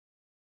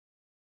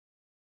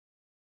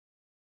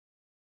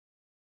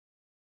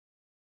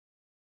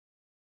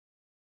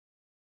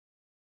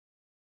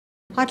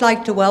I'd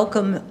like to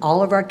welcome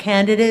all of our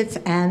candidates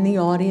and the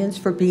audience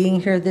for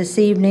being here this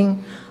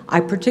evening.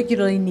 I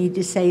particularly need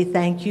to say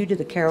thank you to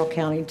the Carroll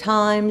County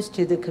Times,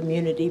 to the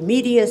Community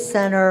Media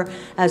Center,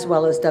 as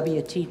well as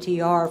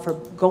WTTR for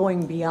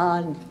going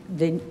beyond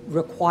the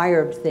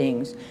required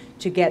things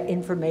to get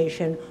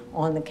information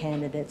on the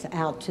candidates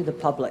out to the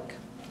public.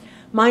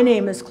 My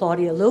name is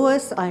Claudia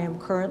Lewis. I am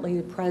currently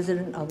the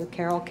president of the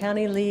Carroll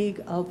County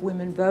League of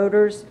Women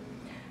Voters.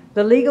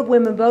 The League of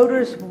Women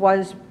Voters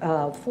was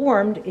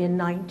formed in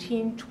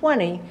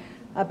 1920,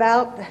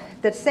 about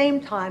the same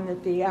time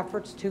that the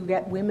efforts to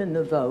get women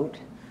to vote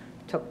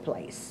took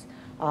place.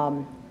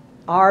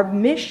 Our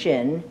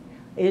mission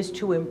is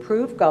to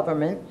improve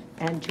government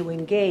and to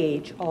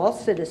engage all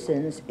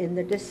citizens in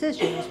the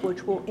decisions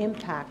which will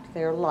impact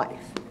their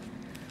life.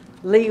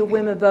 League of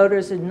Women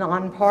Voters is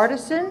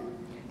nonpartisan.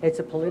 It's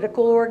a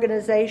political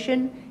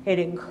organization. It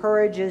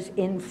encourages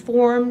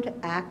informed,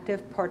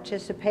 active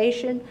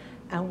participation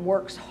and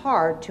works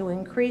hard to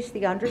increase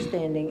the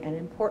understanding and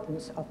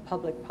importance of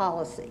public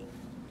policy.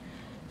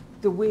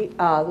 The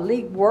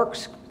League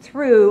works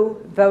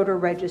through voter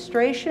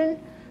registration,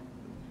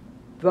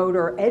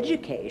 voter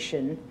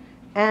education,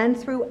 and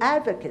through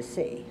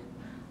advocacy.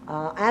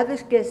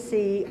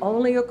 Advocacy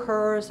only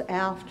occurs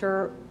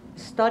after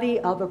study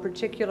of a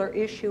particular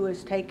issue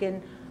is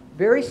taken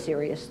very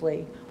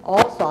seriously.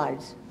 All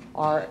sides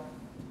are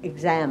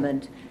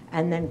examined,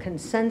 and then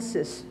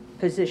consensus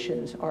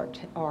positions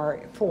are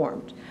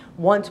formed.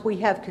 Once we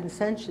have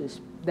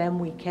consensus, then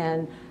we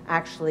can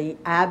actually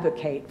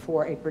advocate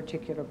for a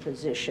particular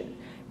position.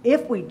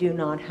 If we do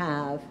not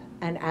have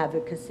an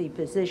advocacy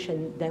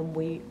position, then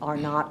we are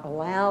not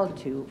allowed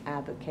to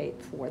advocate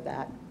for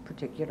that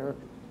particular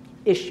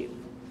issue.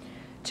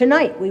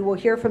 Tonight, we will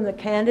hear from the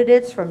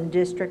candidates from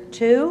District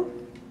 2.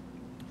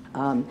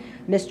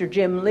 Mr.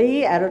 Jim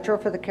Lee, editor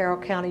for the Carroll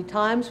County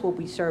Times, will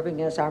be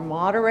serving as our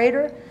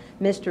moderator.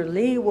 Mr.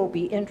 Lee will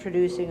be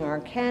introducing our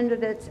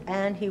candidates,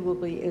 and he will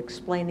be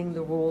explaining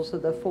the rules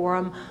of the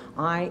forum.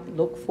 I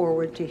look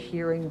forward to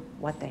hearing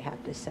what they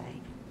have to say.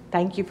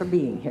 Thank you for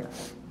being here.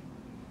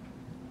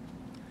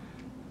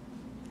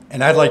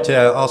 And I'd like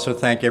to also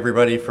thank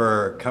everybody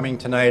for coming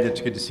tonight. It's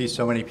good to see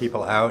so many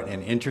people out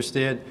and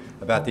interested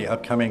about the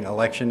upcoming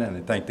election, and I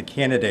thank the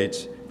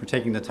candidates for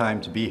taking the time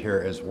to be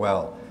here as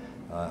well.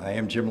 I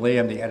am Jim Lee.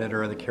 I'm the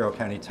editor of the Carroll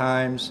County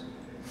Times.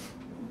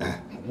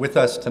 With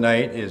us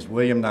tonight is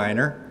William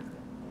Niner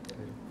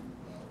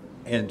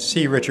and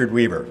C. Richard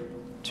Weaver,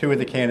 two of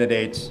the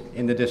candidates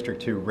in the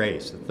District 2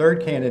 race. The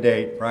third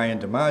candidate, Brian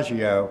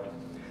DiMaggio,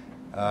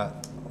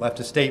 left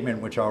a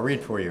statement which I'll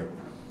read for you.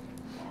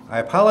 I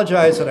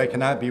apologize that I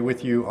cannot be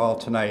with you all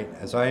tonight,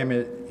 as I am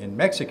in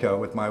Mexico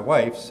with my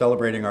wife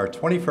celebrating our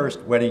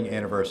 21st wedding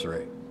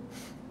anniversary.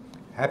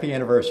 Happy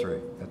anniversary.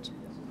 That's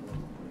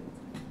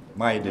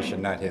my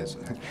edition, not his.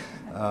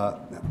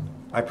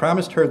 I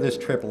promised her this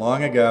trip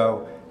long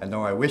ago, and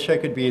though I wish I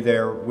could be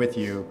there with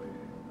you,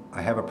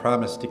 I have a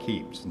promise to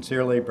keep.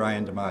 Sincerely,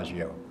 Brian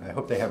DiMaggio. I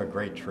hope they have a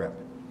great trip.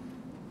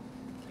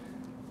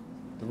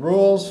 The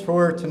rules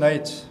for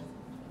tonight's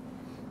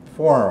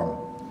forum.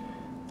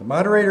 The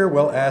moderator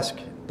will ask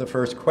the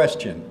first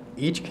question.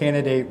 Each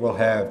candidate will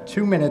have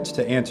 2 minutes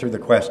to answer the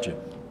question.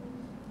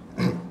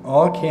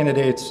 All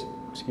candidates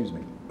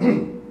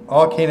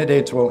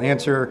will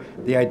answer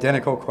the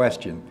identical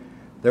question.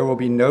 There will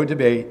be no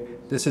debate.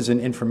 This is an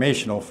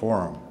informational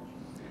forum.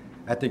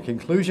 At the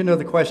conclusion of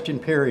the question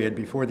period,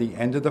 before the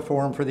end of the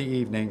forum for the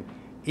evening,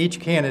 each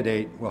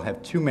candidate will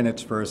have 2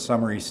 minutes for a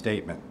summary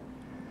statement.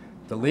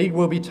 The League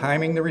will be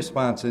timing the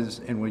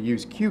responses and will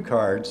use cue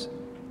cards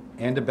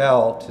and a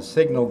bell to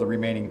signal the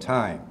remaining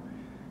time.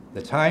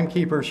 The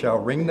timekeeper shall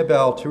ring the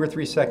bell 2 or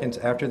 3 seconds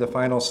after the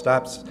final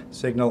stop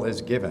signal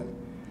is given,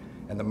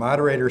 and the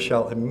moderator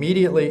shall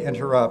immediately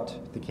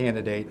interrupt the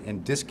candidate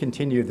and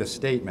discontinue the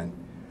statement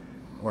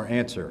or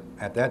answer.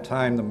 At that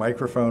time, the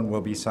microphone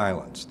will be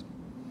silenced.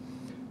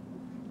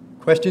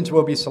 Questions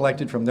will be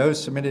selected from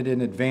those submitted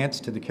in advance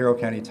to the Carroll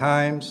County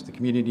Times, the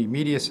Community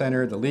Media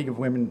Center, the League of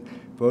Women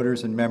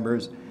Voters and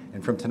Members,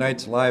 and from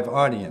tonight's live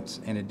audience.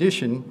 In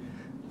addition,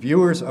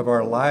 viewers of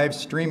our live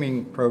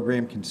streaming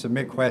program can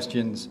submit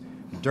questions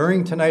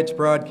during tonight's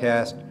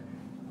broadcast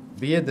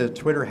via the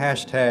Twitter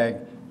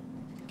hashtag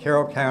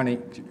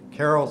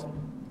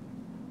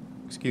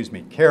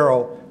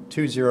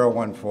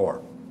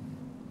Carroll2014.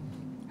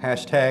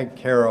 Hashtag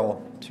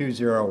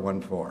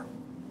Carroll2014.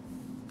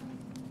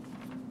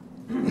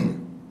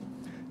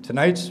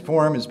 Tonight's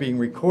forum is being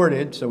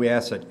recorded, so we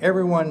ask that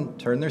everyone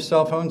turn their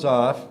cell phones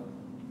off.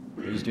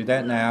 Please do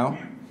that now.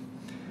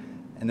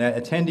 And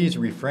that attendees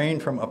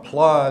refrain from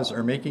applause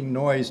or making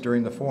noise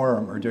during the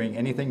forum or doing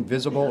anything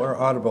visible or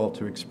audible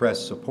to express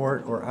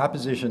support or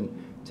opposition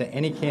to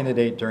any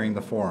candidate during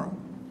the forum.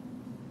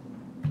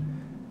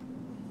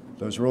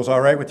 Those rules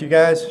all right with you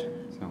guys?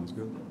 Sounds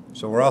good.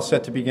 So we're all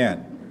set to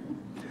begin.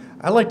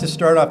 I'd like to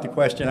start off the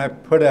question. I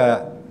put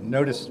a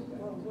notice.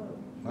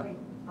 Wait,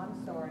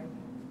 I'm sorry.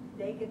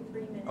 They make it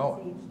 3 minutes Oh.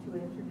 each to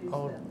introduce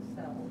Oh.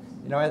 themselves.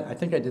 You know, I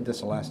think I did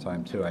this the last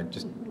time, too. I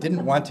just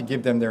didn't want to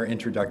give them their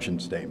introduction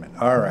statement.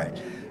 All right.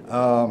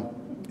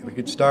 We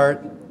could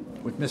start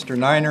with Mr.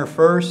 Niner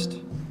first,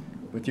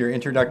 with your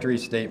introductory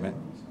statement.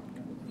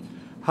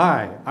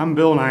 Hi, I'm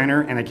Bill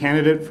Niner and a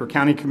candidate for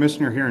County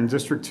Commissioner here in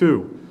District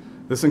 2.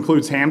 This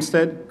includes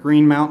Hampstead,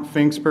 Greenmount,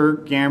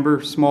 Finksburg,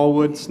 Gamber,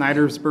 Smallwood,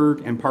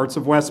 Snydersburg, and parts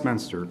of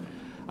Westminster.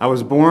 I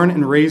was born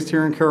and raised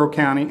here in Carroll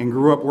County and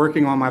grew up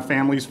working on my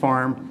family's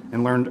farm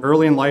and learned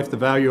early in life the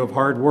value of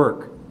hard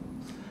work.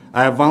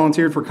 I have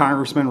volunteered for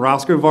Congressman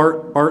Roscoe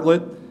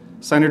Bartlett,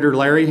 Senator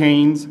Larry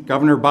Haynes,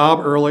 Governor Bob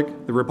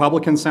Ehrlich, the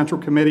Republican Central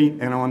Committee,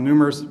 and on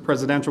numerous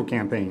presidential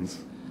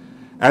campaigns.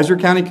 As your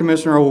county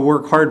commissioner, I will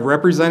work hard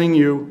representing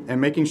you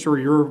and making sure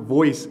your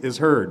voice is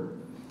heard.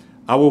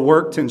 I will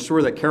work to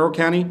ensure that Carroll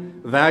County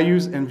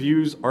values and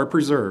views are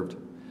preserved.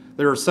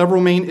 There are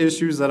several main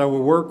issues that I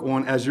will work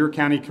on as your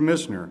county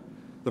commissioner.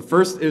 The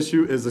first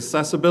issue is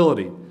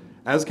accessibility.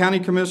 As county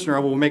commissioner, I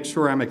will make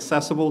sure I'm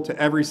accessible to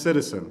every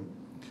citizen.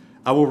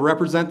 I will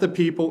represent the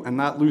people and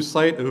not lose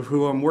sight of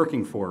who I'm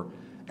working for.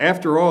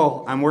 After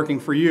all, I'm working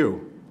for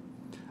you.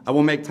 I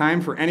will make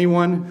time for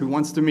anyone who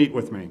wants to meet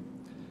with me.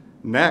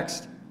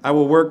 Next, I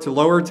will work to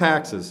lower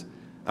taxes.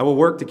 I will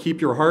work to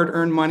keep your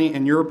hard-earned money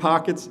in your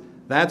pockets.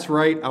 That's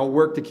right, I'll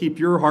work to keep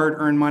your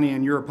hard-earned money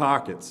in your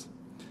pockets.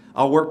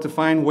 I'll work to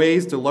find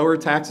ways to lower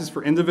taxes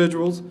for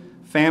individuals,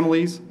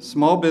 families,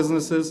 small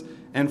businesses,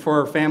 and for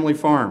our family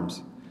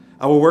farms.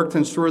 I will work to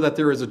ensure that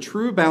there is a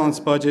true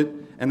balanced budget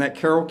and that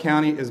Carroll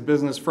County is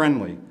business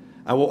friendly.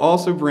 I will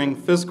also bring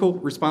fiscal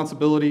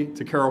responsibility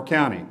to Carroll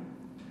County.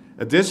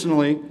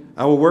 Additionally,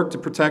 I will work to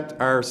protect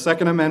our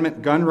Second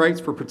Amendment gun rights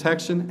for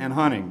protection and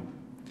hunting.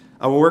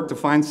 I will work to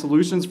find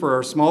solutions for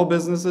our small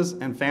businesses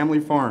and family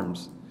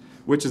farms,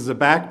 which is the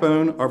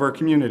backbone of our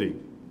community.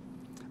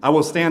 I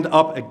will stand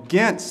up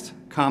against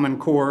Common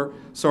Core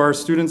so our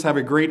students have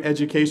a great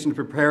education to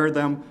prepare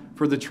them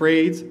for the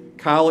trades,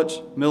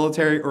 college,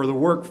 military, or the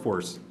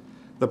workforce.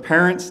 The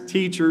parents,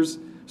 teachers,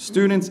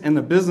 students, and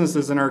the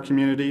businesses in our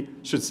community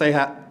should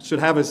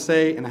have a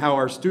say in how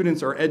our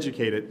students are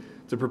educated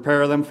to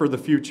prepare them for the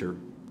future.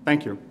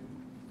 Thank you.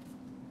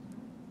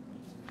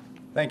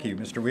 Thank you.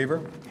 Mr.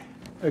 Weaver?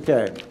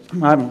 Okay,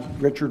 I'm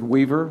Richard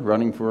Weaver,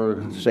 running for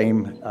the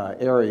same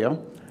area.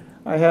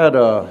 I had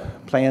a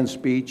planned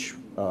speech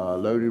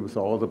loaded with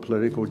all the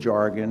political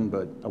jargon,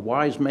 but a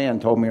wise man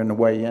told me on the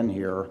way in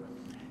here,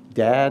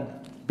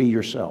 Dad, be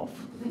yourself.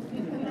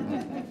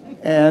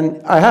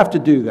 And I have to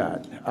do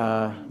that.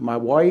 My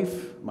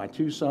wife, my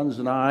 2 sons,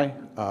 and I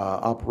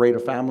operate a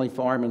family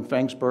farm in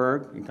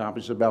Finksburg. It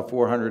encompasses about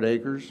 400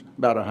 acres,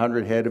 about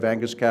 100 head of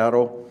Angus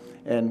cattle,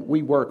 and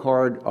we work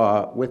hard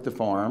with the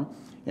farm.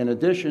 In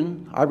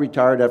addition, I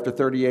retired after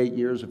 38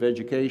 years of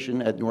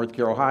education at North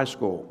Carroll High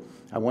School.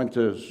 I went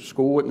to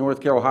school at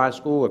North Carroll High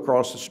School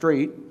across the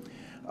street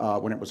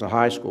when it was a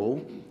high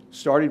school.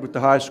 Started with the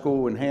high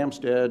school in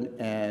Hampstead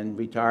and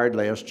retired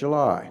last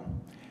July.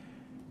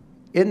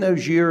 In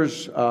those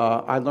years,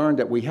 I learned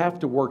that we have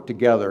to work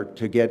together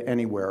to get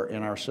anywhere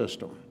in our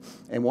system.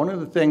 And one of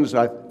the things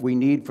we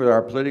need for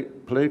our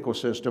political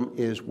system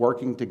is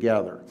working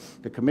together.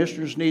 The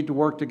commissioners need to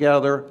work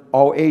together.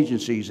 All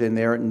agencies in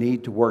there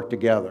need to work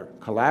together.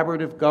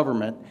 Collaborative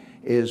government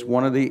is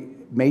one of the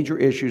major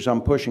issues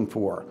I'm pushing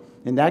for.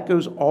 And that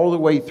goes all the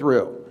way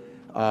through.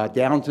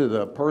 Down to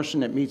the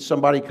person that meets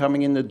somebody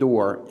coming in the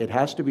door. It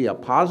has to be a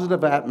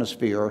positive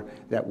atmosphere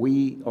that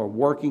we are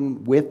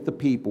working with the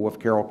people of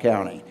Carroll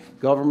County.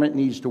 Government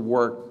needs to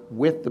work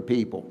with the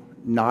people,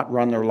 not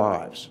run their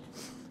lives.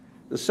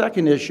 The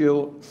second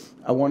issue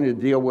I wanted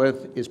to deal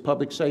with is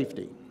public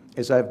safety.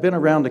 As I've been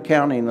around the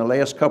county in the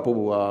last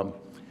couple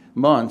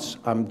months,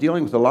 I'm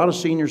dealing with a lot of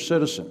senior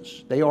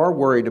citizens. They are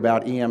worried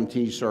about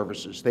EMT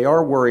services. They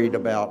are worried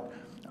about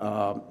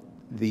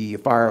the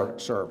fire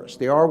service.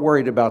 They are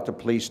worried about the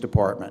police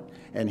department.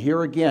 And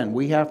here again,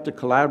 we have to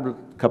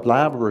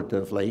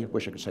collaboratively,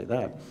 wish I could say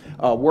that,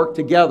 work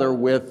together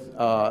with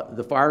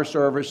the fire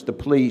service, the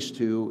police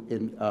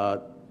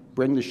to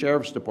bring the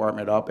sheriff's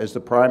department up as the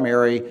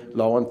primary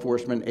law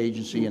enforcement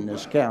agency in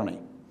this county.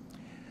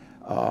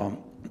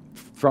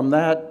 From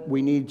that,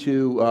 we need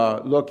to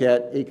look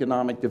at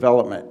economic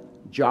development.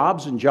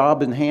 Jobs and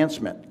job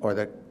enhancement are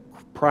the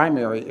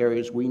primary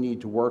areas we need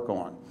to work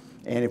on.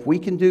 And if we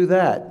can do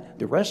that,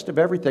 the rest of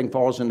everything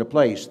falls into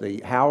place.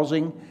 The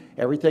housing,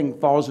 everything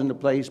falls into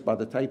place by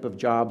the type of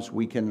jobs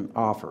we can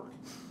offer.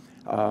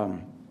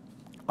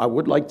 I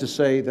would like to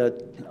say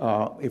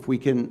that if we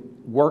can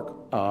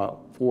work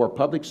for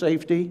public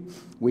safety,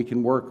 we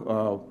can work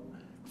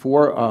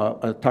for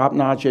a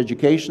top-notch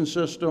education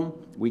system,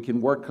 we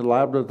can work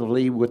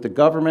collaboratively with the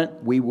government,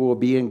 we will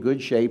be in good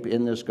shape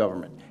in this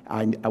government.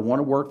 I want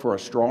to work for a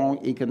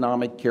strong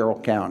economic Carroll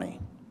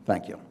County.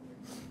 Thank you.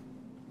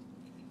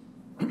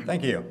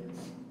 Thank you.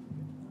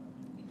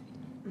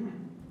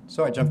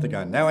 So I jumped the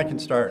gun. Now I can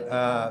start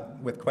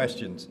with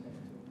questions.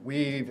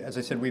 As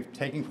I said, we've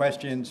taken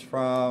questions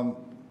from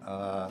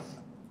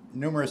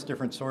numerous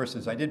different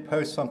sources. I did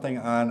post something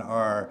on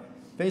our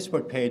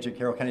Facebook page at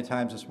Carroll County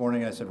Times this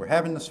morning. I said, we're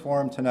having this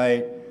forum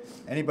tonight.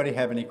 Anybody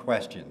have any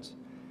questions?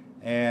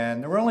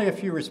 And there were only a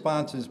few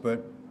responses,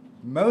 but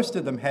most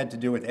of them had to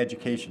do with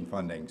education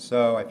funding.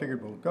 So I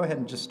figured we'll go ahead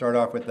and just start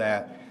off with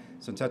that,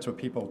 since that's what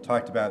people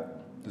talked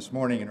about this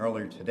morning and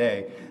earlier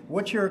today.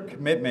 What's your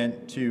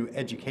commitment to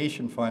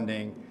education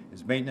funding?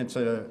 Is maintenance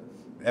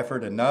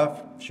effort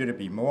enough? Should it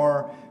be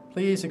more?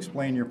 Please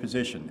explain your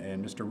position.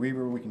 And Mr.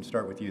 Weaver, we can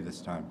start with you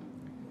this time.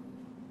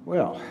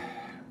 Well,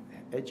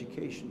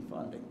 education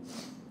funding.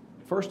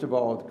 First of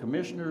all, the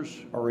commissioners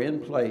are in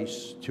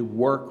place to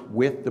work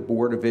with the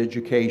Board of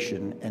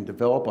Education and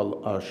develop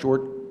a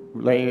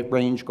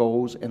short-range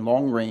goals and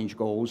long-range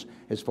goals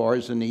as far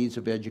as the needs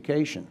of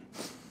education.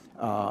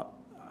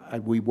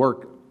 We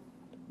work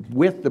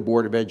with the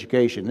Board of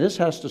Education. This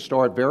has to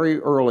start very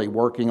early,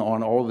 working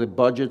on all the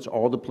budgets,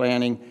 all the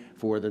planning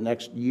for the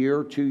next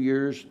year, 2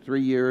 years,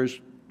 3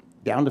 years,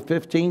 down to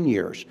 15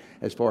 years,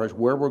 as far as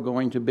where we're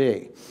going to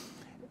be.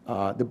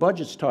 The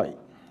budget's tight,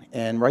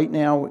 and right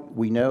now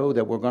we know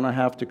that we're going to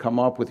have to come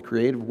up with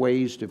creative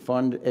ways to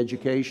fund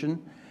education.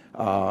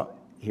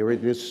 Here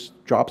this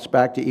drops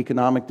back to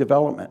economic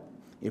development.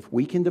 If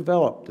we can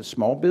develop the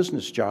small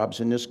business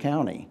jobs in this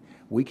county,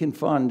 we can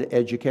fund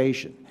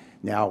education.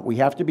 Now, we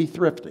have to be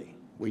thrifty.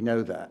 We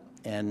know that.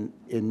 And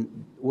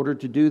in order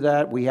to do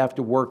that, we have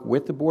to work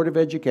with the Board of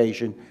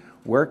Education.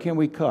 Where can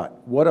we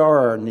cut? What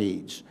are our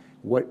needs?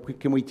 What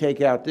can we take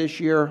out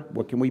this year?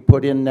 What can we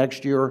put in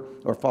next year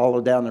or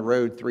follow down the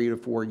road 3 to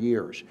 4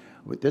 years?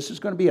 But this is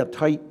going to be a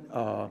tight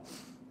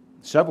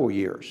several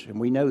years, and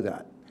we know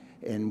that.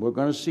 And we're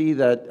going to see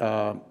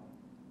that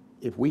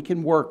if we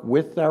can work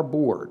with our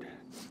board,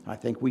 I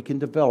think we can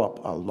develop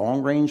a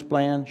long-range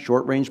plan,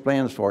 short-range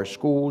plan as far as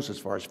schools, as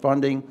far as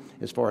funding,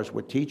 as far as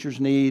what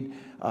teachers need,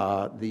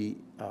 the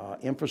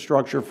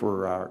infrastructure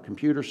for our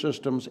computer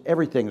systems.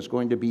 Everything is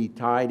going to be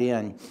tied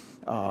in,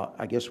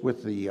 I guess,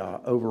 with the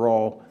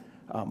overall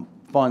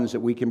funds that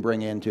we can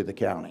bring into the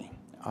county.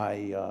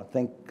 I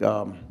think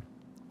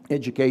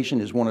education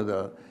is one of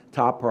the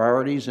top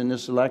priorities in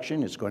this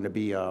election. It's going to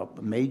be a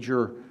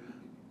major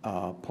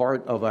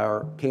part of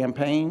our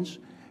campaigns,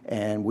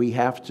 and we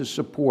have to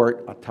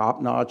support a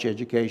top-notch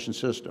education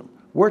system.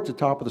 We're at the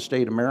top of the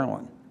state of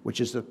Maryland, which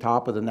is the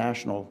top of the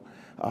national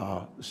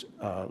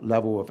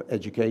level of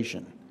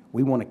education.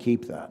 We want to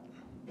keep that.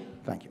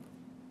 Thank you.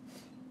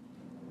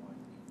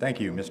 Thank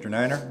you. Mr.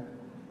 Niner?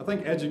 I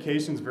think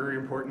education is very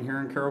important here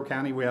in Carroll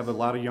County. We have a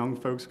lot of young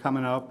folks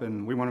coming up,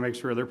 and we want to make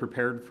sure they're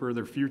prepared for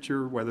their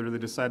future, whether they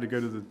decide to go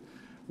to the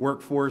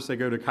workforce, they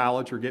go to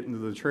college, or get into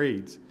the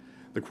trades.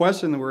 The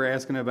question that we're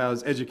asking about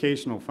is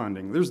educational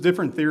funding. There's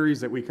different theories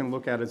that we can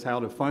look at as how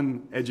to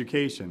fund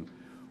education.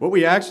 What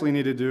we actually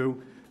need to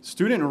do,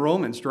 student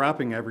enrollment's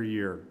dropping every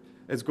year.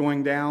 It's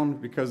going down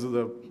because of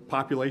the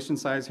population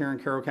size here in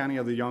Carroll County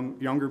of the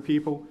younger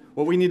people.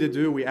 What we need to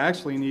do, we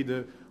actually need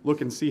to look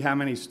and see how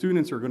many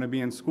students are going to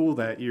be in school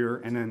that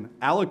year and then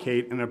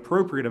allocate an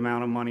appropriate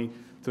amount of money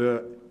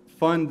to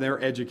fund their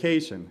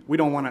education. We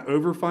don't want to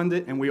overfund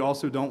it, and we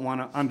also don't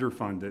want to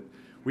underfund it.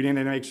 We need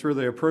to make sure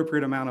the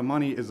appropriate amount of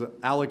money is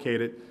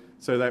allocated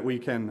so that we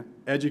can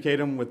educate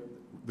them with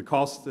the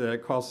costs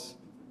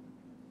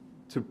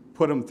to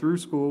put them through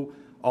school.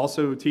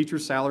 Also, teacher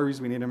salaries,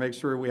 we need to make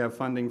sure we have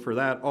funding for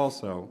that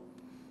also.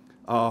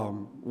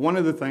 One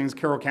of the things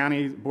Carroll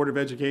County Board of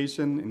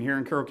Education, and here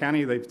in Carroll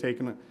County they've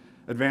taken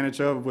advantage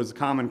of, was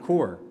Common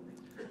Core.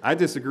 I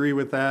disagree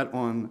with that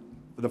on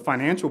the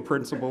financial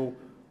principle.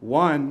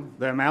 One,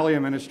 the O'Malley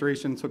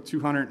administration took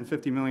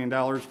 $250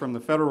 million from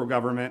the federal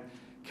government.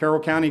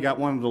 Carroll County got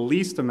one of the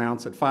least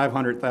amounts at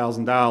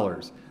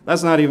 $500,000.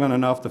 That's not even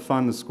enough to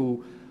fund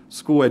the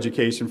school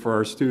education for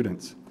our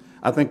students.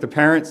 I think the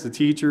parents, the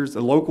teachers,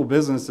 the local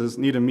businesses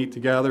need to meet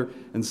together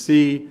and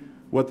see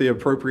what the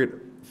appropriate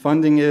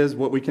funding is,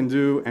 what we can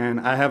do, and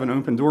I have an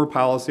open door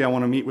policy. I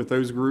want to meet with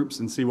those groups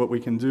and see what we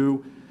can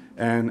do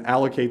and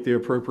allocate the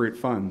appropriate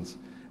funds.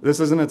 This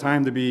isn't a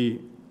time to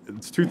be,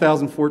 it's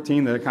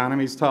 2014, the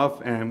economy's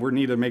tough, and we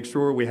need to make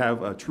sure we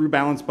have a true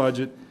balanced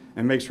budget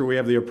and make sure we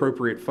have the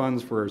appropriate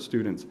funds for our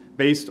students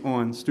based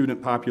on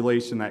student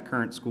population that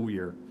current school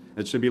year.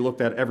 It should be looked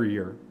at every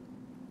year.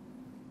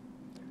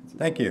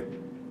 Thank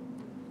you.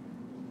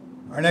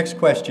 Our next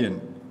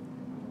question.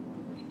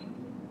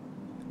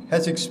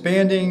 Has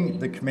expanding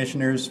the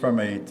commissioners from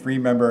a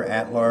 3-member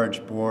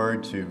at-large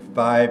board to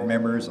 5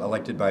 members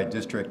elected by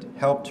district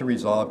helped to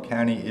resolve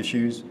county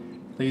issues?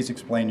 Please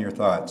explain your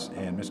thoughts.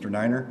 And Mr.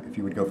 Niner, if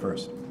you would go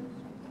first.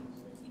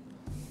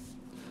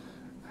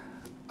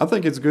 I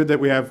think it's good that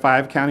we have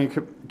 5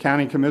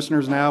 county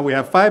commissioners now. We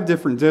have 5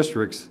 different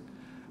districts.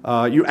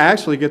 You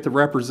actually get to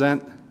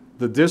represent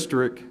the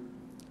district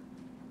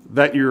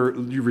that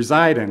you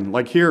reside in.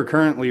 Like here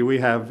currently we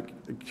have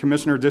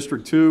Commissioner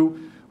District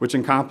 2, which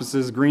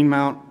encompasses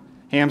Greenmount,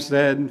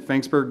 Hampstead,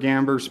 Finksburg,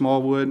 Gamber,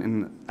 Smallwood,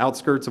 and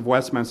outskirts of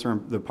Westminster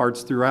and the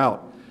parts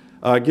throughout.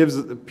 It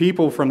gives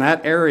people from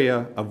that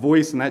area a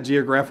voice in that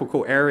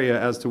geographical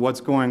area as to what's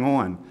going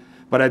on.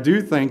 But I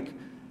do think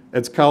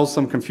it's caused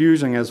some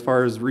confusion as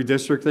far as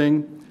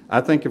redistricting. I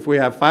think if we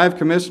have 5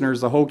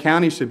 commissioners, the whole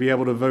county should be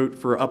able to vote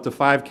for up to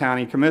 5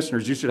 county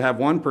commissioners. You should have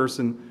one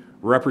person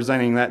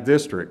representing that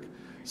district.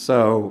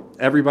 So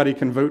everybody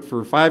can vote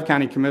for 5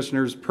 county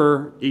commissioners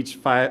per each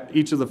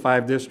of the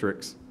 5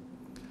 districts.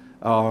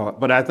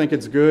 But I think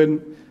it's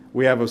good.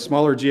 We have a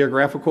smaller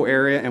geographical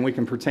area and we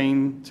can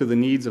pertain to the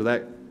needs of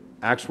that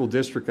actual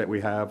district that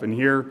we have. And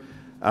here,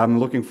 I'm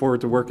looking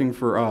forward to working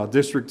for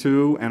District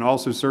 2 and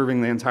also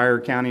serving the entire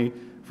county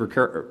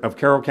of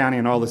Carroll County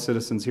and all the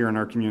citizens here in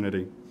our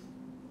community.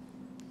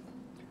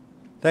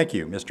 Thank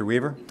you. Mr.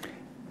 Weaver?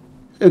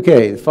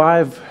 Okay,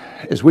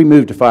 as we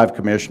move to 5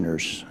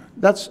 commissioners,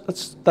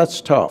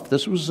 that's tough.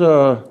 This was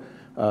the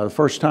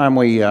first time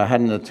we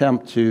had an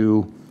attempt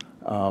to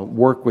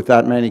work with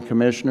that many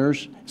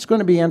commissioners. It's going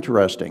to be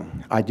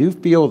interesting. I do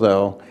feel,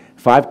 though,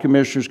 5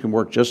 commissioners can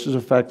work just as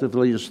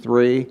effectively as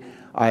 3.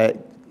 I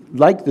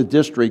like the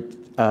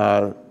district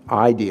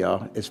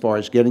idea as far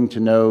as getting to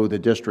know the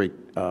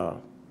district a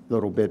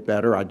little bit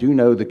better. I do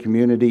know the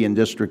community in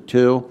District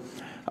 2.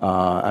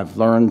 I've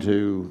learned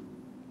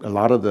a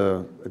lot of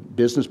the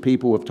business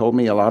people have told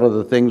me a lot of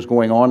the things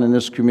going on in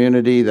this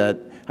community that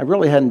I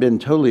really hadn't been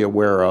totally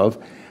aware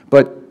of.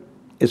 But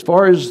as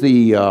far as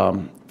the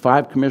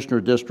 5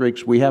 commissioner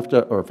districts,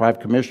 or 5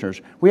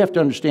 commissioners, we have to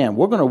understand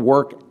we're going to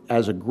work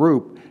as a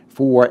group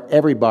for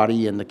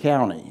everybody in the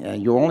county.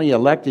 And you're only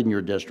elected in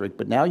your district,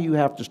 but now you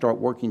have to start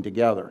working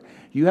together.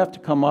 You have to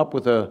come up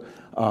with a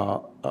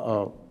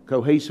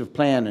cohesive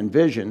plan and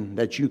vision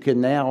that you can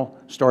now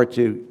start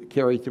to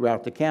carry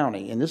throughout the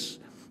county. And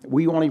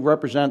we only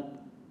represent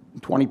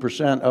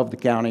 20% of the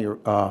county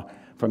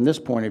from this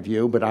point of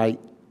view, but I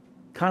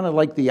kind of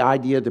like the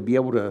idea to be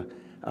able to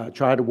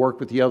try to work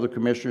with the other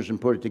commissioners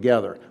and put it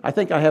together. I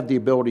think I have the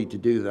ability to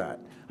do that.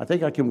 I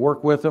think I can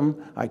work with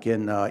them. I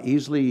can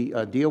easily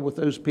deal with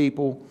those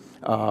people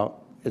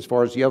as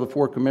far as the other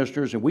 4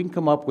 commissioners, and we can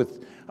come up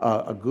with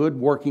a good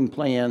working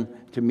plan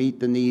to meet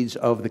the needs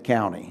of the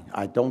county.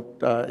 It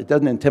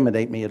doesn't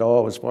intimidate me at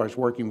all as far as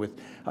working with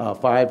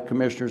 5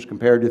 commissioners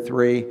compared to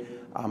 3.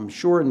 I'm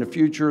sure in the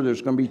future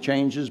there's going to be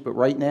changes, but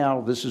right now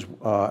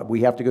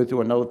we have to go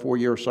through another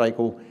 4-year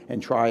cycle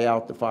and try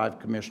out the 5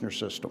 commissioner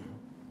system.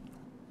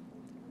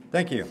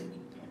 Thank you.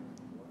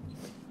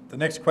 The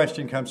next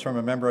question comes from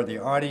a member of the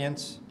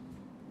audience.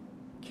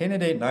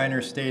 Candidate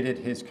Niner stated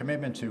his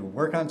commitment to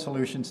work on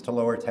solutions to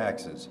lower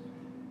taxes.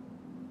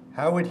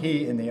 How would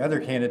he and the other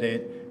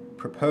candidate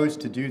propose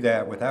to do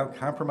that without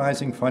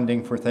compromising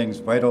funding for things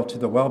vital to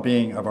the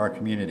well-being of our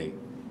community?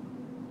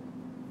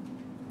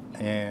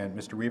 And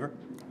Mr. Weaver?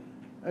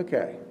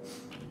 Okay.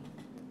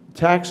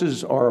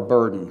 Taxes are a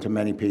burden to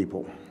many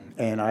people,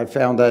 and I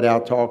found that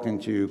out talking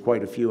to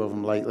quite a few of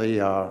them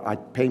lately. I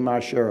pay my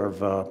share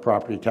of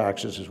property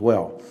taxes as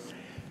well.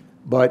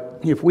 But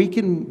if we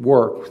can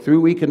work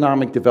through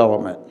economic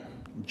development,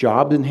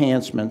 job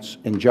enhancements,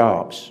 and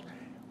jobs,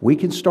 we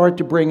can start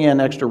to bring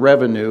in extra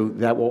revenue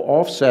that will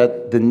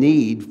offset the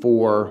need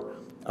for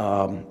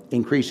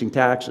increasing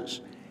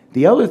taxes.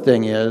 The other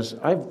thing is,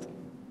 I've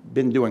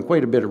been doing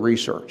quite a bit of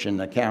research in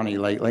the county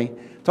lately,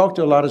 talked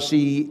to a lot of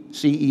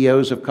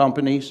CEOs of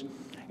companies,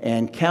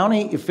 and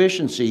county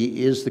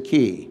efficiency is the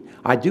key.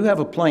 I do have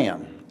a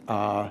plan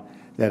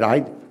that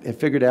I have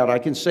figured out I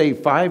can save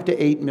 $5 to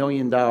 $8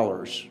 million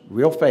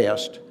real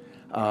fast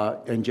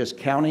in just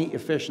county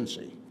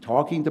efficiency,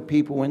 talking to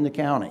people in the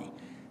county.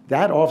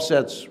 That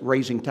offsets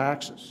raising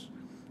taxes.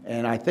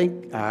 And I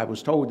think I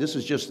was told this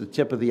is just the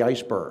tip of the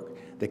iceberg.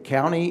 The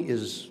county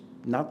is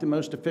not the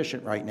most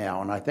efficient right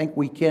now, and I think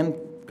we can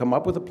come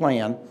up with a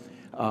plan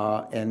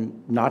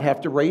and not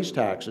have to raise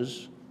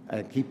taxes,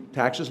 keep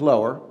taxes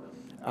lower,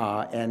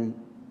 and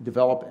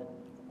develop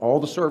all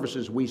the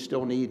services we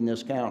still need in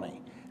this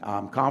county.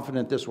 I'm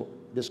confident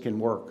this can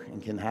work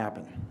and can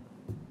happen.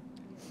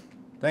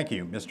 Thank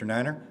you. Mr.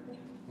 Niner?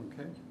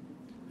 Okay.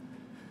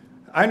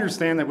 I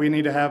understand that we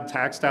need to have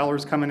tax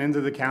dollars coming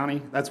into the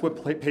county. That's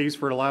what pays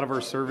for a lot of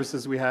our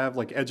services we have,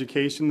 like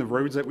education, the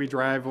roads that we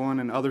drive on,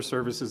 and other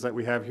services that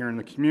we have here in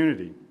the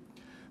community.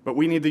 But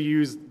we need to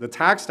use the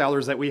tax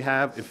dollars that we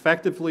have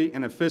effectively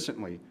and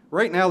efficiently.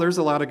 Right now, there's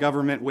a lot of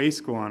government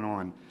waste going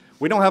on.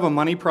 We don't have a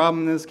money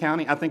problem in this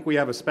county. I think we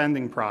have a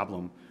spending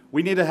problem.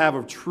 We need to have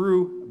a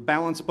true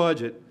balanced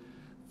budget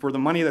for the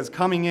money that's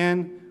coming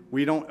in.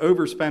 We don't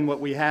overspend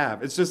what we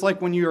have. It's just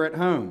like when you're at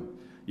home.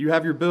 You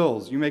have your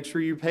bills. You make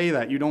sure you pay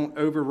that. You don't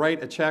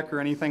overwrite a check or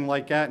anything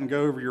like that and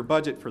go over your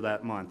budget for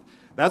that month.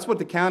 That's what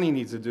the county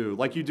needs to do,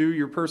 like you do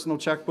your personal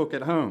checkbook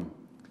at home.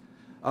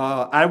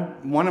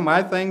 One of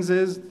my things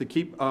is to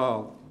keep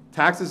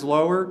taxes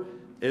lower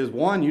is,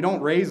 one, you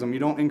don't raise them, you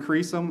don't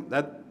increase them.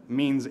 That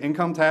means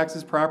income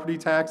taxes, property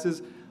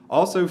taxes.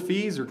 Also,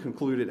 fees are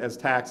concluded as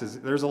taxes.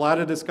 There's a lot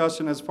of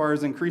discussion as far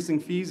as increasing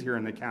fees here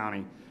in the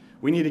county.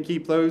 We need to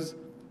keep those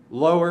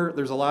lower.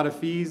 There's a lot of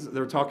fees.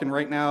 They're talking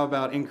right now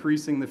about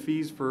increasing the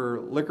fees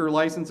for liquor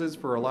licenses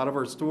for a lot of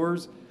our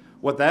stores.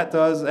 What that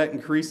does, that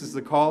increases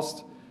the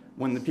cost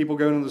when the people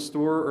go into the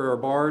store or a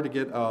bar to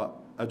get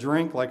a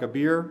drink, like a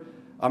beer.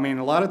 I mean,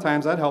 a lot of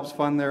times that helps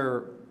fund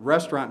their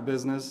restaurant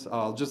business,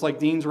 just like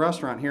Dean's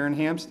Restaurant here in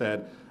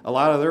Hampstead. A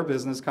lot of their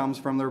business comes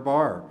from their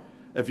bar.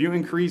 If you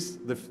increase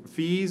the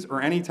fees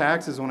or any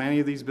taxes on any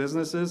of these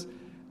businesses,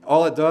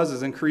 all it does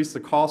is increase the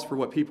cost for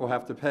what people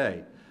have to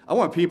pay. I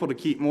want people to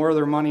keep more of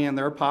their money in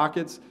their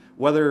pockets,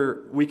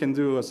 whether we can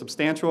do a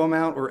substantial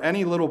amount or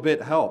any little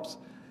bit helps.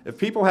 If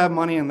people have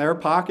money in their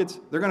pockets,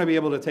 they're going to be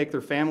able to take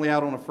their family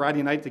out on a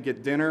Friday night to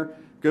get dinner,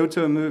 go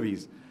to the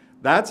movies.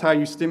 That's how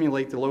you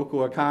stimulate the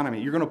local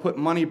economy. You're going to put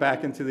money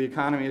back into the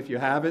economy if you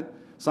have it.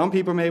 Some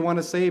people may want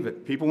to save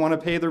it. People want to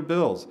pay their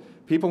bills.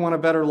 People want a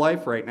better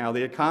life right now.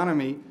 The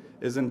economy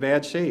is in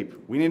bad shape.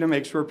 We need to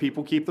make sure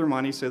people keep their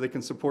money so they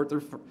can support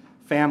their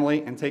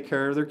family and take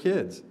care of their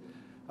kids.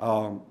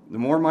 The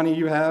more money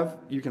you have,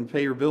 you can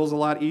pay your bills a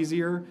lot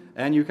easier,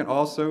 and you can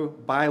also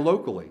buy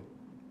locally.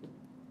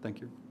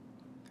 Thank you.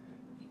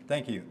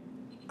 Thank you.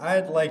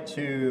 I'd like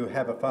to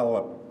have a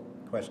follow-up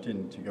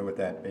question to go with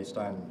that based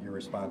on your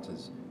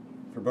responses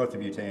for both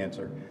of you to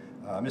answer.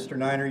 Mr.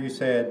 Niner, you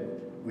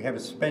said we have a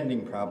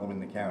spending problem in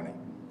the county.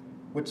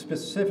 What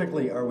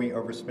specifically are we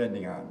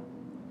overspending on?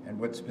 And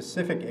what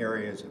specific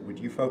areas would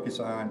you focus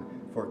on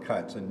for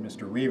cuts? And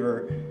Mr.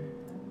 Weaver,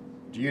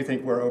 do you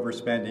think we're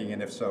overspending,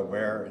 and if so,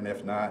 where? And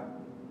if not,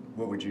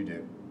 what would you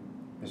do?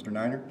 Mr.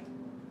 Niner?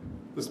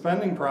 The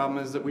spending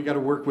problem is that we got to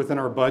work within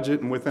our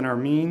budget and within our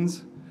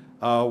means.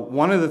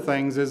 One of the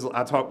things is,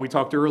 we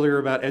talked earlier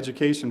about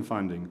education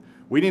funding.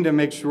 We need to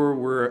make sure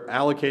we're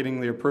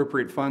allocating the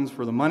appropriate funds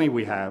for the money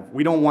we have.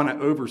 We don't want to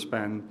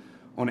overspend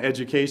on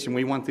education.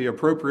 We want the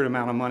appropriate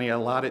amount of money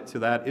allotted to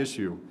that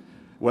issue.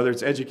 Whether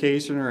it's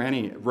education or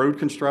any road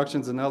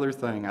construction is another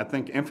thing. I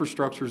think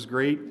infrastructure is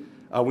great.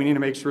 We need to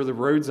make sure the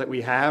roads that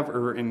we have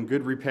are in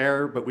good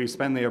repair, but we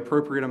spend the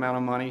appropriate amount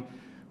of money.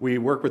 We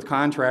work with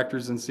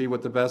contractors and see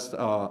what the best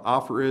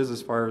offer is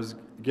as far as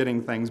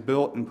getting things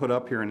built and put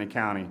up here in the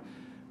county.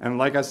 And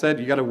like I said,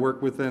 you got to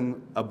work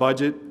within a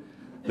budget.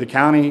 The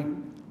county,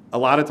 a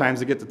lot of times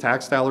they get the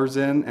tax dollars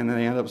in and then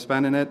they end up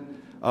spending it.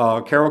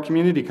 Carroll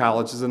Community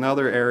College is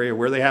another area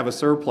where they have a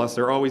surplus.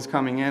 They're always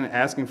coming in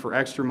asking for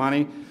extra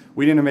money.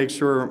 We need to make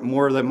sure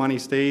more of that money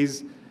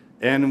stays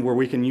in where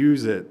we can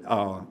use it.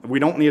 We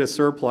don't need a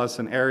surplus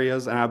in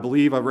areas, and I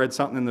believe I've read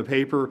something in the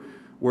paper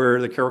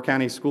where the Carroll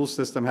County school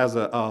system has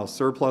a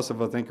surplus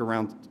of, I think,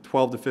 around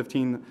 $12 to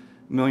 $15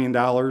 million.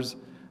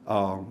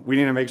 We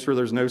need to make sure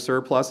there's no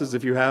surpluses.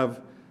 If you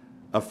have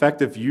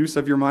effective use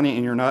of your money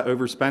and you're not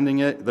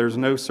overspending it, there's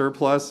no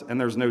surplus and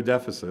there's no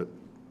deficit.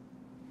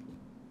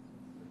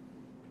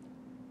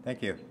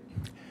 Thank you.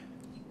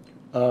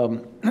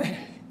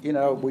 You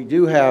know, we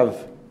do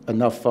have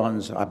enough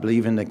funds, I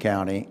believe, in the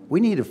county. We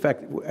need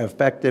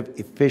effective,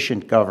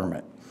 efficient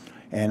government.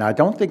 And I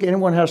don't think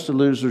anyone has to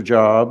lose their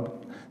job.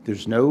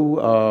 There's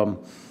no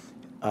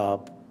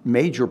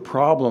major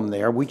problem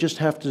there. We just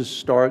have to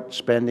start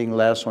spending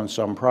less on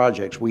some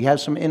projects. We have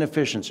some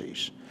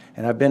inefficiencies,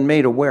 and I've been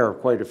made aware of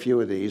quite a few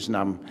of these,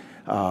 and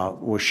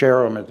we'll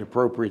share them at the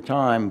appropriate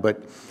time.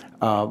 But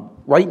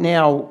right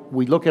now,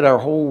 we look at our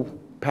whole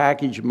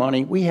package of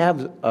money. We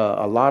have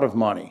a lot of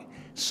money.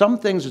 Some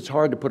things it's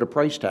hard to put a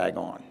price tag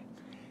on.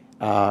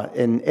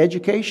 And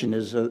education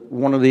is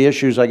one of the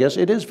issues, I guess.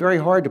 It is very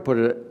hard to put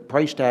a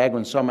price tag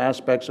on some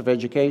aspects of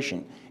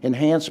education,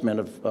 enhancement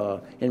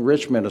of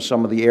enrichment of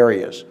some of the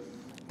areas.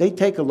 They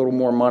take a little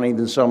more money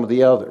than some of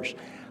the others.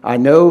 I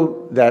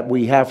know that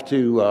we have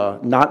to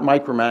not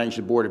micromanage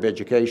the Board of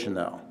Education,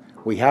 though.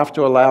 We have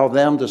to allow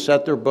them to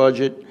set their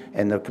budget,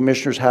 and the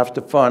commissioners have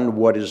to fund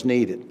what is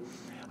needed.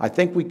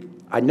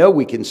 I know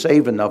we can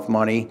save enough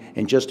money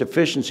in just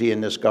efficiency in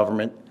this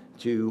government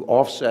to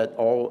offset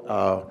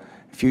all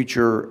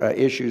future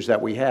issues that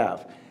we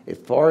have. As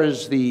far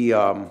as the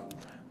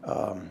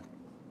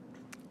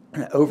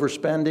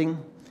overspending,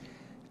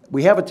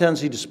 we have a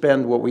tendency to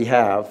spend what we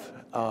have,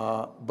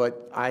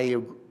 but I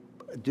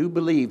do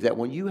believe that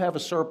when you have a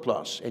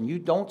surplus and you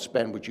don't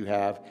spend what you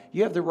have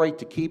the right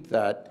to keep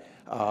that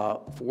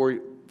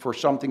for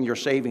something you're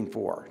saving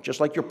for, just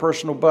like your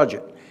personal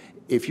budget.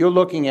 If you're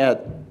looking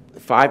at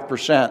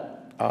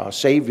 5%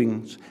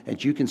 savings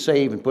that you can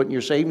save and put in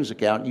your savings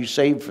account, you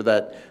save for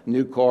that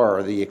new car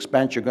or the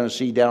expense you're going to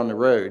see down the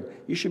road,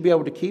 you should be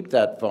able to keep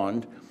that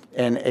fund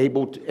and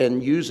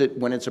and use it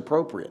when it's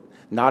appropriate,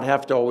 not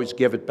have to always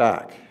give it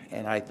back.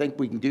 And I think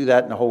we can do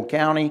that in the whole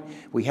county.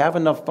 We have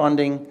enough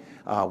funding.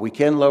 We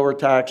can lower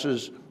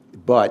taxes,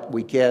 but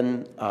we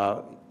can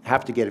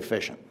have to get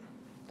efficient.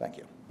 Thank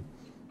you.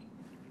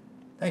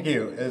 Thank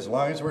you. As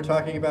long as we're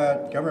talking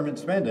about government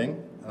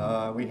spending,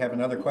 we have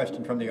another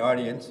question from the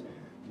audience.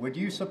 Would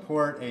you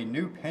support a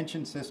new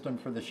pension system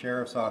for the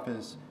Sheriff's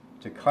Office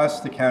to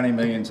cost the county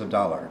millions of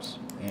dollars?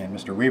 And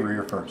Mr. Weaver,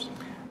 you're first.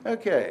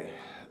 Okay.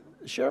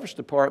 The Sheriff's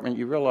Department,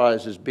 you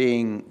realize, is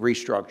being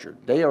restructured.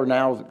 They are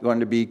now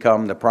going to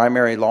become the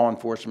primary law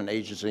enforcement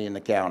agency in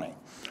the county.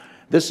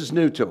 This is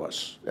new to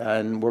us,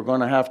 and we're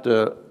going to have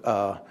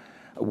to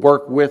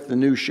work with the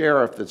new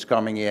sheriff that's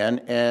coming in,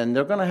 and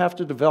they're going to have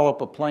to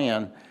develop a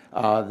plan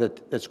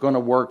that's going to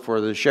work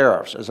for the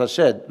sheriffs. As I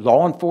said,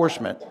 law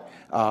enforcement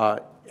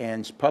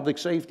and public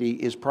safety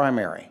is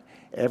primary.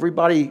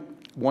 Everybody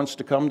wants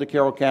to come to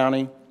Carroll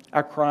County.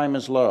 Our crime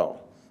is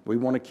low. We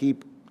want to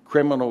keep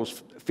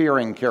criminals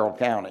fearing Carroll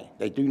County.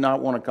 They do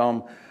not want to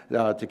come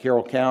to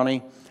Carroll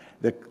County.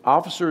 The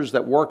officers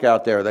that work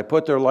out there, they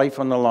put their life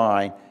on the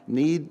line,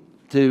 need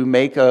to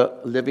make a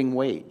living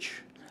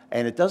wage.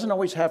 And it doesn't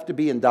always have to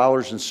be in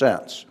dollars and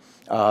cents.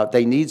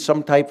 They need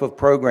some type of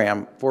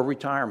program for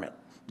retirement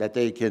that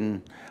they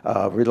can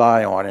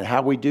rely on. And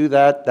how we do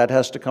that, that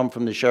has to come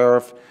from the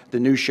sheriff, the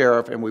new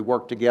sheriff, and we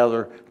work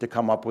together to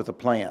come up with a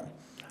plan.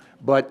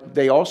 But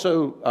they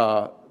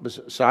also,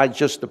 besides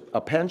just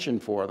a pension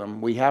for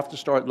them, we have to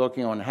start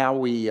looking on how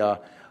we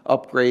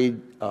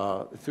upgrade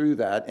through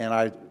that. And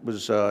I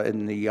was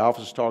in the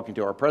office talking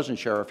to our present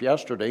sheriff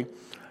yesterday,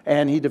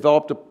 and he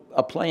developed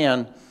a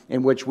plan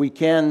in which we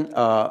can,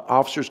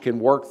 officers can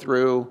work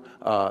through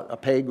a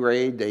pay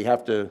grade they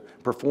have to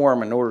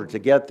perform in order to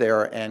get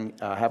there and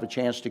have a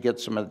chance to get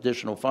some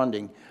additional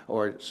funding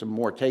or some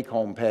more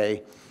take-home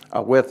pay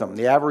with them.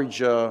 The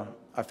average, I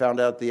found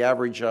out the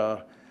average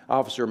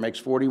officer makes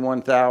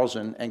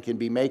 $41,000 and can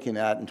be making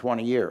that in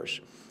 20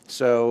 years.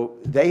 So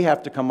they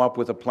have to come up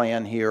with a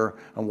plan here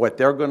on what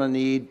they're going to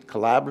need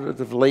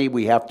collaboratively.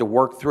 We have to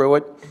work through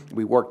it.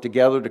 We work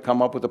together to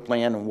come up with a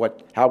plan on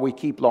how we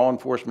keep law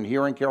enforcement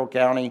here in Carroll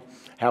County,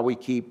 how we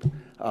keep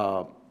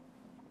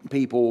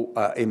people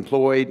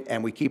employed,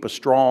 and we keep a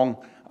strong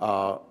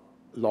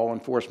law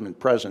enforcement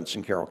presence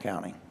in Carroll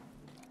County.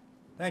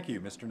 Thank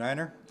you, Mr.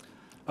 Niner.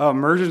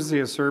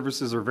 Emergency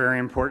services are very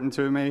important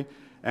to me,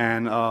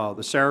 and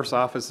the Sheriff's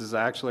Office is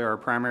actually our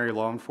primary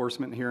law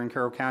enforcement here in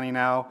Carroll County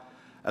now.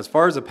 As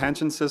far as a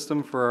pension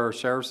system for our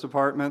Sheriff's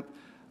Department,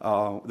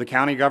 the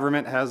county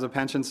government has a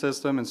pension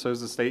system and so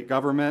does the state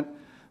government.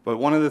 But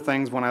one of the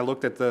things when I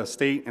looked at the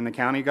state and the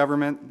county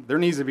government, there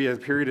needs to be a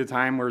period of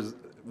time where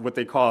what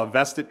they call a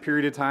vested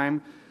period of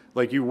time.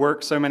 Like you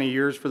work so many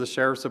years for the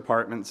Sheriff's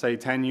Department, say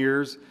 10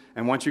 years,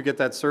 and once you get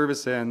that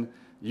service in,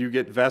 you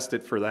get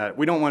vested for that.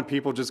 We don't want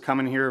people just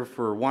coming here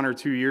for 1 or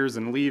 2 years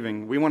and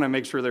leaving. We want to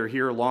make sure they're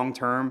here long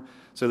term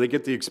so they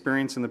get the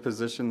experience in the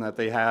position that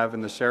they have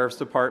in the Sheriff's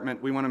Department.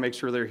 We want to make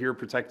sure they're here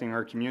protecting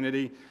our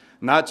community,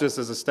 not just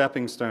as a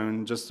stepping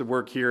stone, just to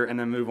work here and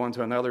then move on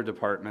to another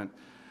department.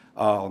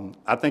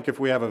 I think if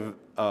we have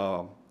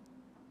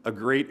a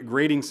great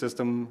grading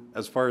system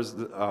as far as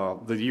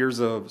the years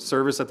of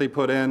service that they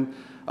put in,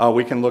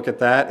 we can look at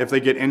that. If they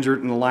get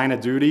injured in the line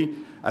of duty,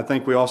 I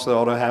think we also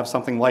ought to have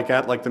something like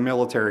that, like the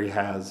military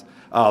has.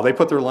 They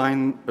put their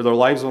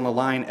lives on the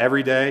line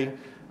every day.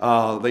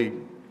 They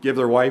give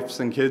their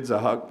wives and kids a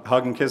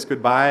hug and kiss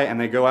goodbye, and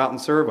they go out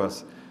and serve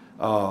us.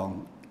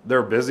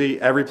 They're busy.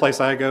 Every place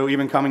I go,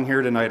 even coming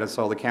here tonight, I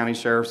saw the county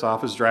sheriff's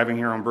office driving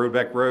here on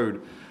Broadbeck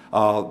Road.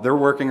 They're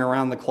working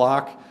around the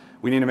clock.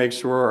 We need to make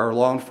sure our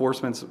law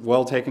enforcement's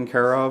well taken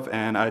care of,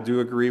 and I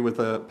do agree with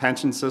the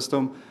pension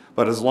system,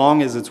 but as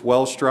long as it's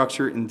well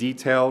structured and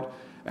detailed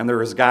and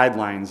there is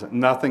guidelines,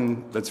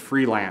 nothing that's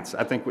freelance.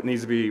 I think it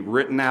needs to be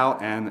written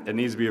out and it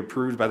needs to be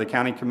approved by the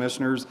county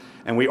commissioners,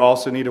 and we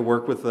also need to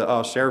work with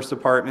the Sheriff's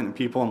Department and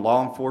people in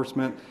law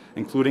enforcement,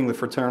 including the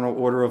Fraternal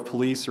Order of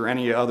Police or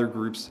any other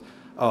groups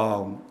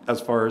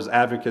as far as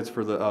advocates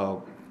for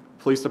the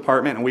police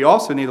department. And we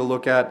also need to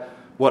look at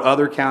what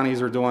other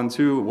counties are doing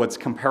too, what's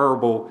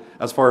comparable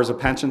as far as a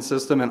pension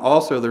system and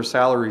also their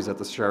salaries at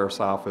the Sheriff's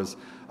Office.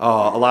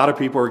 A lot of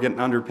people are getting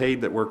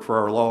underpaid that work for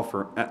our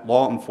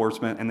law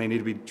enforcement, and they need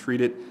to be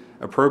treated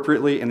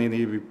appropriately and they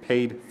need to be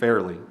paid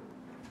fairly.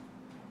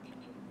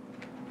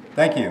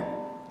 Thank you.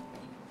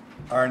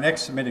 Our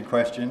next submitted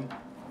question: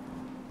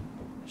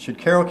 should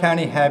Carroll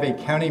County have a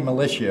county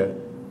militia,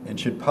 and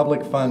should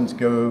public funds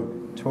go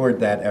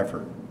toward that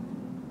effort?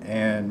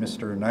 And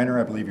Mr. Niner,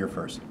 I believe you're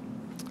first.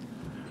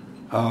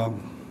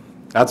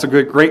 That's a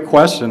great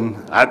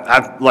question.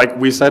 Like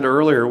we said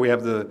earlier, we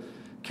have the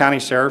County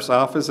Sheriff's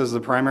Office as the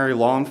primary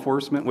law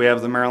enforcement. We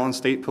have the Maryland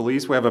State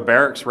Police. We have a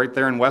barracks right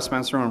there in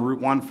Westminster on Route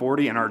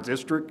 140 in our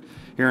district,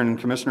 here in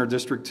Commissioner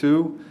District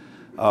 2.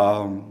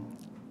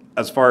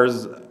 As far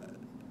as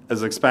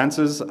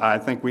expenses, I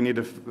think we need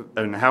to,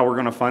 and how we're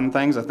going to fund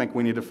things, I think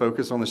we need to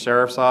focus on the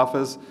Sheriff's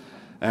Office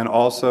and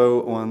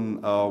also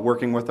on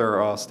working with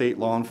our state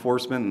law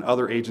enforcement and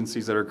other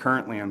agencies that are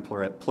currently in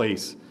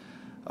place.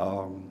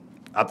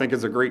 I think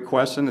it's a great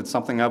question. It's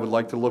something I would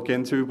like to look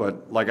into,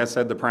 but like I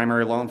said, the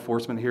primary law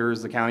enforcement here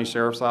is the County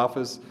Sheriff's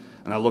Office,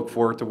 and I look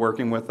forward to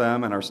working with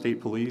them and our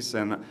state police.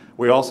 And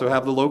we also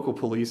have the local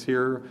police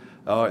here.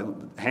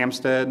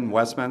 Hampstead and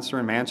Westminster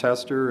and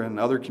Manchester and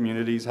other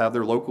communities have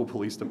their local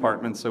police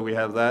departments, so we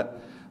have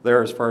that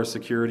there as far as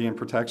security and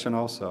protection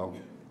also.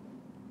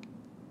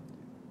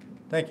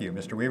 Thank you.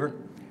 Mr. Weaver?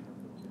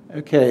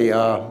 Okay,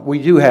 we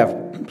do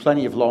have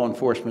plenty of law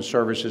enforcement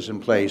services in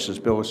place. As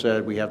Bill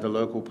said, we have the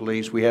local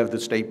police, we have the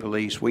state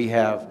police, we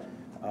have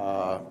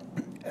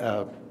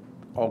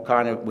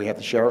we have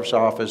the Sheriff's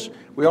Office.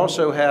 We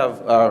also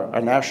have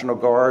a National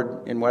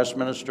Guard in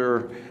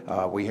Westminster.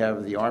 We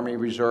have the Army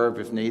Reserve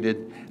if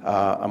needed.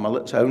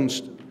 Own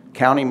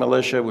county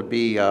militia would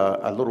be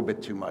a little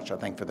bit too much, I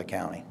think, for the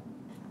county.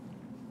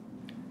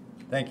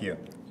 Thank you.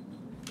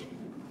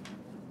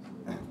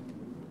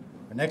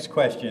 Our next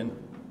question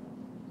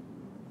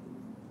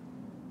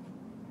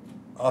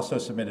also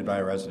submitted by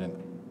a resident.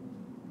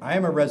 I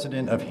am a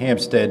resident of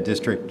Hampstead,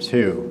 District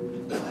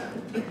 2.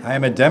 I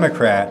am a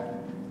Democrat,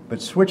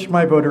 but switched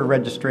my voter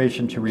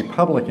registration to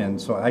Republican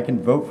so I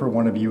can vote for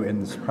one of you in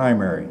this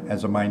primary.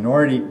 As a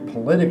minority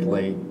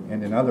politically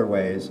and in other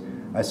ways,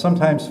 I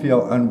sometimes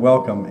feel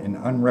unwelcome and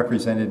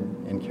unrepresented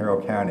in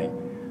Carroll County.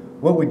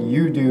 What would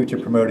you do to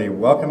promote a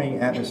welcoming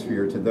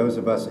atmosphere to those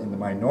of us in the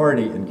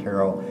minority in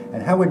Carroll,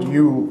 and how would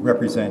you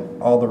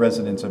represent all the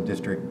residents of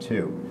District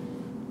 2?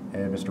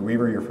 And Mr.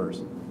 Weaver, you're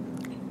first.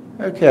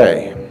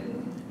 Okay.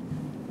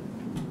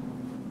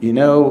 You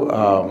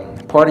know,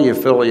 party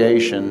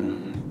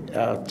affiliation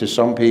to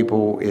some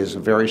people is a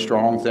very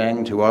strong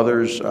thing. To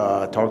others,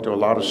 I talked to a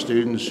lot of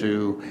students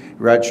who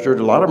registered.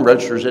 A lot of them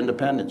register as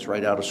independents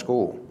right out of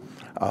school.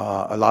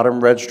 A lot of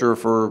them register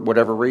for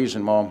whatever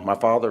reason. Well, my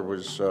father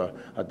was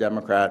a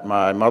Democrat.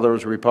 My mother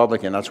was a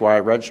Republican. That's why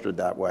I registered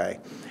that way.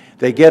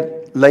 They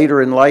get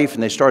later in life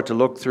and they start to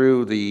look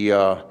through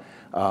the,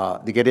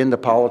 they get into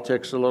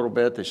politics a little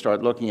bit. They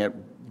start looking at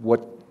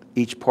what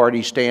each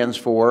party stands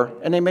for,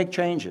 and they make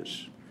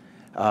changes.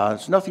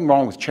 There's nothing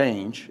wrong with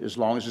change as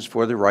long as it's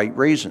for the right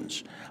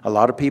reasons. A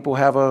lot of people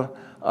have a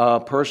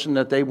person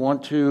that they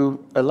want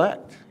to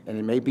elect, and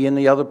it may be in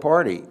the other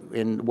party.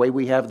 In the way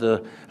we have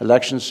the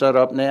elections set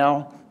up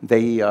now,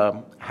 they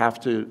have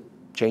to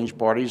change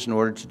parties in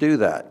order to do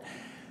that.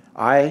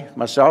 I,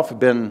 myself,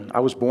 I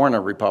was born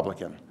a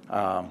Republican.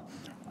 I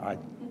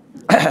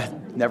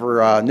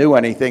never knew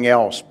anything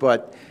else,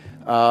 but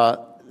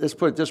let's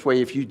put it this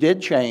way, if you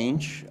did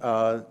change,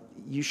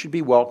 you should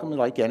be welcome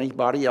like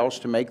anybody else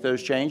to make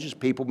those changes.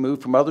 People move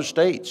from other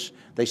states.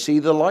 They see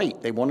the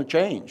light. They want to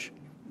change.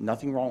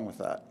 Nothing wrong with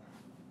that.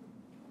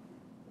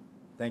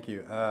 Thank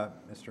you.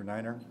 Mr.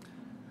 Niner?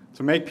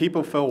 To make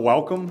people feel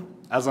welcome,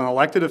 as an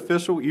elected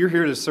official, you're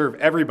here to serve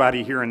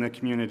everybody here in the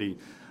community.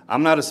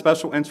 I'm not a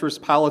special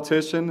interest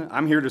politician.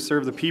 I'm here to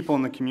serve the people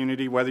in the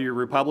community, whether you're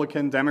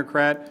Republican,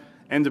 Democrat,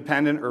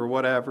 Independent, or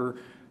whatever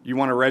you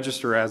want to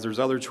register as. There's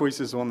other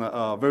choices on the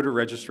voter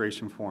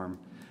registration form.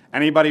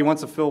 Anybody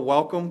wants to feel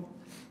welcome,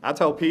 I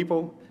tell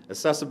people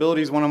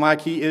accessibility is one of my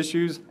key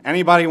issues.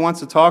 Anybody wants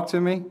to talk to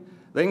me,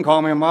 they can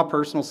call me on my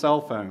personal cell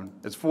phone.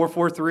 It's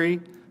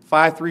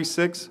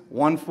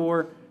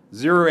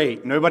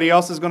 443-536-1408. Nobody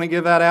else is going to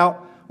give that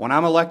out. When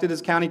I'm elected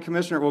as county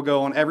commissioner, it will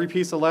go on every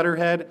piece of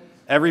letterhead,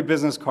 every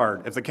business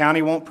card. If the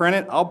county won't print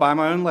it, I'll buy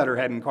my own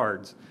letterhead and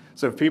cards.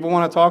 So if people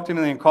want to talk to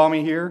me, they can call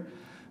me here.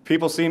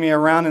 People see me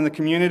around in the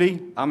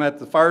community. I'm at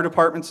the fire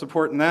department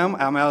supporting them.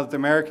 I'm out at the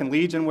American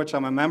Legion, which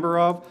I'm a member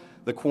of.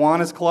 The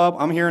Kiwanis Club,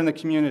 I'm here in the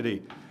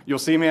community. You'll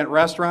see me at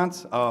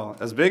restaurants.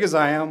 As big as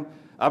I am,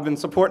 I've been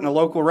supporting the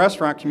local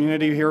restaurant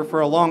community here for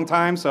a long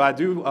time, so I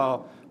do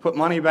put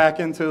money back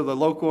into the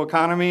local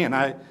economy, and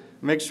I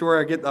make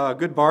sure I get a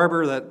good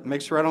barber that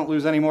makes sure I don't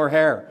lose any more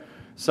hair.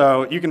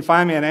 So you can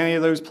find me at any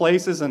of those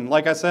places, and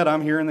like I said,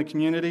 I'm here in the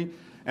community.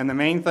 And the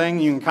main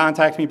thing, you can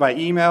contact me by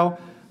email.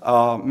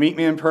 Meet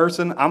me in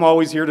person. I'm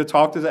always here to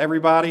talk to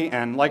everybody,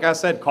 and like I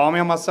said, call me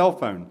on my cell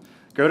phone.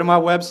 Go to my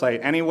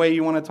website. Any way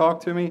you want to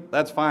talk to me,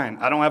 that's fine.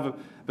 I don't have a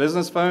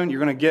business phone. You're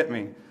going to get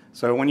me.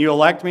 So when you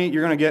elect me,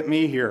 you're going to get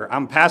me here.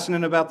 I'm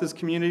passionate about this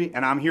community,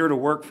 and I'm here to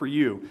work for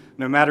you,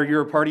 no matter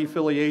your party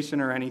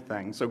affiliation or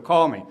anything. So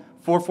call me,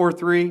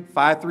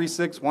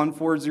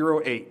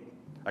 443-536-1408.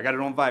 I got it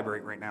on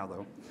vibrate right now,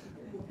 though.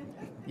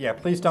 Yeah,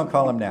 please don't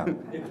call him now.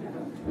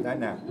 Not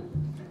now.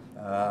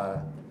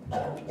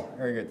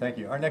 Very good, thank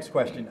you. Our next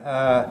question.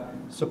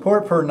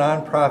 Support for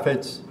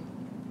nonprofits,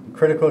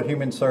 critical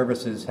human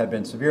services have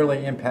been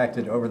severely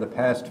impacted over the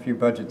past few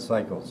budget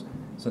cycles.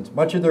 Since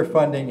much of their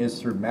funding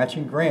is through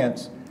matching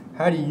grants,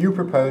 how do you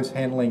propose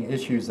handling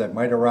issues that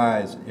might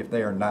arise if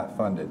they are not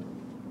funded?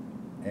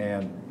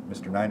 And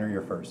Mr. Niner,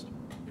 you're first.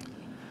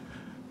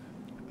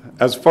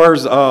 As far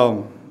as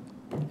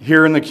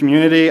here in the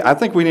community, I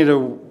think we need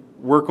to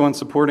work on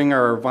supporting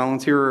our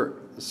volunteer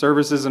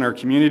services and our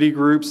community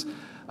groups.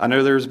 I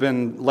know there's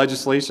been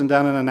legislation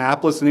down in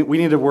Annapolis, and we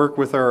need to work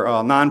with our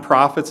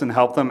nonprofits and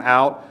help them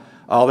out.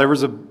 There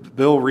was a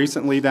bill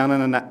recently down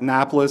in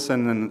Annapolis,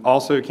 and then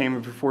also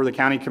came before the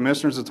county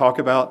commissioners to talk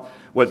about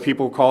what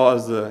people call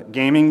as the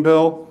gaming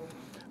bill.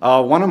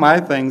 One of my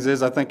things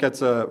is I think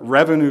it's a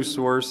revenue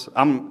source.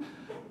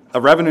 A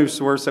revenue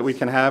source that we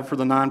can have for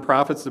the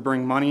nonprofits to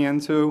bring money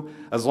into,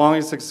 as long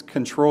as it's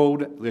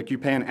controlled, like you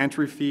pay an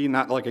entry fee,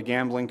 not like a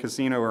gambling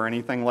casino or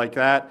anything like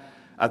that.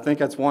 I think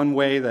that's one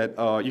way that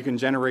you can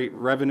generate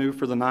revenue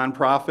for the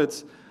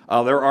nonprofits.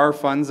 There are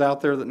funds out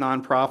there that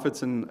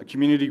nonprofits and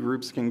community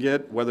groups can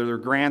get, whether they're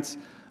grants.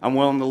 I'm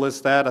willing to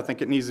list that. I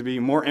think it needs to be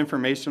more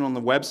information on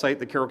the website,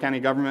 the Carroll County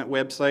government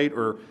website,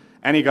 or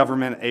any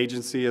government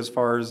agency as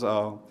far as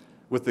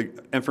with the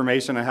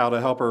information on how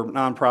to help our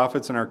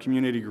nonprofits and our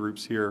community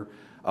groups here.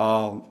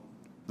 The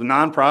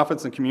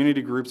nonprofits and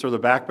community groups are the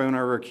backbone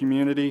of our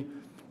community.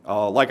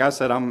 Like I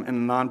said, I'm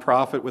in a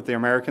nonprofit with the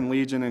American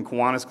Legion and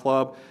Kiwanis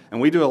Club, and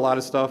we do a lot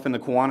of stuff in the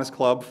Kiwanis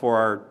Club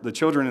for the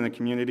children in the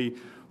community,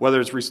 whether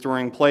it's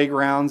restoring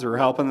playgrounds or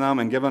helping them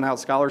and giving out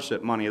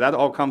scholarship money. That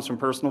all comes from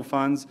personal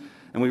funds,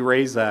 and we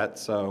raise that.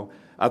 So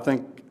I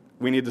think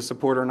we need to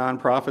support our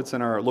nonprofits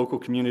and our local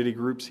community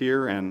groups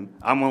here, and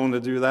I'm willing to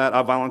do that.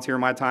 I volunteer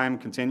my time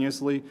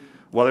continuously,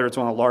 whether it's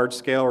on a large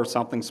scale or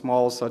something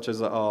small, such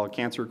as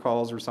cancer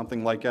calls or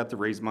something like that, to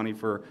raise money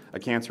for a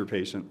cancer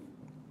patient.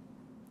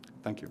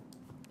 Thank you.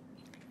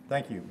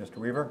 Thank you. Mr.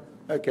 Weaver?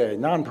 Okay,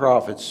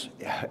 nonprofits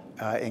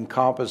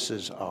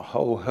encompasses a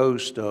whole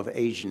host of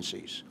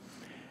agencies.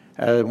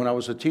 When I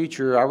was a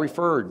teacher, I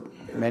referred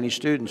many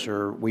students,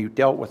 or we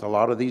dealt with a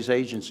lot of these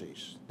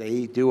agencies.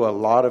 They do a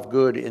lot of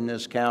good in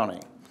this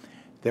county.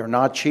 They're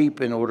not cheap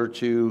in order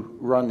to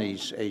run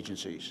these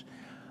agencies.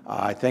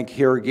 I think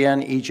here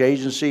again, each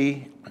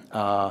agency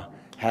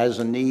has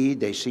a need.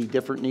 They see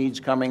different needs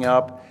coming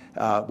up.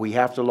 We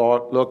have to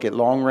look at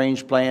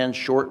long-range plans,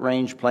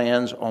 short-range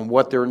plans on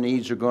what their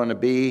needs are going to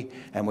be,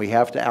 and we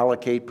have to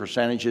allocate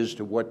percentages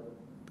to what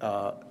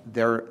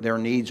their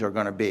needs are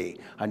going to be.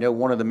 I know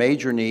one of the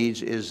major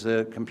needs is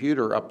the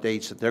computer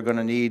updates that they're going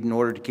to need in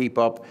order to keep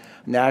up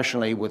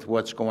nationally with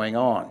what's going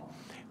on.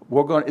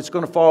 It's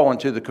going to fall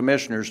into the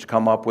commissioners to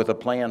come up with a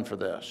plan for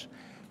this.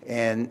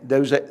 And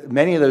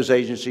many of those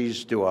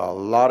agencies do a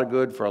lot of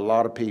good for a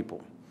lot of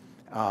people.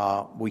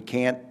 We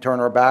can't turn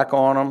our back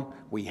on them.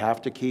 We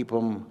have to keep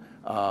them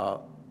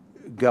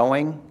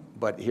going.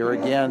 But here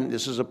again,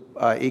 this is an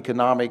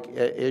economic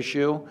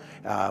issue.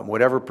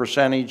 Whatever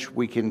percentage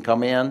we can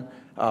come in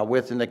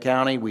with in the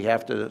county, we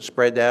have to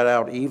spread that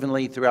out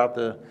evenly throughout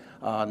the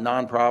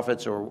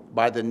nonprofits or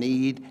by the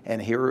need.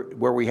 And here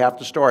where we have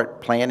to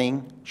start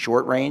planning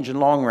short range and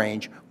long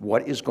range,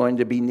 what is going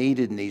to be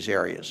needed in these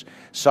areas.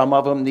 Some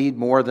of them need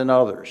more than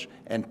others.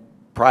 And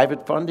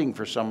private funding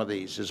for some of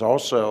these is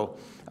also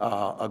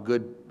a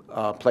good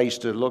place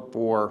to look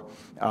for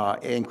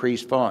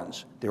increased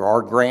funds. There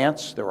are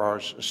grants, there are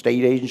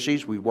state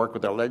agencies. We work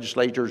with our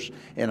legislators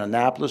in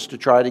Annapolis to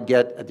try to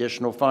get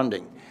additional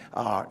funding.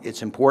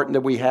 It's important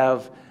that we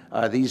have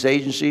these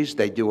agencies.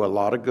 They do a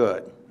lot of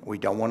good. We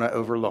don't want to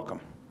overlook them.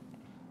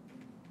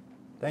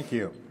 Thank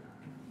you.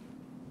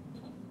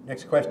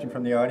 Next question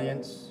from the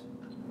audience.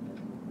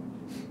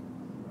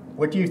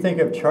 What do you think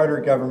of charter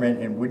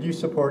government, and would you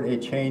support a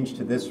change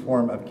to this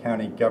form of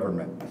county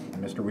government?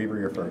 Mr. Weaver,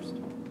 you're first.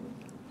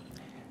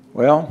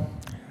 Well,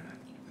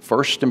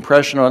 first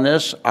impression on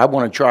this, I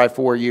want to try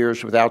 4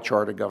 years without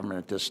charter government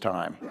at this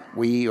time.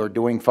 We are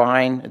doing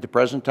fine at the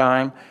present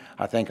time.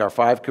 I think our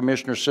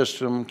 5-commissioner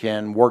system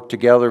can work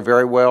together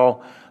very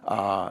well.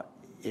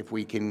 If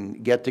we can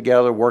get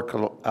together, work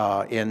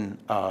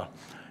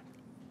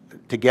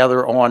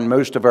together on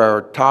most of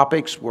our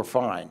topics, we're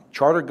fine.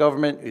 Charter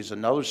government is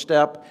another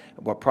step.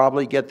 We'll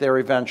probably get there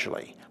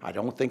eventually. I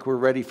don't think we're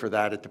ready for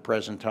that at the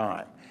present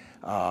time.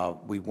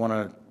 We want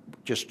to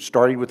just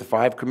started with the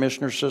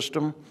 5-commissioner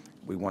system.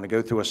 We want to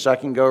go through a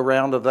second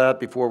go-round of that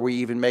before we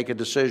even make a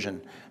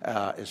decision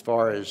as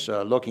far as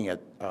looking at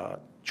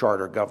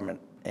charter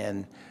government.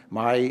 And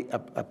my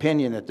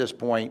opinion at this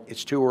point,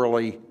 it's too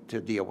early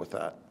to deal with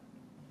that.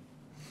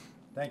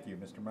 Thank you.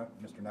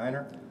 Mr.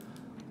 Niner?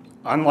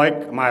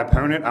 Unlike my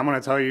opponent, I'm going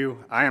to tell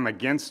you I am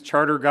against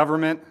charter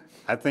government.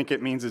 I think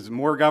it means it's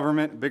more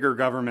government, bigger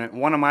government.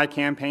 One of my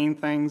campaign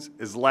things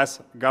is less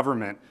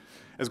government.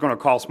 It's going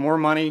to cost more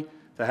money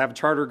to have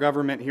charter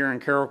government here in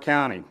Carroll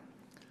County.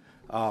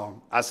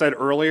 I said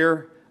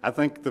earlier, I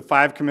think the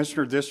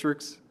 5-commissioner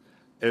districts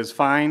is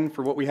fine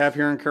for what we have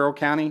here in Carroll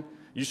County.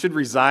 You should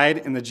reside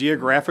in the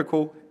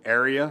geographical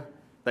area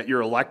that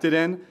you're elected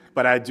in,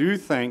 but I do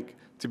think,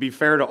 to be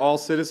fair to all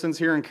citizens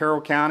here in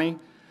Carroll County,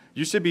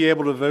 you should be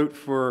able to vote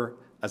for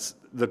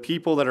the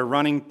people that are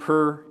running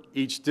per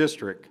each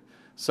district.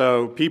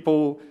 So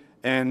people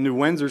in New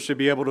Windsor should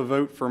be able to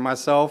vote for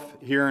myself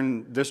here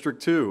in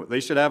District 2. They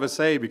should have a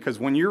say, because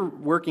when you're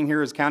working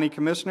here as county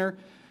commissioner,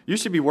 you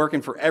should be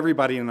working for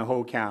everybody in the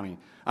whole county.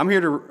 I'm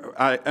here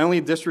to,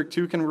 only District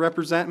 2 can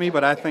represent me,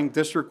 but I think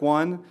District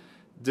 1,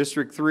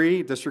 District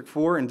 3, District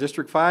 4, and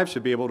District 5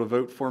 should be able to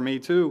vote for me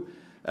too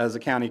as a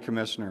county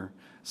commissioner.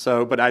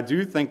 So, but I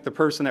do think the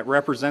person that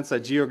represents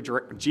that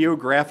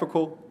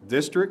geographical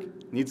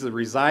district needs to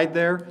reside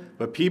there,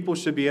 but people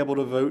should be able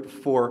to vote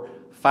for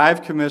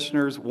 5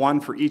 commissioners, 1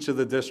 for each of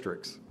the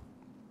districts.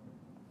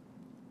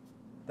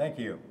 Thank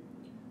you.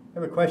 I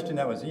have a question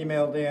that was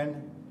emailed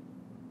in.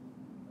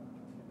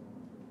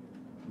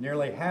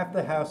 Nearly half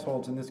the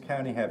households in this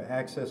county have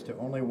access to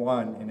only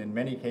one, and in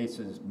many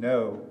cases,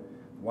 no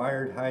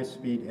wired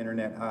high-speed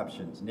internet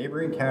options.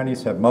 Neighboring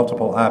counties have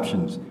multiple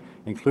options,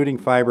 including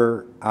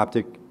fiber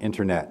optic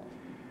internet.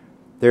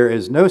 There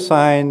is no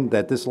sign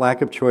that this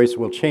lack of choice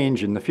will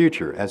change in the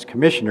future. As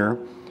commissioner,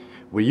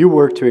 will you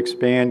work to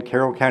expand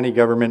Carroll County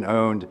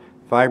government-owned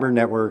fiber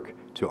network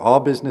to all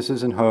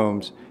businesses and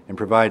homes and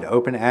provide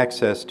open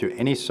access to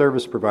any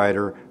service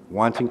provider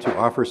wanting to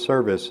offer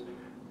service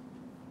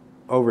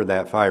over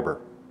that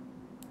fiber?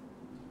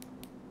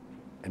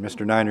 And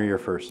Mr. Niner, you're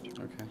first.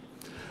 Okay.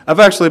 I've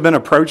actually been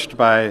approached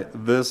by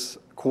this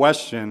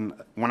question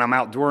when I'm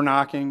out door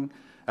knocking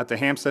at the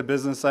Hampstead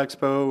Business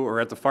Expo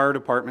or at the fire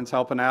departments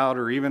helping out,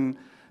 or even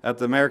at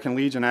the American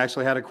Legion. I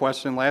actually had a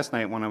question last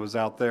night when I was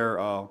out there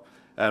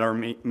at our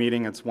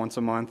meeting. It's once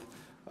a month.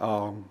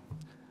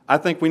 I I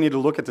think we need to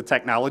look at the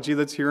technology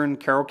that's here in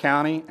Carroll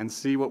County and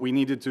see what we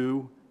need to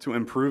do to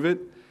improve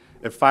it.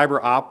 If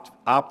fiber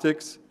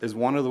optics is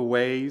one of the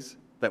ways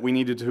that we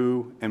needed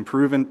to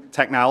improve in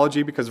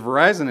technology, because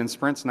Verizon and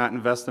Sprint's not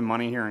investing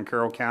money here in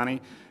Carroll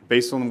County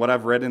based on what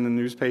I've read in the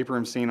newspaper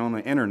and seen on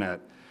the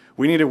internet.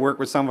 We need to work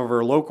with some of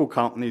our local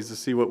companies to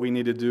see what we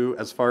need to do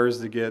as far as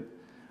to get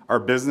our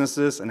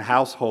businesses and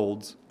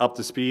households up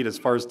to speed as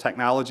far as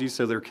technology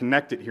so they're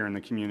connected here in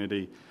the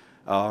community.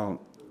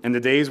 In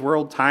today's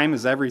world, time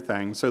is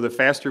everything. So the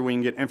faster we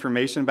can get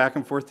information back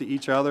and forth to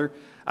each other,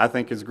 I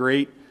think is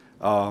great,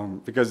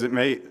 because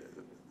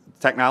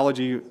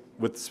technology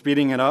with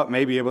speeding it up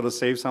may be able to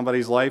save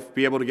somebody's life,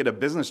 be able to get a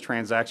business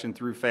transaction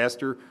through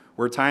faster,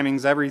 where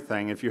timing's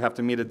everything. If you have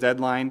to meet a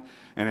deadline,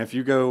 and if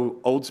you go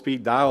old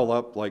speed dial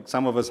up like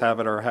some of us have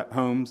at our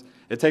homes,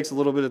 it takes a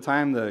little bit of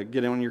time to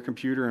get on your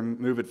computer and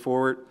move it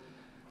forward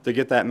to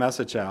get that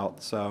message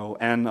out. So,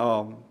 and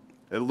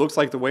it looks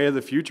like the way of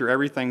the future.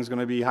 Everything's going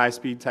to be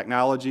high-speed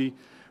technology,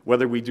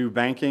 whether we do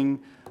banking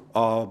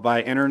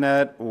by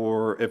internet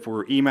or if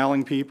we're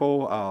emailing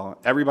people.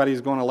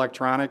 Everybody's going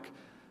electronic.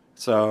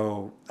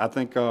 So I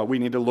think we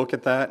need to look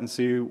at that and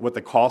see what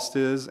the cost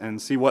is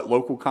and see what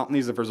local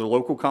companies, if there's a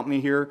local company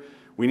here,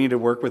 we need to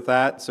work with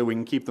that so we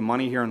can keep the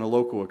money here in the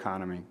local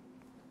economy.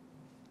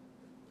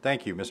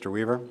 Thank you, Mr.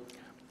 Weaver.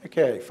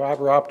 Okay,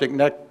 fiber optic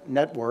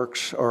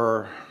networks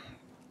are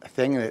a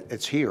thing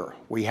it's here.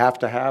 We have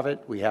to have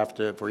it. We have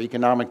to, for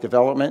economic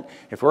development.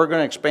 If we're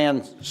going to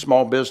expand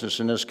small business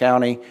in this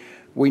county,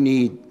 we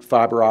need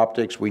fiber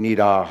optics. We need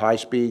a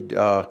high-speed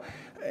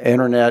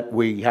internet.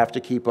 We have to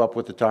keep up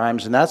with the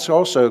times, and that's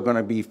also going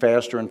to be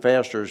faster and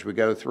faster as we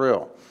go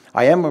through.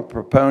 I am a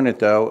proponent,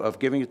 though, of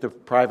giving it to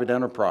private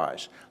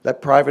enterprise. Let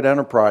private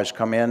enterprise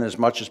come in as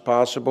much as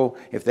possible.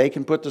 If they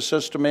can put the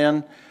system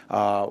in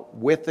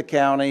with the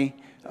county,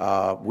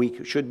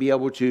 we should be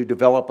able to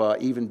develop an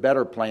even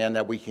better plan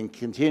that we can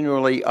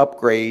continually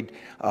upgrade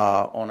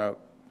on an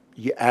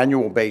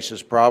annual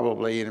basis,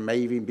 probably, and it may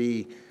even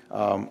be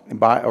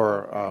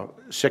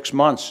 6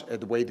 months,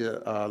 the way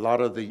a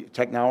lot of the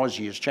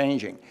technology is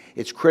changing.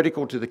 It's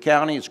critical to the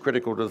county, it's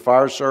critical to the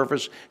fire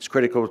service, it's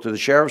critical to the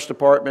sheriff's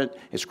department,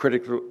 it's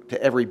critical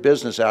to every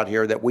business out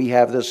here that we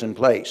have this in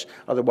place.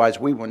 Otherwise,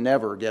 we will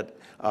never get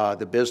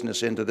the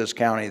business into this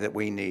county that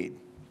we need.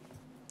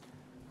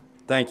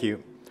 Thank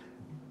you.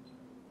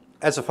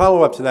 As a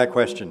follow-up to that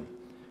question,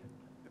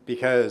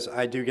 because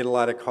I do get a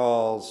lot of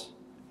calls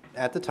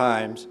at the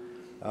Times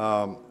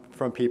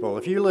from people,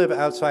 if you live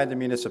outside the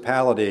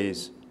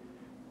municipalities,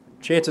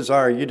 chances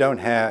are you don't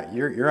have,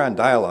 you're on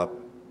dial-up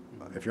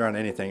if you're on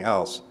anything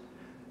else.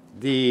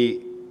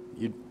 Mr.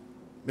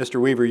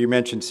 Weaver, you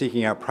mentioned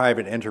seeking out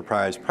private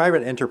enterprise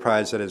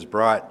that has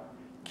brought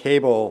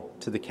cable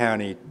to the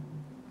county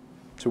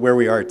to where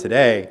we are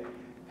today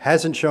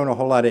hasn't shown a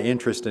whole lot of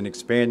interest in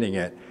expanding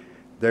it.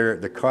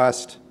 The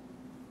cost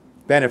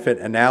benefit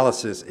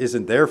analysis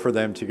isn't there for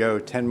them to go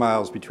 10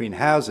 miles between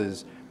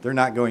houses. They're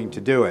not going to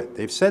do it.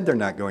 They've said they're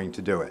not going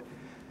to do it.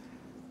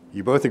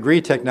 You both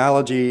agree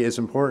technology is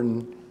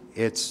important.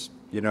 It's,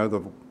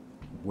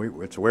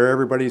 it's where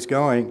everybody's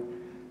going.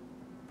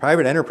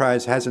 Private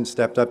enterprise hasn't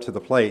stepped up to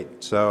the plate.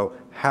 So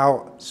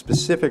how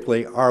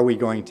specifically are we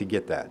going to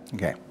get that?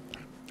 Okay.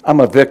 I'm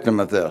a victim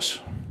of this.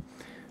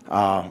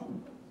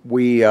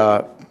 We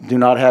do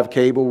not have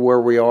cable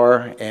where we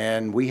are,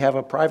 and we have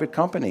a private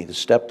company that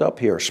stepped up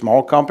here, a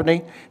small company.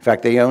 In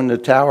fact, they own the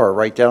tower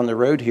right down the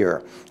road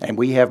here, and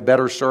we have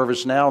better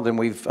service now than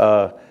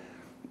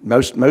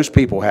most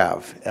people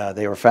have.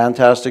 They are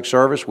fantastic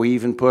service. We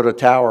even put a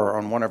tower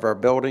on one of our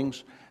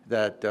buildings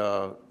that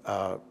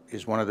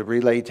is one of the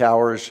relay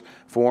towers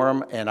for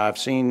them, and I've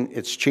seen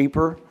it's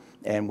cheaper,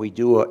 and they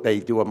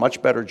do a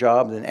much better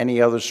job than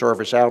any other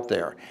service out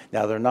there.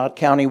 Now, they're not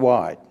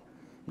countywide.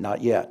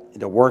 Not yet.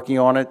 They're working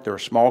on it. They're a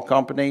small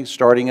company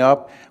starting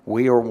up.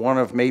 We are one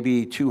of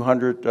maybe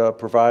 200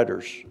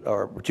 providers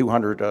or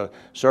 200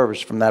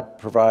 service from that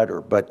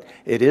provider. But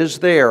it is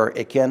there.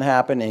 It can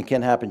happen, and it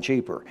can happen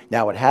cheaper.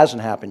 Now, it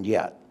hasn't happened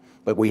yet,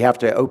 but we have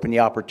to open the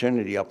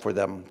opportunity up for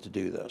them to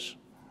do this.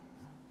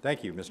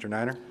 Thank you. Mr.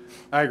 Niner?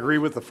 I agree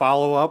with the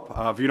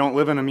follow-up. If you don't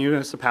live in a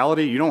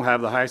municipality, you don't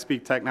have the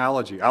high-speed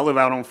technology. I live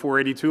out on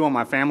 482 on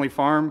my family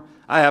farm.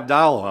 I have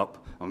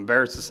dial-up. I'm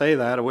embarrassed to say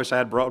that. I wish I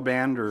had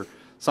broadband or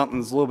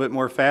something's a little bit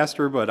more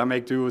faster, but I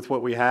make do with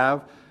what we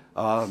have.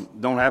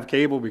 Don't have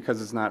cable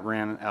because it's not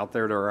ran out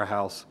there to our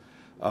house.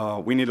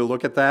 We need to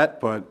look at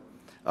that, but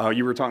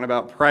you were talking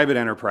about private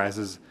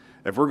enterprises.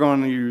 If we're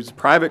going to use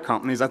private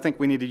companies, I think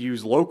we need to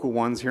use local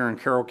ones here in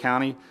Carroll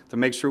County to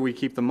make sure we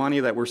keep the money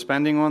that we're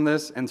spending on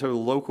this into the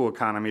local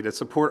economy to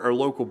support our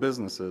local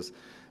businesses.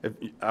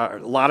 A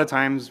lot of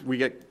times we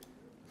get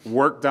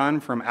work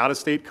done from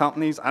out-of-state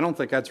companies. I don't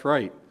think that's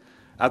right.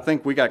 I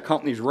think we got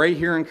companies right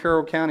here in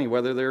Carroll County,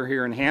 whether they're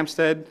here in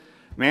Hampstead,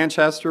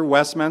 Manchester,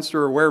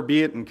 Westminster, or where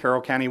be it in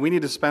Carroll County. We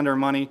need to spend our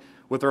money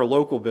with our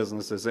local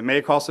businesses. It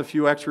may cost a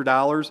few extra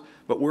dollars,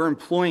 but we're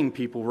employing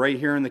people right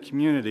here in the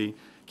community,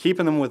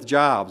 keeping them with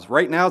jobs.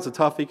 Right now, it's a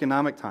tough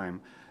economic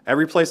time.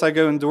 Every place I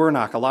go and door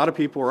knock, a lot of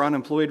people are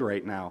unemployed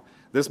right now.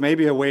 This may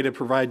be a way to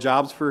provide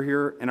jobs for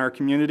here in our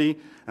community,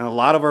 and a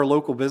lot of our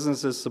local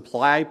businesses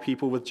supply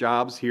people with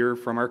jobs here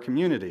from our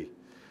community.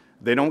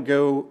 They don't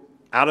go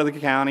out of the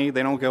county,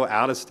 they don't go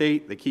out of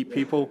state, they keep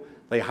people,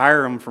 they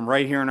hire them from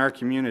right here in our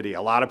community.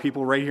 A lot of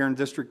people right here in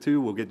District 2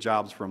 will get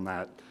jobs from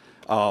that.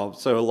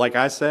 So like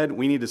I said,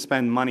 we need to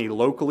spend money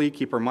locally,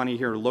 keep our money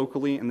here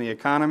locally in the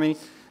economy,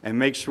 and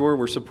make sure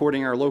we're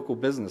supporting our local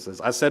businesses.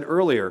 I said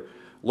earlier,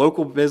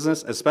 local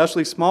business,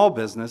 especially small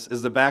business,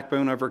 is the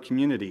backbone of our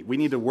community. We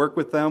need to work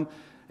with them,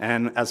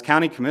 and as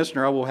county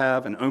commissioner, I will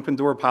have an open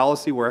door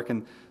policy where I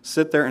can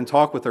sit there and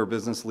talk with our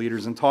business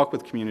leaders and talk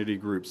with community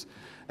groups.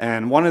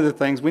 And one of the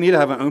things, we need to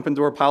have an open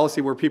door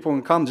policy where people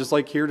can come, just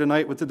like here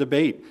tonight with the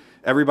debate.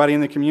 Everybody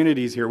in the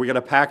community is here. We got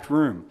a packed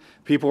room.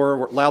 People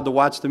are allowed to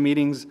watch the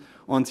meetings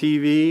on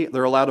TV.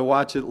 They're allowed to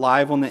watch it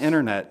live on the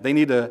internet. They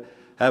need to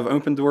have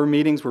open door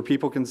meetings where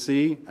people can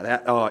see,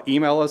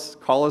 email us,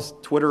 call us,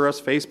 Twitter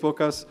us, Facebook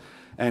us,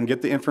 and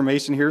get the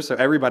information here so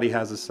everybody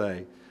has a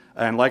say.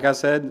 And like I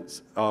said,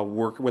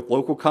 work with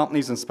local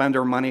companies and spend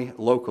our money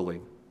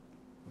locally.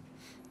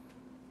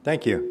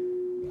 Thank you.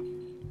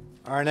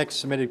 Our next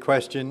submitted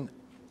question.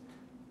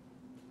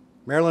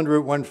 Maryland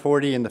Route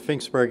 140 in the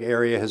Finksburg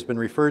area has been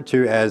referred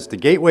to as the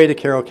gateway to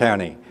Carroll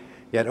County.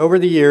 Yet over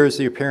the years,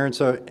 the appearance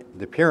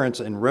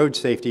and road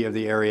safety of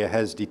the area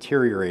has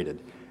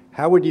deteriorated.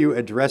 How would you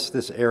address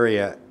this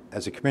area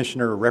as a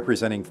commissioner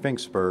representing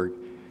Finksburg,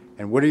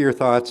 and what are your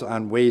thoughts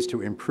on ways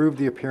to improve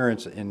the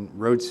appearance and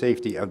road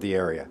safety of the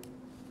area?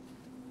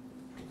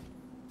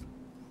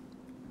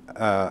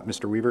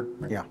 Mr. Weaver?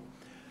 Yeah.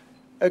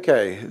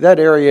 Okay, that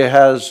area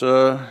has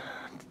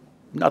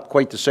not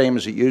quite the same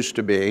as it used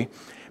to be,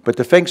 but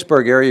the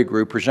Finksburg Area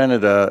Group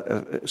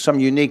presented some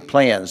unique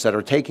plans that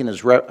are taken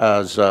as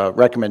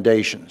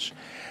recommendations.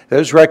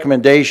 Those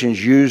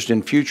recommendations used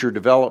in future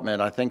development,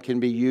 I think,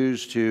 can be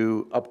used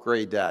to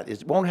upgrade that.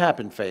 It won't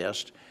happen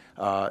fast.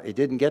 It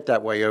didn't get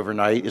that way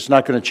overnight. It's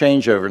not going to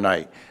change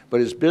overnight. But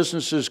as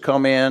businesses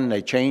come in,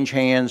 they change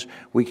hands,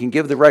 we can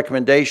give the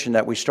recommendation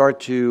that we start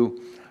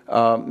to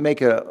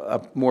make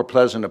a more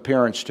pleasant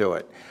appearance to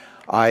it.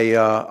 I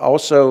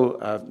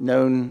also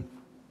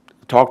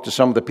talked to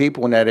some of the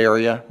people in that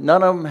area.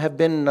 None of them have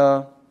been,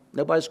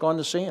 nobody's gone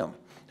to see them.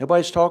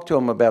 Nobody's talked to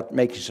them about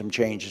making some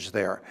changes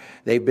there.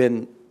 They've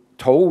been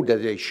told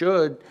that they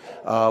should.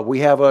 We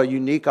have a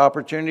unique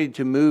opportunity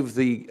to move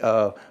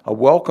a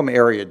welcome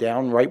area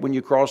down right when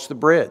you cross the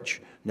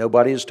bridge.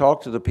 Nobody has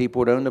talked to the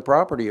people that own the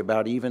property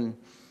about even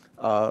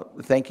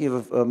thinking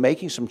of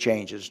making some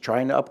changes,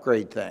 trying to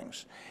upgrade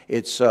things.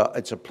 It's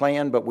a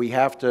plan, but we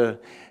have to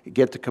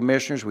get the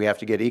commissioners, we have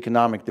to get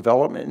economic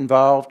development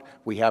involved,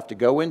 we have to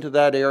go into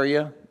that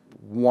area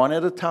one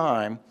at a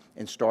time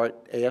and start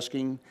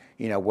asking,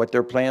 you know, what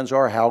their plans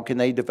are, how can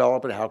they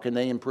develop it, how can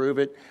they improve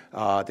it.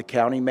 The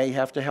county may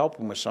have to help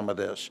them with some of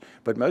this,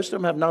 but most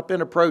of them have not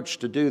been approached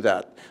to do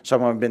that.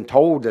 Some of them have been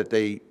told that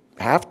they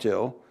have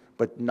to,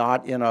 but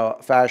not in a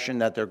fashion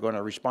that they're going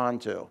to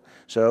respond to.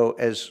 So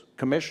as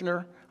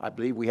commissioner, I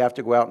believe we have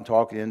to go out and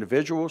talk to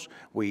individuals.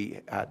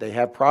 They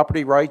have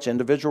property rights,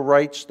 individual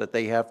rights that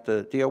they have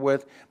to deal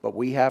with, but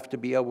we have to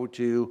be able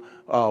to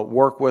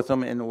work with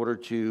them in order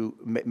to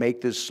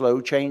make this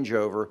slow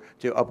changeover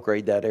to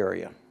upgrade that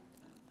area.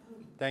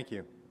 Thank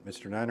you.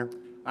 Mr. Niner?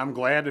 I'm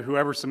glad that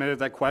whoever submitted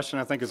that question,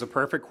 I think, is a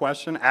perfect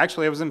question.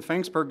 Actually, I was in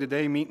Finksburg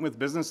today meeting with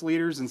business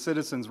leaders and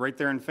citizens right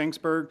there in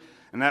Finksburg,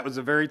 and that was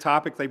the very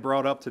topic they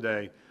brought up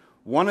today.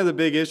 One of the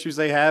big issues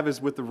they have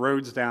is with the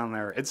roads down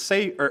there. It's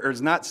safe, or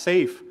it's not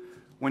safe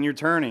when you're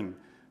turning,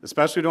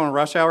 especially during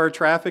rush hour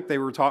traffic. They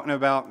were talking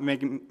about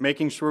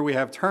making sure we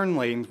have turn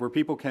lanes where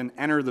people can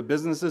enter the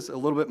businesses a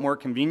little bit more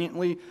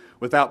conveniently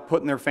without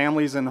putting their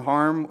families in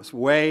harm's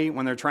way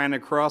when they're trying to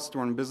cross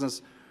during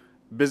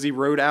busy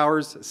road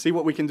hours. See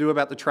what we can do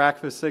about the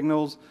traffic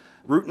signals.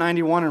 Route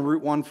 91 and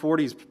Route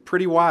 140 is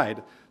pretty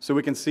wide, so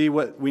we can see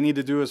what we need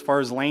to do as far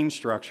as lane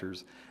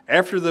structures.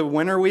 After the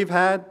winter we've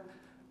had,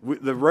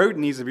 the road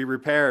needs to be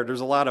repaired. There's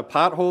a lot of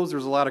potholes,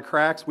 there's a lot of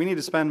cracks. We need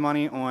to spend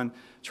money on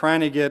trying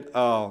to get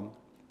the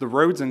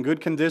roads in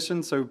good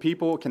condition so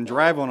people can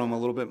drive on them a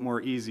little bit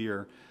more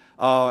easier.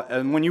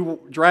 And when you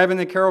drive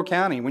into Carroll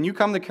County, when you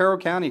come to Carroll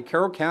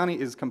County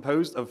is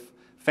composed of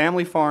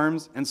family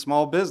farms and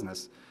small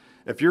business.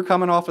 If you're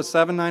coming off of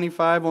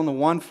 795 on the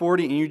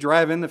 140 and you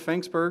drive into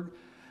Finksburg,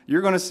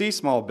 you're going to see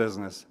small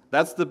business.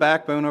 That's the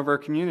backbone of our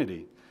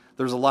community.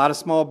 There's a lot of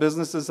small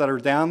businesses that are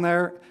down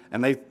there,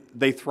 and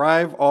they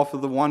thrive off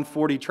of the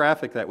 140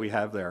 traffic that we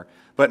have there.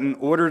 But in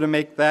order to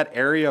make that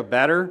area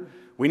better,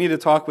 we need to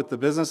talk with the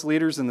business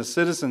leaders and the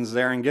citizens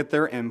there and get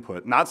their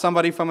input. Not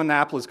somebody from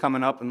Annapolis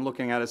coming up and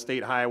looking at a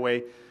state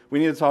highway. We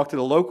need to talk to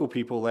the local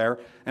people there.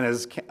 And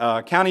as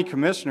county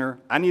commissioner,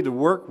 I need to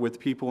work with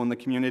people in the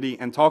community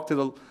and talk to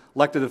the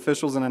elected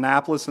officials in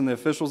Annapolis and the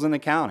officials in the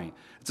county.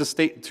 It's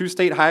two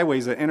state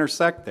highways that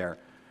intersect there.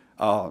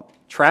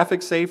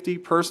 Traffic safety,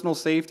 personal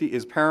safety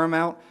is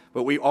paramount,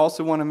 but we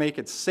also want to make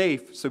it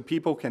safe so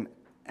people can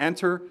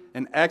enter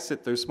and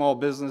exit those small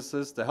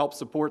businesses to help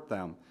support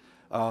them.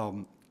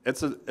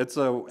 it's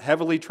a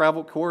heavily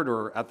traveled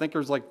corridor. I think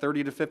there's like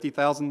 30 to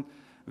 50,000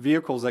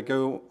 vehicles that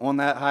go on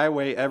that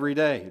highway every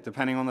day,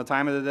 depending on the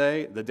time of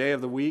the day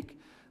of the week.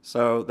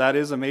 So that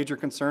is a major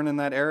concern in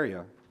that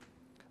area.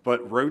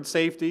 But road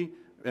safety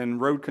and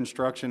road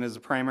construction is a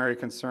primary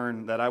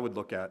concern that I would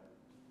look at.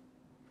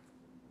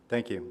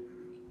 Thank you.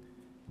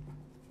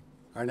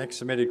 Our next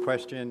submitted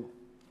question: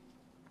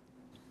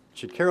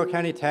 should Carroll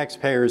County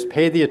taxpayers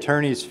pay the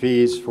attorney's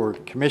fees for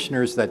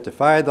commissioners that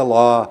defy the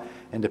law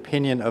and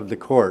opinion of the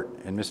court?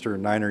 And Mr.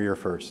 Niner, you're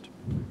first.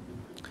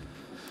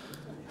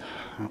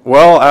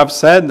 Well, I've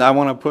said I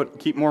want to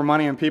keep more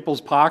money in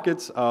people's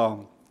pockets.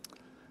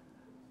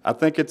 I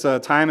think it's a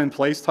time and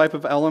place type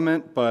of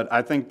element, but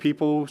I think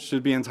people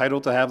should be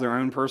entitled to have their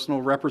own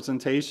personal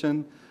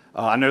representation.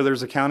 I know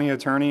there's a county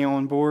attorney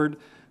on board,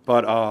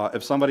 but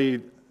if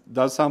somebody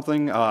does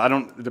something,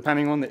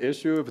 depending on the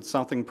issue, if it's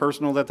something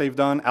personal that they've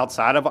done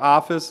outside of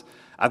office,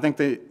 I think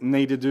they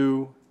need to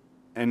do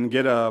and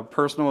get a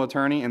personal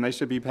attorney, and they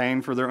should be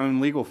paying for their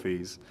own legal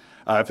fees.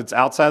 If it's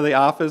outside of the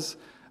office,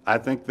 I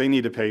think they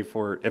need to pay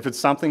for it. If it's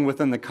something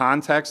within the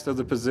context of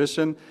the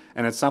position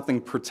and it's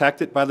something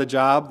protected by the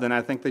job, then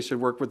I think they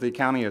should work with the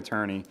county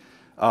attorney.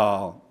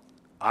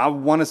 I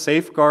want to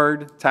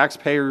safeguard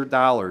taxpayer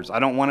dollars. I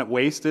don't want it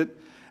wasted,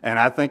 and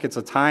I think it's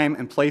a time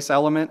and place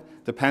element.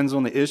 Depends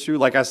on the issue.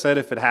 Like I said,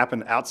 if it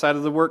happened outside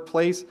of the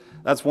workplace,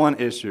 that's one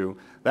issue.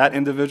 That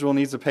individual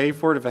needs to pay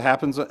for it. If it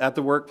happens at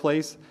the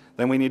workplace,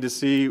 then we need to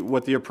see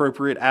what the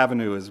appropriate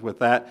avenue is with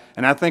that.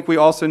 And I think we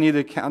also need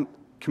to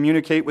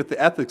communicate with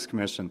the Ethics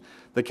Commission.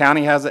 The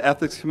county has an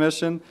Ethics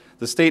Commission.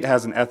 The state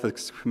has an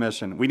Ethics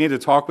Commission. We need to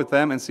talk with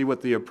them and see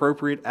what the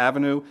appropriate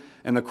avenue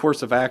and the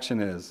course of action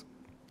is.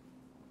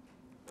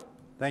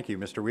 Thank you.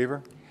 Mr.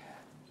 Weaver?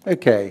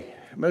 Okay,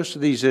 most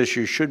of these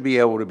issues should be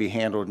able to be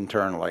handled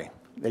internally.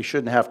 They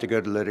shouldn't have to go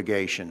to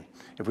litigation.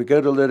 If we go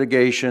to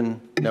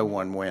litigation, no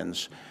one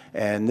wins.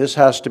 And this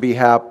has to be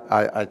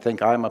I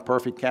think I'm a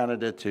perfect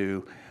candidate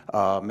to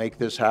make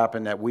this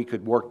happen, that we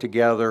could work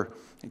together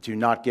to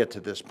not get to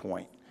this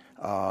point.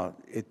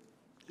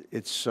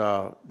 It's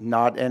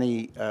not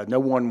any, no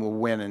one will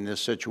win in this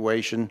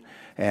situation.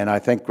 And I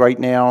think right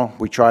now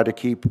we try to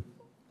keep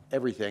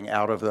everything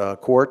out of the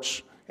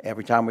courts.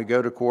 Every time we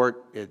go to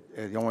court,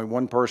 only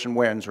one person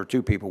wins or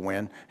two people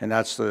win, and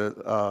that's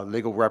the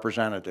legal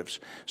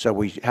representatives. So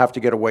we have to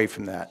get away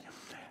from that.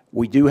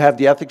 We do have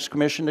the Ethics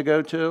Commission to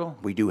go to.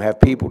 We do have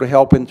people to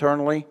help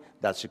internally.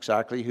 That's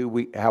exactly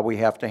how we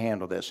have to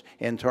handle this.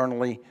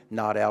 Internally,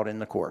 not out in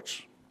the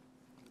courts.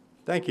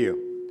 Thank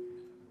you.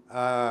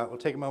 We'll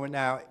take a moment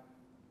now.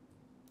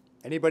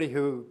 Anybody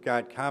who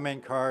got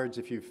comment cards,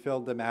 if you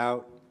filled them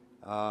out,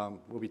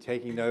 we'll be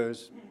taking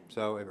those.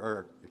 So,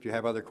 or if you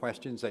have other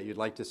questions that you'd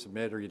like to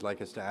submit or you'd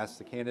like us to ask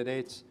the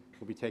candidates,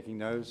 we'll be taking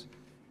those.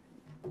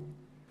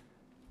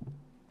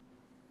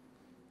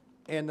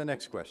 And the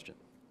next question.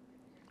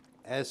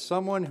 As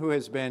someone who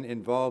has been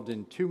involved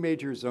in 2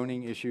 major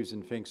zoning issues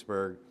in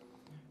Finksburg,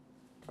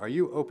 are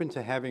you open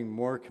to having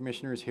more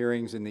commissioners'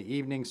 hearings in the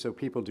evening so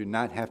people do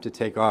not have to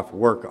take off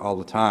work all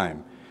the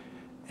time?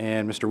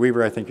 And Mr.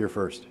 Weaver, I think you're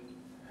first.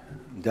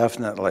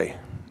 Definitely.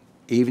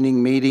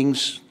 Evening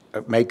meetings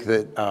make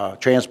the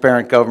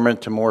transparent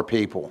government to more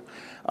people.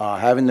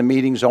 Having the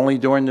meetings only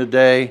during the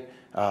day,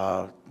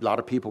 a lot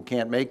of people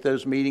can't make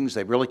those meetings.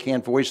 They really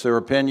can't voice their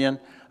opinion.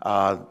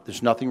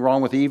 There's nothing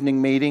wrong with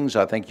evening meetings.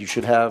 I think you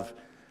should have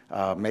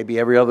maybe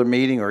every other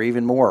meeting or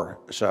even more.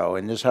 So,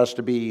 and this has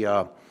to be,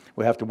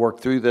 we have to work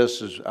through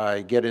this as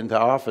I get into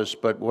office,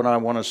 but what I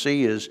want to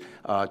see is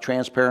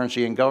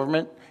transparency in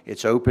government.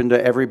 It's open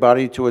to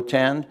everybody to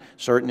attend.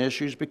 Certain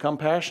issues become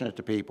passionate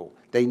to people.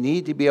 They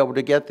need to be able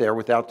to get there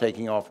without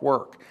taking off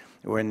work.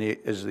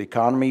 As the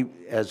economy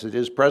as it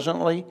is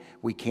presently,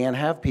 we can't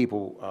have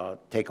people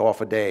take off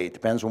a day. It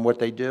depends on what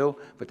they do,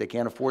 but they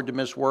can't afford to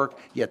miss work,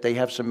 yet they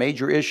have some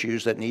major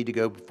issues that need to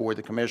go before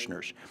the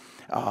commissioners.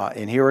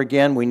 And here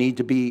again, we need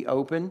to be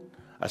open,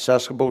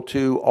 accessible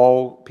to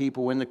all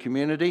people in the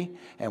community,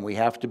 and we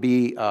have to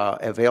be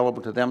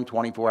available to them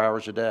 24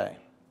 hours a day.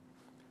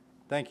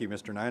 Thank you,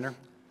 Mr. Niner.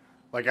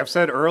 Like I've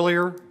said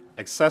earlier,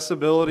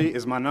 accessibility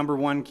is my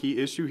 #1 key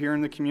issue here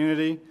in the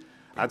community.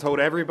 I told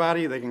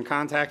everybody they can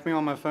contact me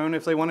on my phone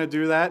if they want to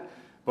do that,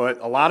 but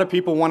a lot of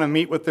people want to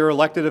meet with their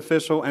elected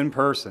official in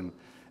person.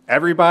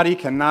 Everybody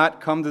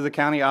cannot come to the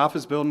county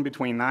office building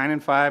between 9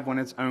 and 5 when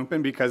it's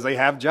open because they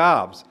have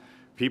jobs.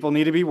 People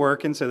need to be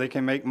working so they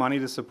can make money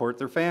to support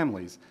their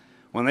families.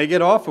 When they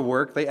get off of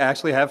work, they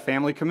actually have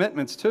family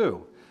commitments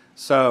too.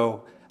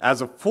 So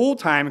as a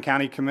full-time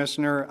county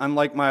commissioner,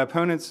 unlike my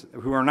opponents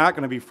who are not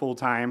going to be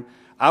full-time,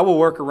 I will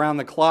work around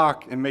the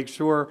clock and make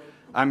sure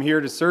I'm here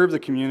to serve the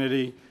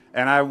community,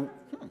 and I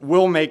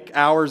will make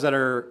hours that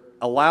are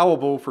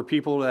allowable for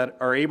people that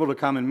are able to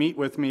come and meet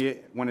with me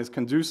when it's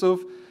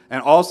conducive.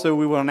 And also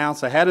we will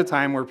announce ahead of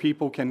time where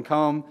people can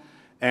come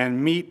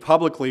and meet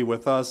publicly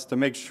with us to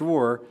make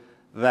sure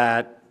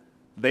that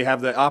they have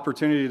the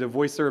opportunity to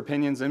voice their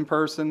opinions in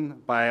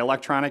person by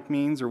electronic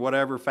means or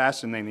whatever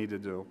fashion they need to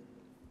do.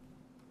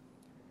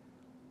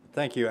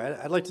 Thank you.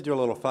 I'd like to do a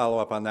little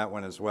follow-up on that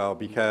one as well,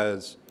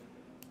 because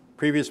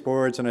previous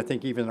boards, and I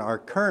think even our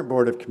current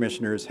Board of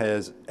Commissioners,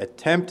 has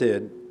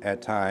attempted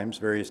at times,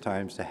 various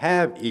times, to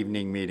have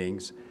evening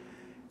meetings,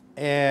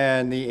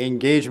 and the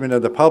engagement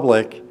of the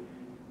public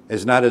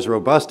is not as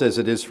robust as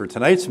it is for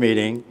tonight's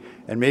meeting,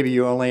 and maybe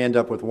you only end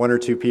up with 1 or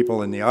 2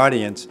 people in the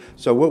audience.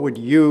 So what would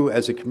you,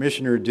 as a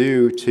commissioner,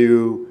 do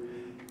to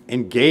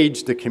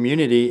engage the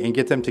community and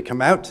get them to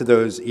come out to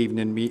those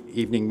evening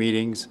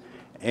meetings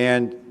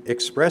and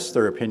express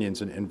their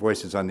opinions and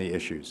voices on the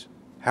issues?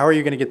 How are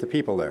you going to get the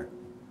people there?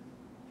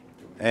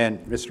 And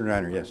Mr.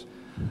 Niner, yes.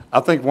 I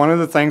think one of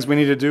the things we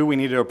need to do, we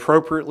need to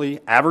appropriately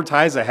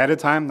advertise ahead of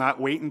time, not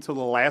wait until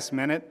the last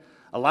minute.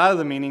 A lot of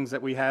the meetings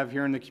that we have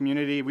here in the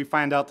community, we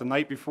find out the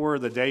night before or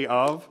the day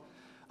of.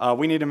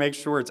 We need to make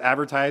sure it's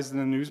advertised in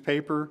the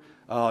newspaper.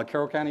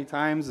 Carroll County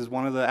Times is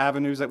one of the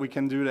avenues that we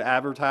can do to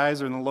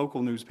advertise, or in the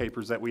local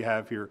newspapers that we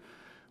have here.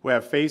 We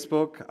have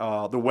Facebook.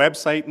 The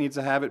website needs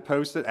to have it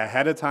posted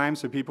ahead of time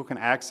so people can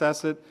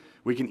access it.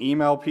 We can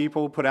email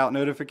people, put out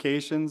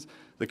notifications.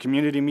 The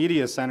Community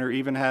Media Center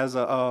even has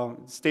a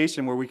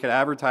station where we could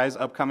advertise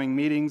upcoming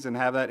meetings and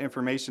have that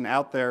information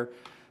out there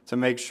to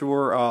make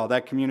sure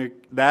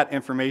that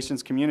information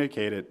is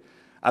communicated.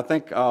 I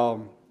think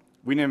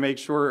we need to make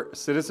sure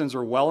citizens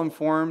are well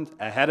informed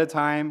ahead of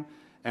time,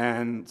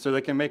 and so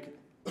they can make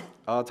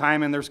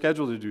time in their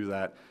schedule to do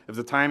that. If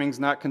the timing's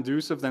not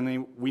conducive,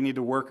 then we need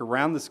to work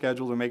around the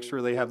schedule to make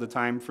sure they have the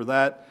time for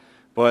that.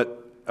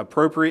 But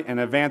appropriate and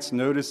advance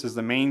notice is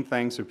the main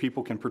thing, so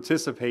people can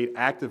participate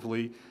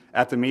actively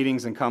at the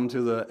meetings and come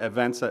to the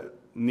events that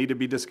need to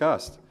be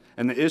discussed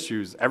and the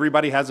issues.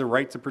 Everybody has a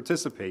right to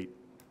participate.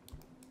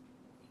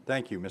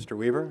 Thank you. Mr.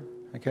 Weaver?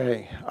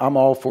 Okay, I'm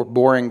all for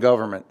boring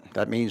government.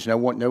 That means no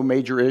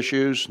major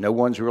issues, no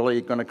one's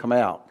really going to come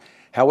out.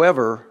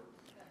 However,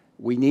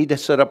 we need to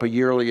set up a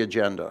yearly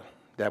agenda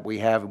that we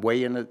have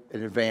way in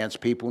advance.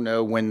 People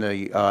know when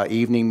the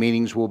evening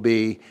meetings will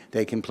be.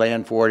 They can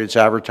plan for it. It's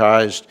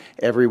advertised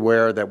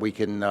everywhere that we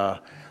can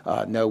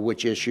know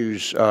which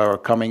issues are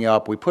coming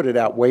up. We put it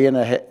out way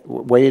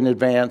in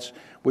advance.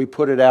 We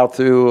put it out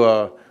through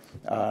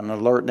an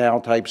alert now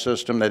type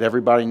system that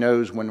everybody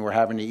knows when we're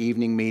having the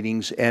evening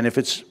meetings. And if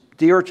it's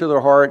dear to their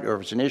heart, or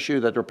if it's an issue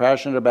that they're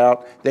passionate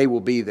about, they will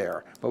be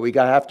there. But we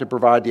have to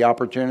provide the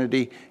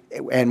opportunity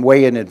and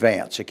way in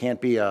advance. It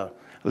can't be a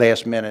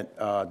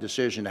last-minute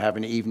decision to have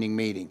an evening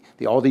meeting.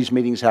 All these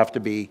meetings have to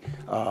be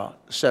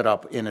set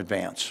up in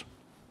advance.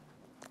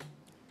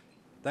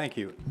 Thank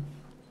you.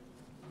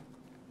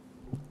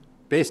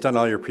 Based on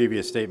all your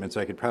previous statements,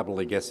 I could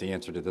probably guess the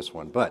answer to this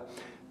one. But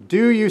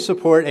do you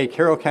support a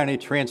Carroll County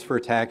transfer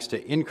tax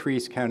to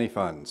increase county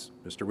funds?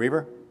 Mr.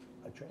 Weaver?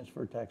 A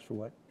transfer tax for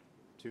what?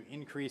 To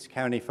increase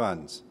county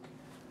funds.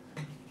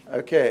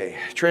 Okay,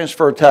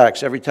 transfer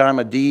tax. Every time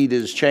a deed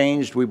is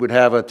changed, we would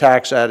have a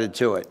tax added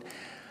to it.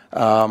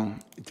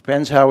 It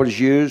depends how it is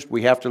used.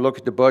 We have to look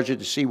at the budget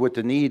to see what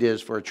the need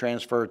is for a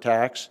transfer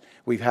tax.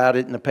 We've had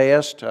it in the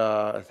past.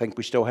 I think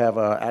we still have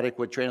an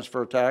adequate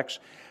transfer tax.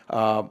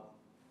 But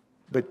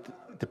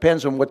it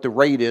depends on what the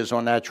rate is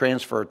on that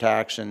transfer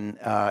tax and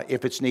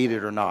if it's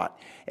needed or not.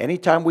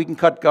 Anytime we can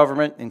cut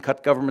government and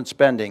cut government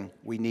spending,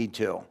 we need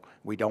to.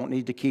 We don't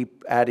need to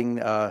keep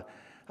adding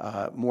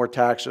more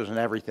taxes and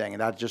everything,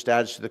 and that just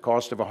adds to the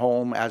cost of a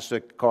home, adds to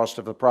the cost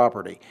of the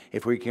property.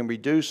 If we can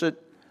reduce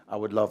it, I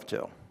would love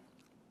to.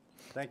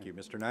 Thank you.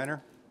 Mr.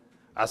 Niner?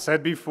 I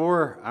said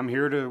before, I'm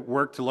here to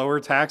work to lower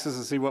taxes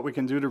and see what we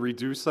can do to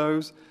reduce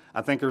those.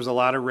 I think there's a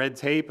lot of red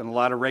tape and a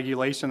lot of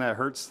regulation that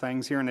hurts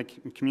things here in the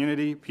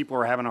community. People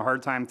are having a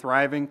hard time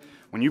thriving.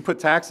 When you put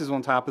taxes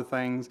on top of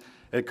things,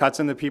 it cuts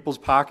into people's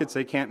pockets.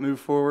 They can't move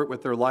forward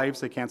with their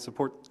lives. They can't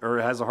support, or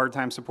has a hard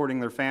time supporting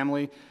their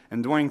family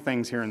and doing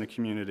things here in the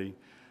community.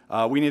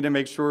 We need to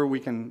make sure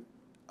we can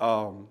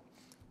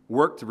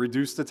work to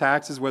reduce the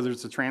taxes, whether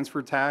it's a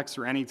transfer tax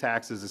or any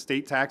taxes.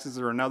 Estate taxes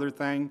are another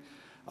thing,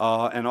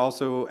 and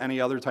also any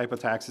other type of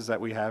taxes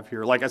that we have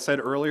here. Like I said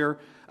earlier,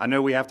 I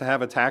know we have to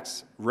have a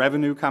tax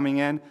revenue coming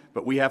in,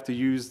 but we have to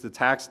use the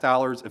tax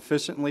dollars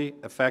efficiently,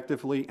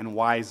 effectively, and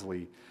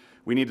wisely.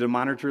 We need to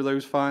monitor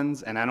those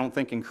funds, and I don't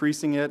think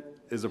increasing it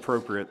is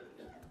appropriate.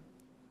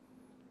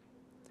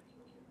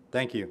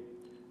 Thank you.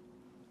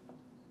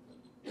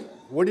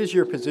 What is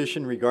your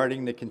position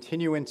regarding the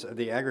continuance of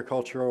the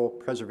Agricultural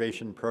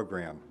Preservation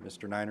Program?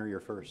 Mr. Niner, you're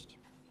first.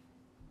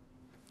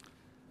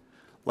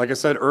 Like I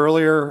said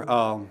earlier,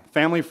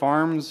 family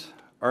farms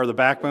are the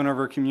backbone of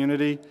our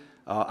community.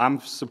 I'm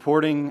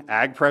supporting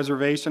ag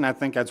preservation. I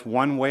think that's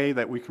one way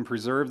that we can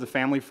preserve the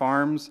family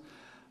farms.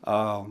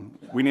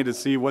 We need to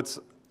see what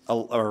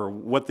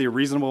the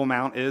reasonable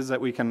amount is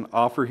that we can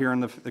offer here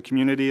in the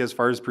community as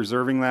far as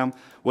preserving them,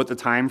 what the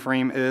time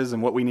frame is,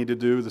 and what we need to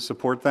do to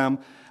support them.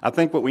 I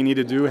think what we need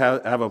to do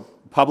have a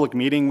public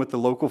meeting with the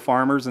local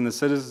farmers and the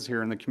citizens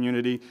here in the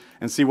community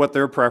and see what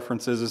their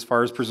preference is as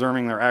far as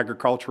preserving their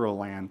agricultural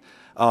land.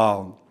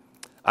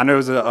 I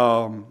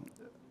know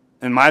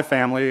in my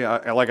family,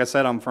 like I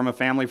said, I'm from a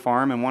family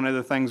farm, and one of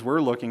the things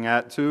we're looking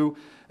at too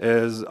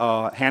is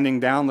handing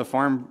down the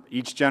farm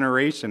each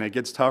generation. It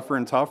gets tougher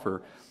and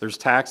tougher. There's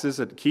taxes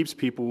that keeps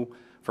people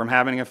from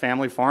having a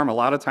family farm. A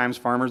lot of times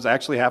farmers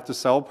actually have to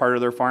sell part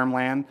of their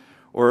farmland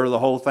or the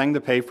whole thing to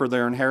pay for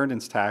their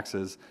inheritance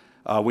taxes.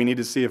 We need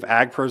to see if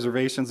ag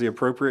preservation is the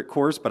appropriate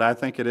course, but I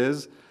think it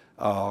is.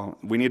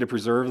 We need to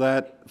preserve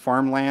that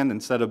farmland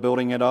instead of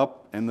building it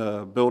up in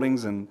the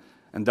buildings and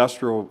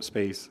industrial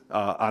space.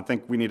 I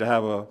think we need to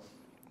have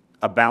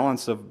a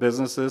balance of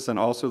businesses and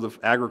also the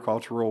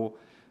agricultural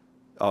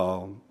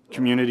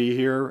community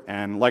here.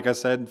 And like I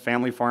said,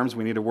 family farms,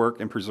 we need to work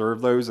and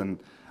preserve those. And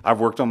I've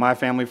worked on my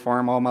family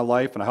farm all my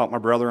life, and I helped my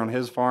brother on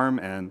his farm,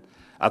 and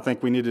I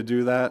think we need to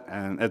do that.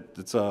 And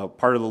it's a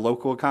part of the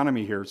local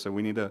economy here, so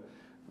we need to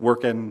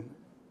work in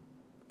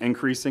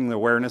increasing the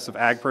awareness of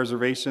ag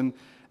preservation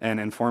and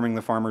informing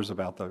the farmers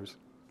about those.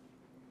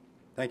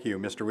 Thank you.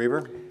 Mr.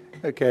 Weaver?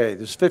 Okay,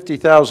 there's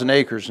 50,000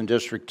 acres in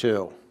District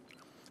 2.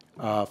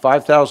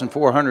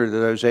 5,400 of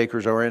those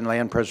acres are in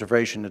land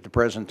preservation at the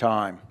present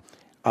time.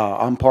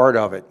 I'm part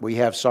of it. We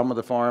have some of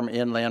the farm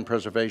in land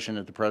preservation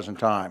at the present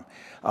time.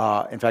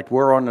 In fact,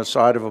 we're on the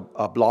side of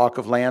a block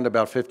of land,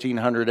 about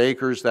 1,500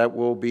 acres, that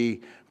will be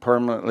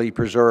permanently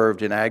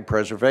preserved in ag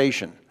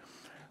preservation.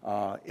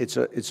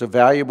 It's a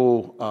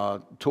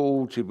valuable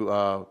tool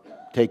to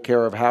take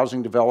care of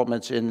housing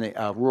developments in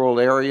the rural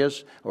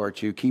areas, or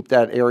to keep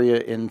that area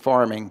in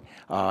farming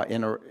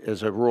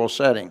as a rural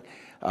setting.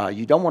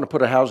 You don't want to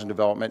put a housing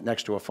development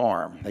next to a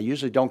farm. They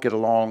usually don't get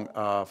along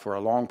for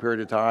a long period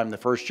of time, the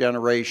first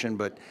generation,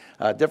 but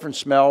different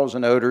smells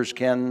and odors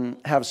can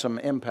have some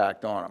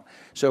impact on them.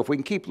 So if we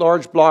can keep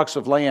large blocks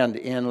of land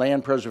in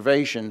land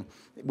preservation,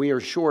 we are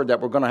assured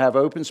that we're going to have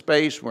open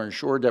space. We're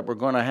assured that we're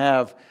going to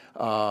have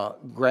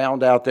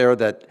ground out there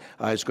that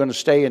is going to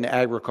stay an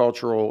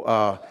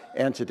agricultural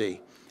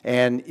entity.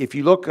 And if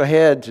you look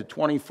ahead to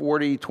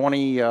 2040,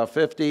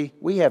 2050,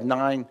 we have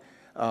 9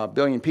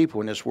 billion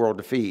people in this world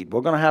to feed.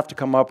 We're going to have to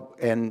come up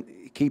and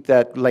keep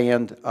that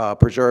land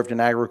preserved in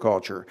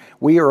agriculture.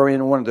 We are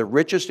in one of the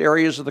richest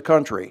areas of the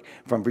country,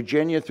 from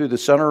Virginia through the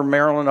center of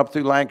Maryland up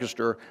through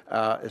Lancaster,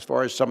 as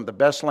far as some of the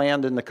best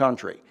land in the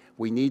country.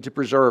 We need to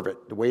preserve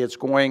it. The way it's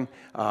going,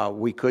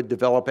 we could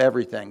develop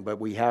everything, but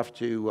we have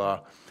to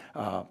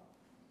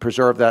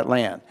preserve that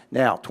land.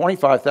 Now,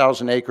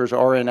 25,000 acres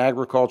are in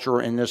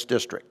agriculture in this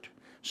district.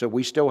 So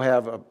we still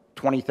have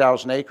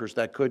 20,000 acres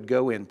that could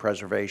go in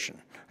preservation.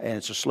 And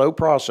it's a slow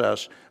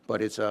process,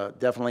 but it's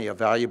definitely a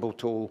valuable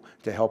tool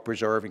to help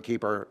preserve and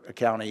keep our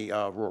county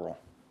rural.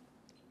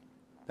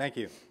 Thank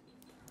you.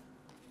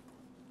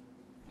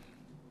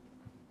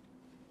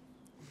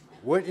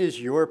 What is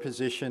your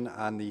position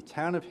on the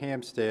town of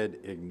Hampstead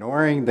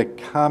ignoring the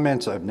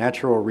comments of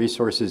natural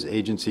resources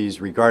agencies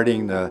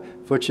regarding the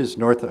Foots's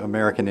North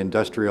American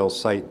industrial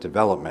site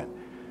development?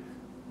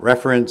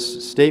 Reference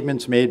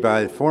statements made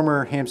by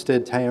former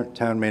Hampstead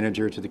town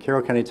manager to the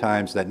Carroll County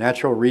Times that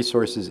natural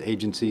resources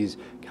agencies'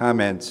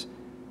 comments,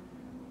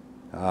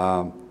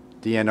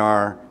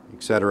 DNR,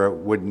 etc.,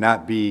 would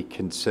not be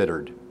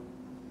considered.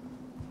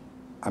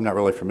 I'm not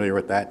really familiar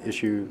with that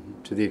issue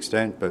to the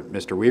extent, but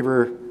Mr.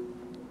 Weaver.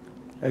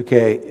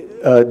 Okay,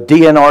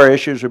 DNR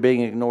issues are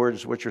being ignored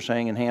is what you're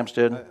saying in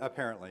Hampstead?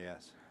 Apparently,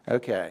 yes.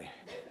 Okay.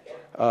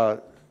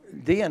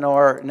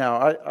 DNR,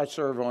 now I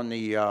serve on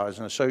the, as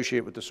an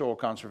associate with the Soil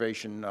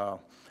Conservation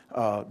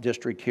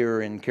District here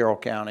in Carroll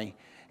County,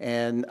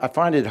 and I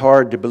find it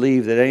hard to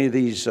believe that any of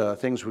these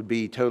things would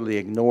be totally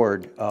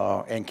ignored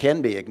and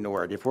can be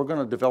ignored. If we're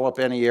going to develop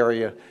any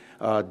area,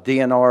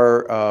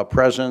 DNR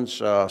presence,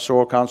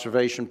 soil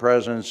conservation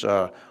presence,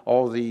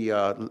 all the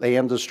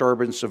land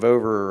disturbance of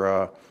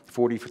over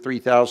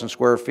 43,000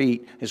 square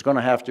feet is going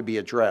to have to be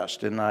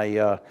addressed, and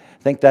I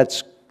think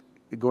that's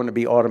going to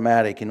be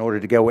automatic. In order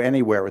to go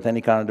anywhere with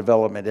any kind of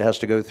development, it has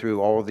to go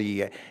through all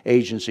the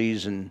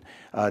agencies, and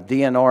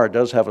DNR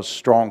does have a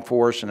strong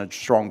force and a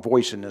strong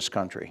voice in this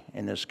country,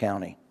 in this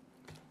county.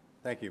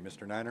 Thank you.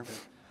 Mr. Niner?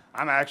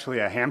 I'm actually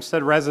a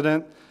Hampstead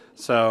resident,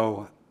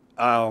 so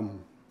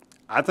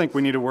I think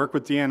we need to work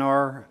with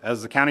DNR.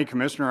 As the county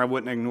commissioner, I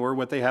wouldn't ignore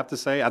what they have to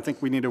say. I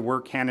think we need to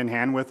work hand in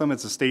hand with them.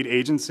 It's a state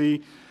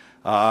agency.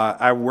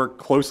 I work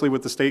closely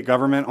with the state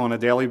government on a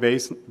daily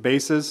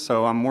basis,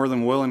 so I'm more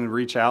than willing to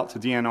reach out to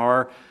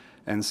DNR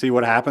and see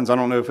what happens. I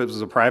don't know if it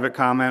was a private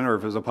comment or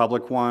if it was a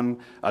public one.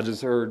 I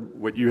just heard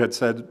what you had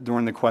said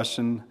during the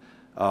question.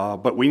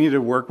 But we need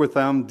to work with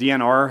them.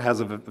 DNR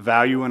has a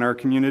value in our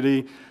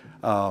community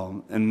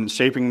and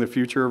shaping the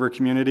future of our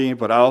community,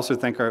 but I also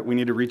think we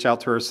need to reach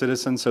out to our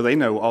citizens so they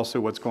know also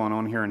what's going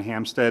on here in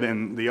Hampstead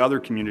and the other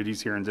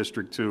communities here in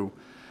District 2.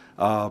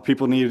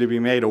 People need to be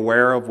made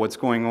aware of what's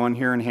going on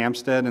here in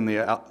Hampstead and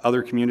the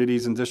other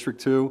communities in District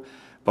 2,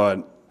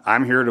 but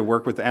I'm here to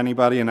work with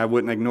anybody, and I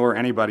wouldn't ignore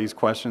anybody's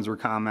questions or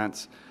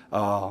comments.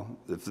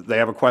 If they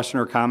have a question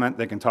or comment,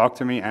 they can talk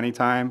to me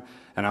anytime,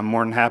 and I'm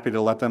more than happy to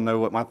let them know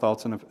what my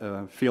thoughts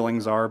and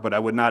feelings are, but I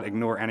would not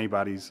ignore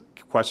anybody's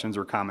questions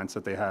or comments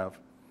that they have.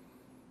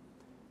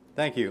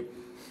 Thank you.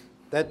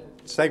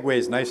 that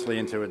segues nicely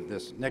into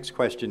this next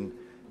question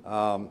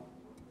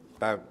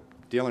about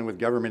dealing with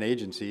government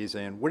agencies.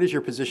 And what is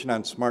your position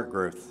on smart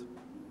growth,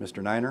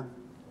 Mr. Niner?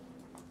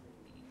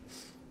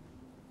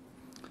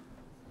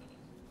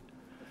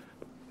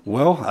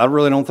 Well, I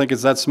really don't think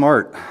it's that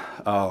smart.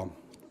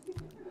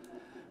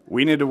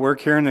 We need to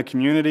work here in the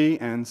community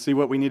and see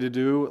what we need to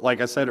do.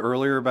 Like I said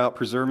earlier about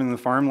preserving the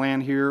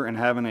farmland here and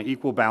having an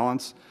equal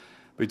balance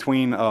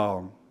between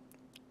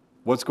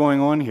what's going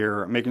on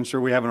here, making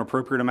sure we have an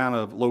appropriate amount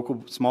of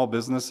local small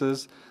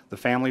businesses, the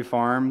family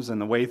farms,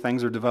 and the way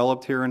things are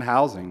developed here in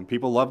housing.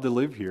 People love to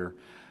live here.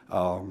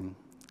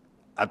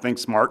 I think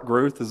smart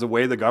growth is the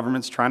way the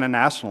government's trying to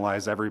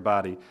nationalize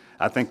everybody.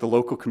 I think the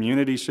local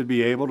community should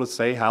be able to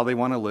say how they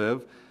want to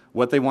live,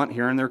 what they want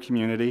here in their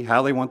community,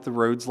 how they want the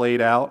roads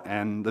laid out,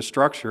 and the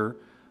structure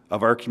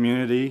of our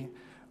community,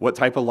 what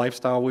type of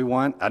lifestyle we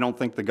want. I don't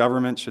think the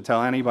government should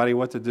tell anybody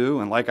what to do,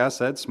 and like I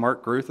said,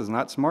 smart growth is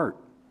not smart.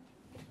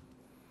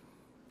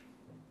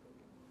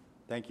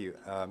 Thank you.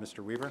 Mr.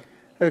 Weaver?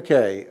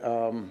 Okay.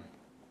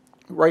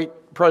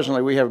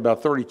 Presently, we have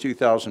about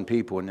 32,000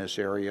 people in this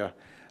area,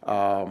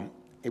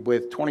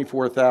 with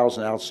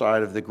 24,000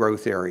 outside of the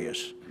growth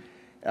areas.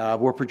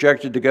 We're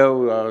projected to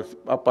go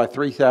up by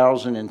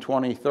 3,000 in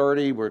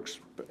 2030. We're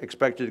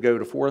expected to go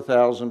to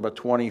 4,000 by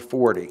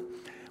 2040.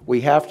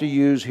 We have to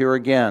use, here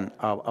again,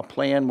 a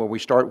plan where we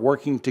start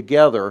working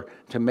together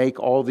to make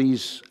all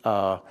these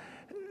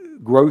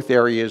growth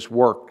areas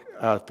work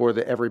for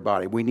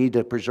everybody. We need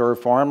to preserve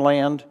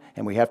farmland,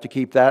 and we have to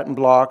keep that in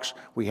blocks.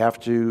 We have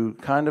to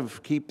kind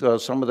of keep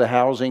some of the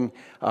housing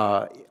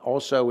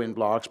also in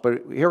blocks.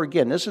 But here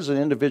again, this is an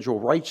individual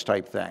rights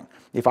type thing.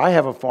 If I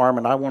have a farm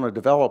and I want to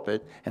develop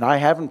it, and I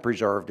haven't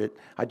preserved it,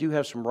 I do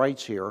have some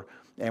rights here,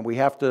 and we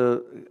have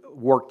to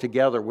work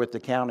together with the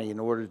county in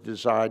order to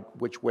decide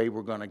which way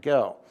we're going to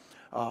go.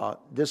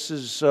 This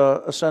is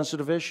a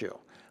sensitive issue.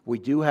 We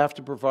do have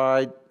to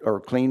provide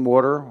clean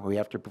water. We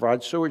have to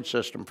provide sewage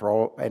system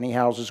for any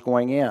houses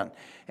going in.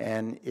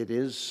 And it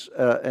is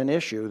an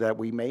issue that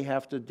we may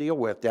have to deal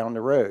with down the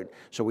road.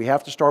 So we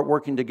have to start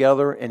working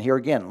together. And here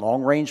again,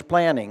 long-range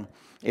planning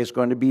is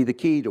going to be the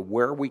key to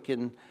where we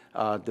can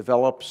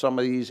develop some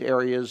of these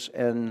areas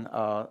and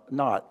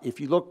not. If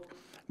you look,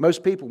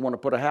 most people want to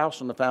put a house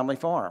on the family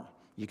farm.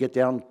 You get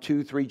down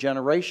 2, 3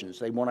 generations,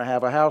 they want to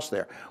have a house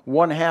there.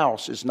 One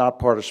house is not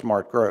part of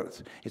smart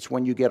growth. It's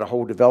when you get a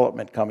whole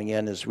development coming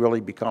in is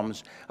really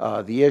becomes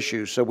the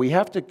issue. So we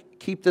have to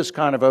keep this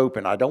kind of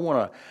open. I don't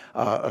want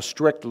a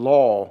strict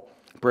law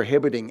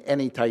prohibiting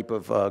any type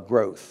of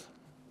growth.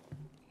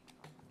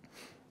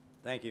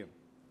 Thank you.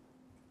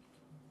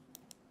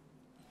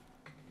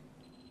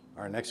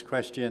 Our next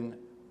question,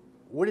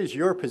 what is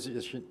your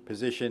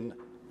position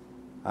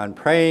on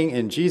praying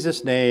in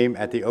Jesus' name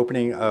at the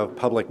opening of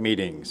public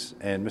meetings?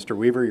 And Mr.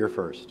 Weaver, you're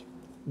first.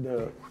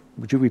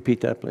 Would you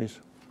repeat that, please?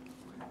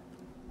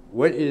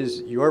 What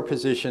is your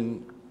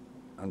position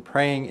on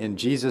praying in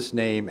Jesus'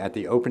 name at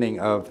the opening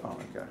of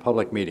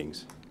public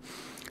meetings?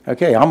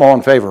 Okay, I'm all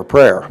in favor of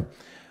prayer.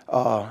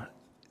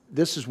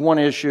 This is one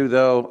issue,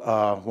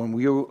 though. When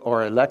you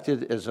are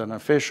elected as an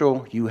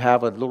official, you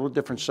have a little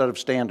different set of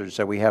standards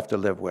that we have to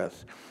live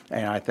with.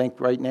 And I think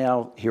right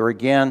now, here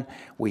again,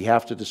 we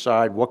have to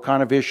decide what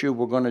kind of issue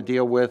we're going to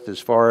deal with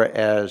as far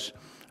as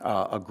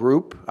a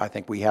group. I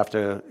think we have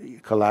to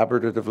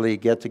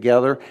collaboratively get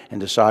together and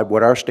decide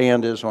what our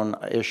stand is on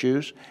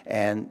issues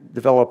and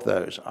develop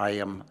those. I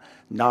am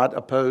not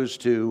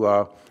opposed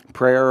to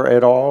prayer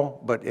at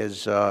all, but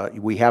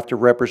we have to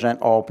represent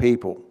all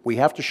people. We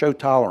have to show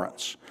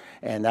tolerance,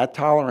 and that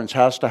tolerance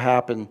has to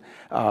happen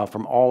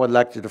from all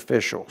elected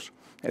officials.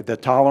 The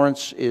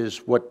tolerance is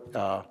what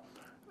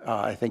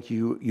I think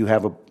you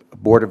have a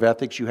board of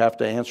ethics you have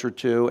to answer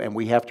to, and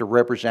we have to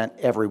represent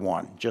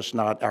everyone, just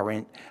not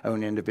our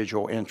own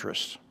individual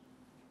interests.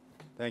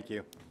 Thank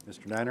you.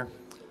 Mr. Niner?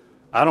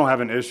 I don't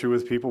have an issue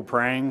with people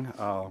praying.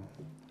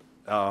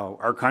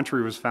 Our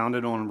country was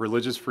founded on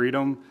religious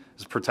freedom.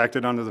 It's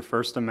protected under the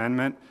First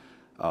Amendment.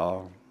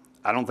 I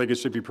don't think it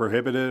should be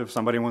prohibited. If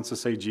somebody wants to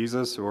say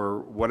Jesus or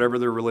whatever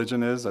their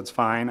religion is, that's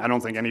fine. I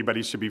don't think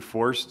anybody should be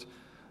forced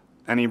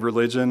any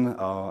religion.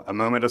 A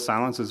moment of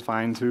silence is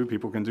fine too.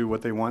 People can do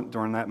what they want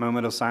during that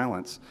moment of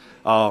silence.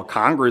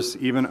 Congress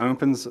even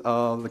opens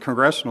the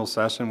congressional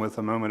session with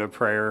a moment of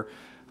prayer,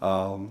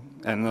 and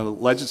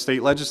the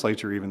state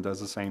legislature even does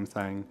the same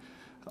thing.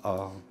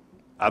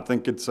 I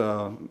think it's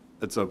a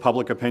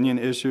public opinion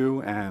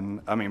issue, and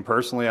I mean,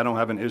 personally, I don't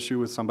have an issue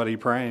with somebody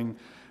praying.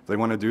 If they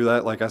want to do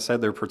that, like I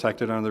said, they're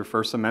protected under their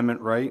First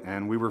Amendment right,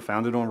 and we were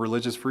founded on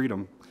religious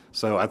freedom.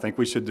 So I think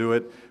we should do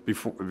it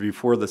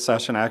before the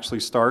session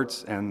actually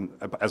starts and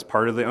as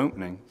part of the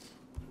opening.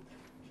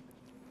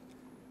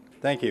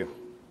 Thank you.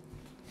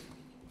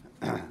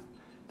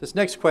 This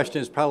next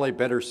question is probably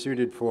better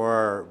suited for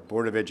our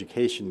Board of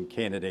Education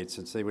candidates,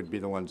 since they would be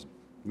the ones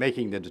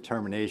making the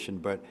determination.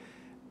 But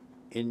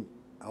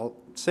I'll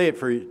say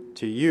it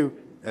to you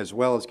as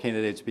well as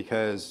candidates,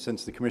 because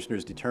since the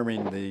commissioners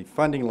determine the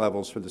funding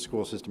levels for the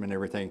school system and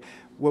everything,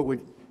 what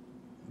would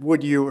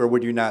would you or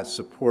would you not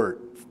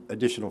support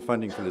additional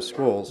funding for the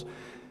schools?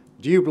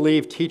 Do you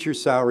believe teacher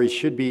salaries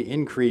should be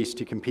increased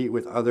to compete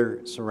with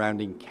other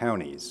surrounding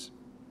counties?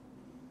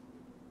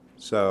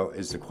 So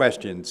is the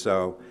question.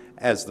 So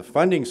as the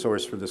funding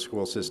source for the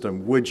school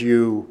system, would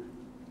you,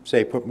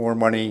 say, put more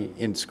money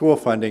in school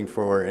funding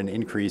for an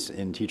increase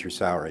in teacher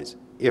salaries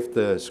if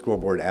the school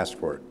board asked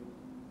for it?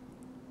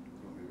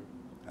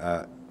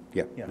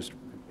 Yeah. Mr.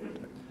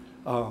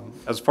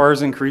 As far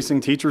as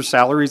increasing teachers'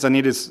 salaries,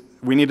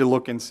 we need to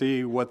look and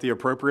see what the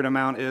appropriate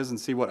amount is and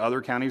see what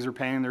other counties are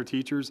paying their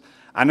teachers.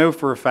 I know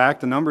for a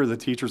fact a number of the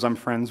teachers I'm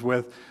friends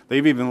with,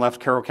 they've even left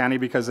Carroll County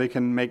because they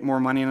can make more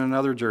money in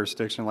another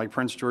jurisdiction like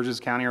Prince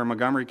George's County or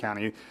Montgomery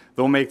County.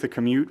 They'll make the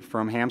commute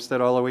from Hampstead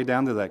all the way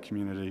down to that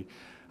community.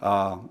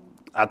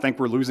 I think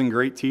we're losing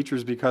great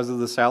teachers because of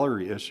the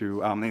salary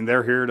issue. I mean,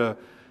 they're here to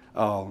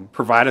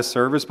provide a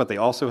service, but they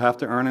also have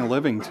to earn a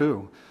living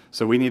too.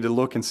 So we need to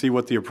look and see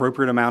what the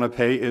appropriate amount of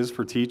pay is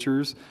for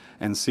teachers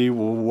and see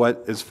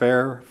what is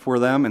fair for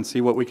them and see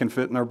what we can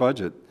fit in our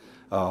budget.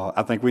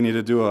 I think we need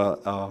to do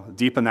a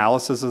deep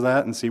analysis of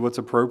that and see what's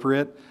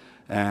appropriate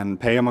and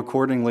pay them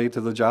accordingly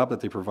to the job that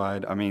they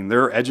provide. I mean,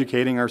 they're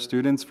educating our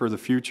students for the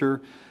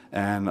future,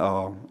 and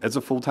it's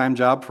a full-time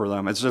job for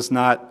them. It's just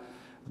not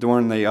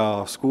during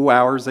the school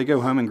hours. They go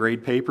home and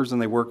grade papers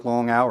and they work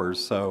long hours.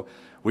 So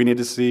we need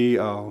to see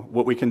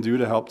what we can do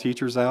to help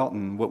teachers out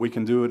and what we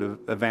can do to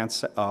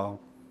advance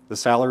the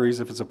salaries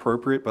if it's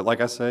appropriate. But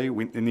like I say,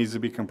 it needs to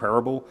be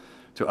comparable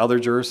to other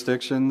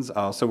jurisdictions,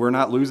 so we're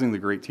not losing the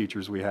great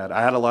teachers we had.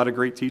 I had a lot of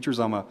great teachers.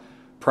 I'm a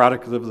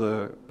product of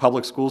the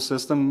public school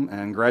system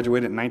and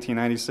graduated in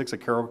 1996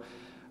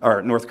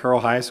 at North Carroll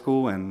High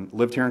School and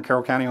lived here in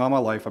Carroll County all my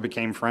life. I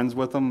became friends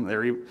with them.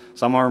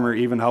 Some of them are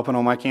even helping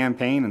on my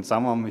campaign, and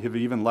some of them have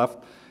even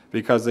left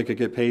because they could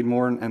get paid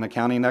more in the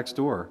county next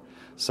door.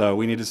 So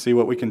we need to see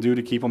what we can do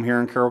to keep them here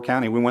in Carroll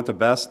County. We want the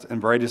best and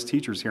brightest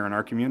teachers here in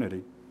our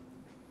community.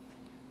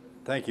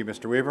 Thank you,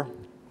 Mr. Weaver.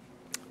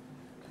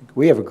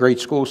 We have a great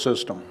school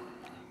system.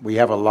 We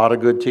have a lot of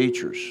good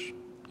teachers.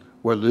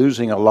 We're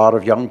losing a lot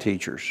of young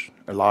teachers.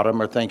 A lot of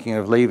them are thinking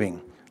of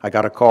leaving. I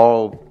got a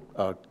call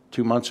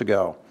 2 months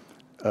ago.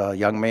 A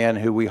young man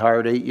who we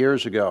hired 8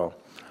 years ago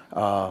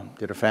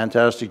did a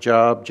fantastic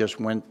job, just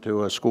went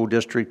to a school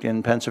district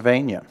in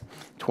Pennsylvania,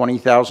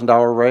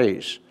 $20,000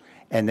 raise.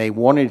 And they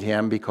wanted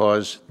him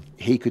because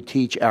he could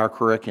teach our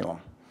curriculum.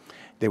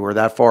 They were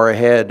that far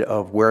ahead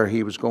of where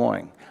he was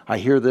going. I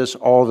hear this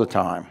all the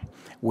time.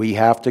 We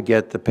have to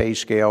get the pay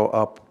scale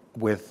up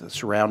with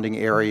surrounding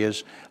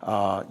areas.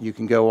 You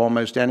can go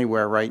almost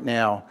anywhere right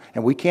now,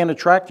 and we can't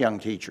attract young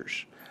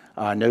teachers.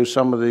 I know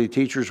some of the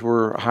teachers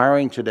we're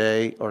hiring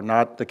today are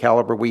not the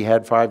caliber we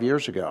had 5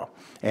 years ago,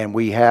 and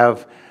we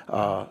have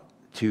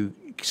to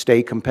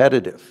stay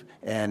competitive.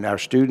 And our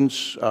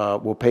students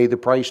will pay the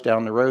price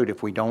down the road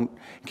if we don't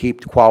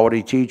keep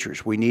quality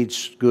teachers. We need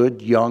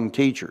good young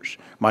teachers.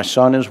 My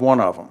son is one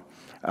of them.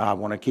 I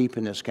want to keep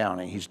in this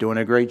county. He's doing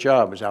a great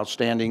job. He was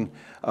outstanding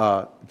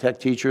tech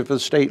teacher for the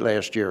state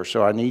last year.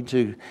 So I need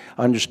to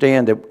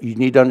understand that you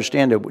need to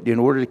understand that in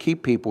order to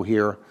keep people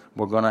here,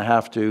 we're going to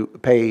have to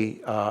pay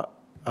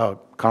a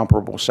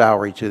comparable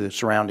salary to the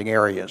surrounding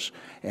areas.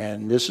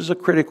 And this is a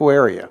critical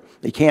area.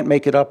 They can't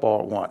make it up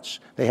all at once.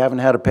 They haven't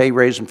had a pay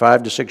raise in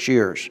 5 to 6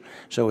 years.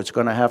 So it's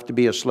going to have to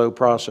be a slow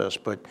process.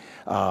 But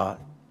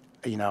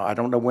you know, I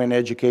don't know when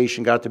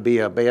education got to be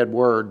a bad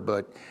word,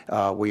 but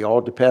we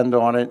all depend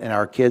on it, and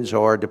our kids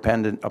are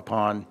dependent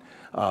upon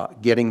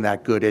getting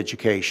that good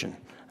education.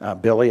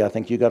 Billy, I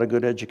think you got a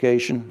good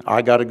education.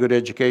 I got a good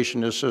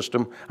education in this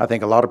system. I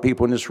think a lot of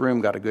people in this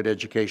room got a good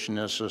education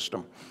in this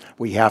system.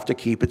 We have to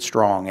keep it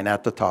strong and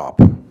at the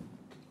top.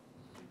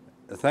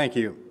 Thank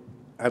you.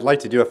 I'd like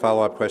to do a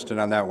follow-up question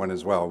on that one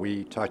as well.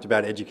 We talked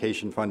about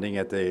education funding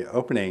at the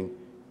opening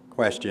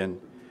question,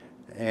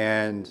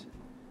 and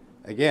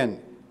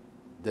again,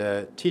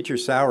 the teacher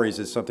salaries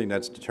is something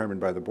that's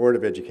determined by the Board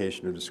of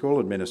Education or the school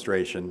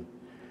administration,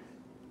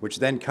 which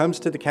then comes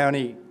to the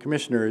county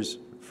commissioners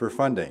for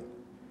funding.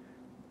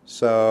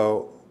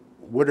 So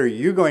what are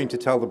you going to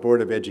tell the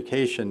Board of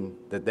Education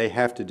that they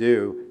have to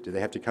do? Do they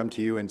have to come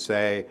to you and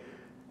say,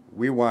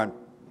 we want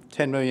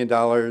 $10 million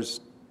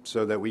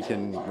so that we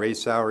can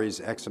raise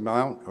salaries X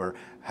amount? Or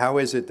how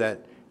is it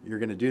that you're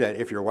going to do that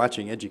if you're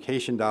watching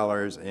education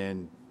dollars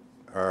and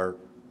are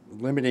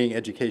limiting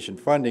education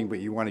funding, but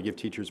you want to give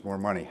teachers more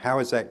money?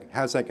 How's that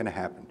going to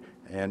happen?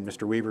 And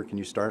Mr. Weaver, can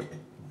you start?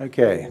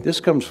 Okay,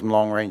 this comes from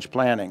long-range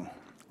planning.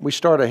 We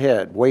start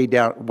ahead,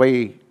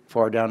 way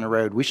far down the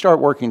road. We start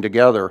working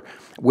together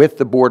with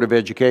the Board of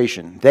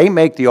Education. They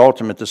make the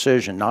ultimate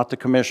decision, not the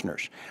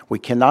commissioners. We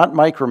cannot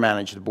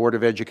micromanage the Board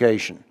of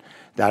Education.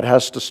 That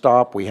has to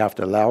stop. We have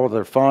to allow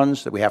their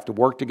funds, that we have to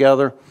work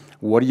together.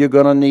 What are you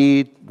going to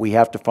need? We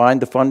have to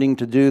find the funding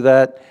to do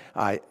that.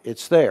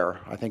 It's there.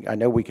 I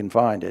know we can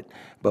find it.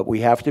 But we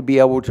have to be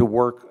able to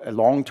work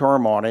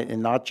long-term on it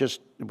and not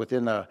just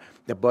within the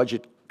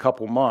budget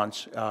couple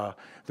months.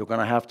 They're going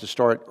to have to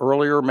start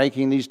earlier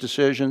making these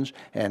decisions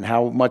and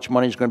how much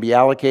money is going to be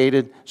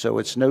allocated. So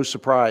it's no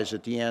surprise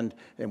at the end,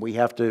 and we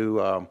have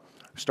to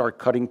start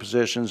cutting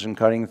positions and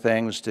cutting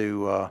things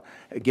to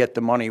get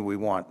the money we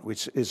want.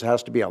 It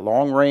has to be a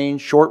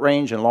long-range,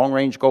 short-range, and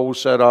long-range goal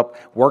set up,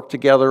 work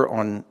together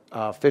on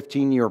a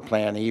 15-year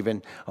plan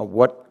even of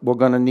what we're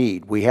going to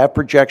need. We have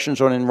projections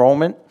on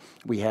enrollment.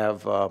 We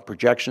have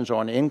projections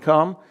on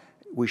income.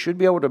 We should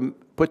be able to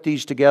put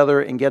these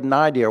together and get an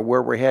idea of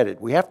where we're headed.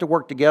 We have to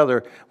work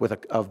together with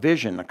a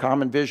vision, a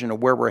common vision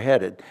of where we're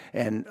headed,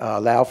 and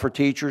allow for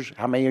teachers,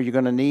 how many are you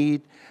going to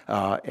need,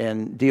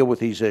 and deal with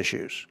these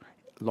issues.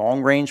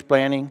 Long-range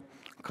planning,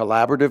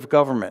 collaborative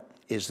government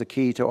is the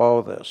key to all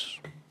of this.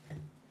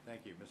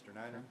 Thank you. Mr.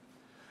 Niner?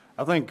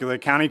 I think the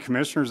county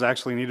commissioners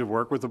actually need to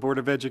work with the Board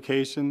of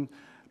Education,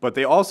 but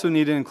they also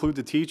need to include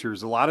the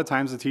teachers. A lot of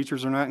times the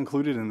teachers are not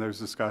included in those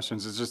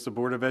discussions. It's just the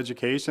Board of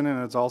Education,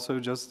 and it's also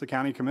just the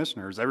county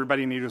commissioners.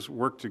 Everybody needs to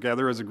work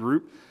together as a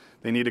group.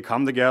 They need to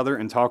come together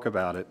and talk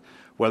about it,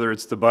 whether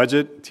it's the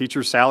budget,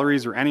 teacher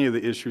salaries, or any of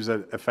the issues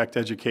that affect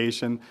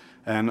education,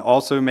 and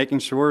also making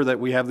sure that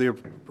we have the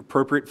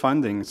appropriate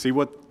funding. See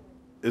what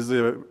is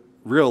the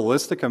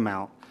realistic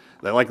amount.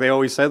 Like they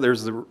always said,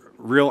 there's the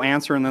real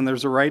answer and then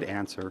there's the right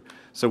answer.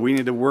 So we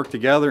need to work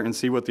together and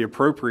see what the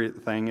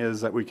appropriate thing is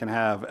that we can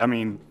have. I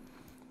mean,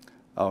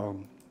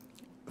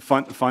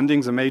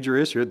 funding's a major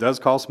issue. It does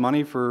cost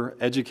money for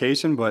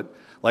education, but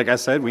like I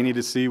said, we need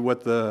to see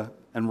what the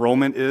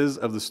enrollment is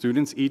of the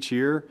students each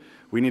year.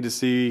 We need to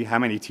see how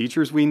many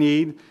teachers we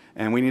need,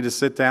 and we need to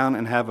sit down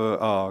and have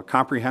a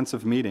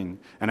comprehensive meeting.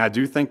 And I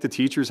do think the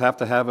teachers have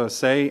to have a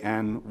say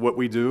in what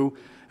we do,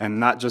 and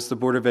not just the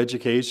Board of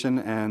Education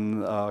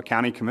and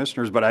county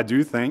commissioners, but I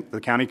do think the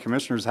county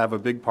commissioners have a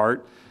big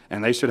part,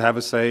 and they should have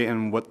a say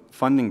in what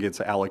funding gets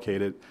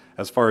allocated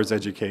as far as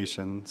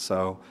education.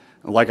 So,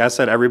 like I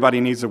said, everybody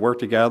needs to work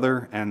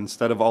together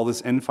instead of all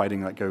this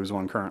infighting that goes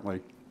on currently.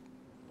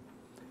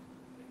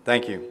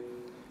 Thank you.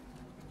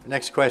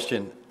 Next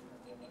question.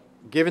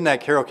 Given that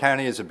Carroll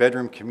County is a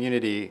bedroom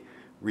community,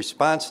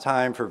 response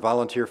time for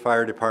volunteer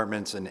fire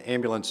departments and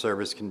ambulance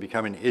service can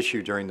become an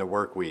issue during the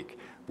work week.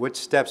 What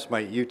steps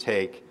might you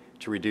take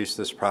to reduce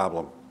this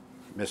problem?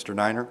 Mr.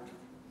 Niner?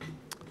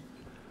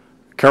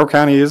 Carroll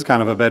County is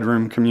kind of a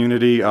bedroom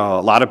community. A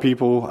lot of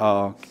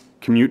people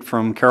commute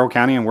from Carroll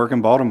County and work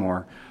in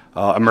Baltimore.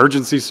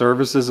 Emergency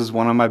services is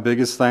one of my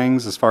biggest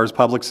things as far as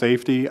public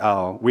safety.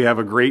 We have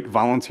a great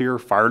volunteer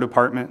fire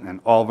department in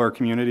all of our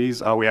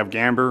communities. We have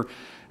Gamber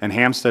and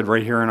Hampstead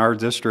right here in our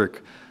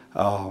district,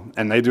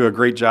 and they do a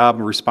great job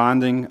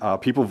responding.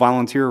 People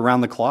volunteer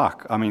around the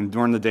clock. I mean,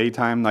 during the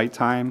daytime,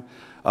 nighttime.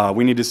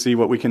 We need to see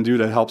what we can do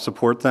to help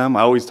support them.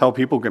 I always tell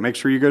people, make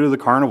sure you go to the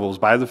carnivals,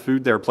 buy the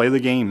food there, play the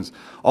games.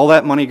 All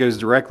that money goes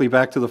directly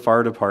back to the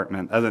fire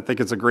department. I think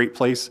it's a great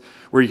place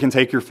where you can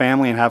take your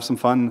family and have some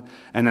fun,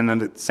 and then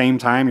at the same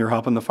time, you're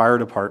helping the fire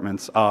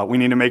departments. We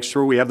need to make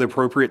sure we have the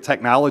appropriate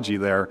technology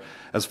there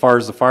as far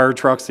as the fire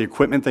trucks, the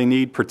equipment they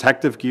need,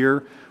 protective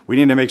gear. We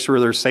need to make sure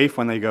they're safe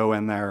when they go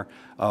in there.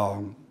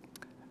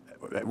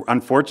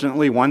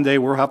 Unfortunately, one day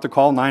we'll have to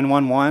call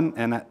 911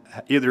 and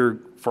either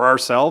for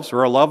ourselves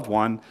or a loved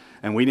one,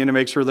 and we need to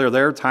make sure they're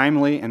there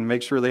timely and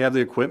make sure they have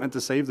the equipment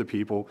to save the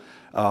people.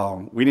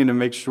 We need to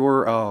make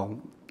sure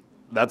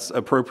that's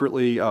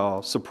appropriately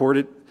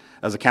supported.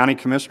 As a county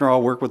commissioner,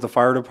 I'll work with the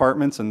fire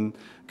departments and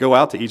go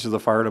out to each of the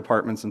fire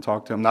departments and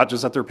talk to them, not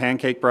just at their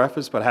pancake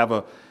breakfast, but have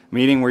a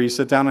meeting where you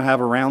sit down and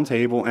have a round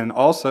table, and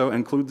also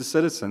include the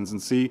citizens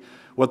and see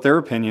what their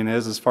opinion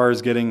is as far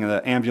as getting an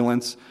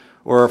ambulance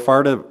or a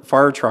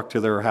fire truck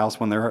to their house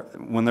when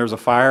there's a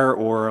fire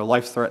or a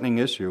life-threatening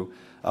issue.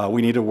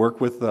 We need to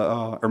work with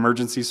the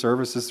emergency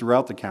services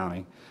throughout the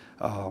county.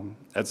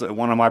 That's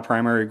one of my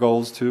primary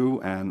goals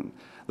too, and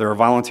they're a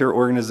volunteer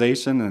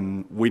organization,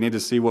 and we need to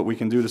see what we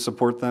can do to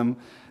support them.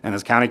 And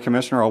as county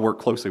commissioner, I'll work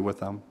closely with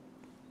them.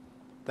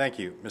 Thank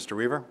you. Mr.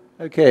 Weaver?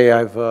 Okay,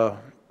 I've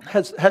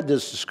had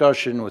this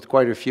discussion with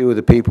quite a few of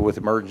the people with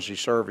emergency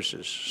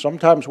services.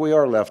 Sometimes we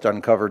are left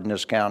uncovered in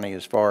this county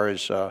as far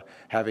as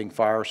having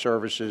fire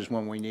services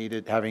when we need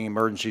it, having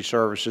emergency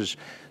services.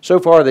 So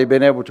far, they've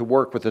been able to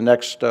work with the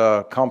next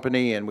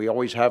company, and we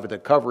always have the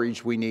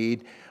coverage we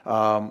need.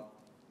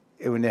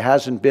 And it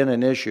hasn't been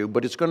an issue,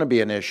 but it's going to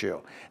be an issue.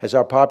 As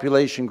our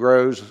population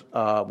grows,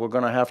 we're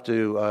going to have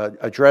to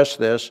address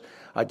this.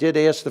 I did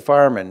ask the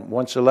firemen,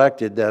 once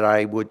elected,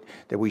 that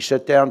we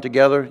sit down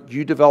together,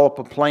 you develop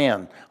a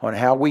plan on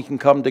how we can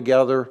come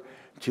together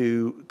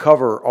to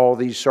cover all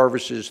these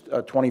services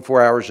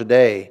 24 hours a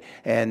day.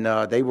 And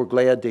they were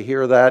glad to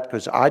hear that,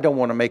 because I don't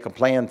want to make a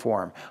plan for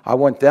them. I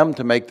want them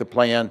to make the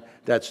plan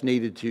that's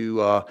needed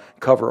to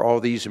cover all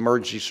these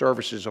emergency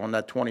services on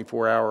that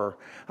 24-hour,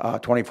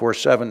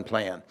 24/7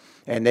 plan.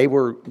 And they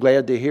were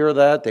glad to hear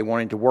that. They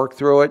wanted to work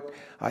through it.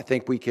 I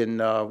think we can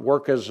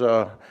work as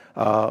a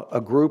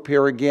group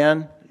here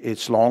again.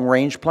 It's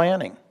long-range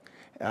planning.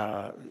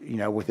 You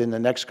know, within the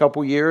next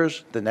couple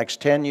years, the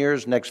next 10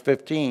 years, next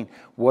 15,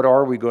 what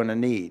are we going to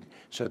need?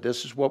 So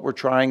this is what we're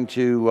trying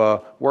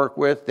to work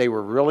with. They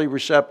were really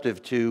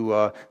receptive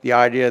to the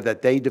idea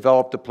that they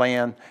developed a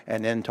plan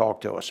and then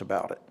talked to us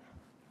about it.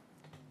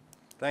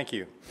 Thank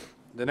you.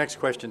 The next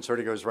question sort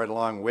of goes right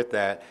along with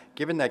that.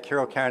 Given that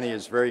Carroll County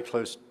is very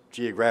close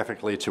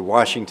geographically to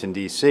Washington,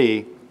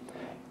 D.C.,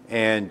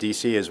 and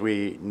D.C., as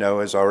we know,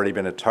 has already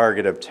been a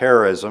target of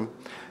terrorism,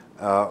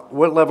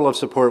 what level of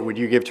support would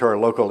you give to our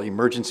local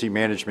emergency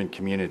management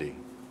community?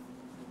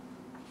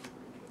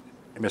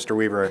 Mr.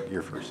 Weaver,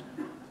 you're first.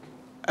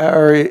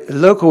 Our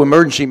local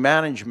emergency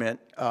management,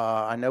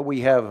 I know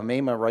we have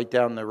MEMA right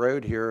down the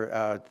road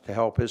here to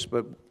help us,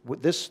 but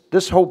with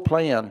this whole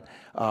plan,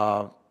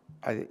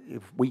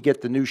 if we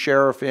get the new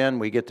sheriff in,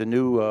 we get the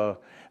new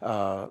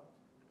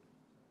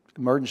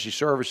emergency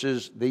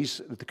services,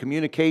 the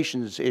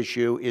communications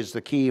issue is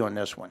the key on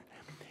this one.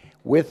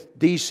 With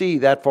D.C.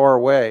 that far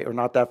away, or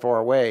not that far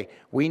away,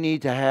 we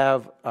need to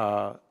have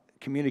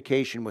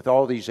communication with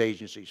all these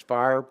agencies,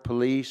 fire,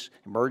 police,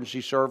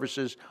 emergency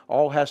services,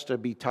 all has to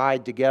be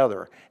tied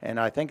together. And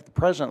I think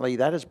presently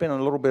that has been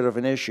a little bit of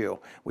an issue.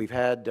 We've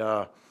had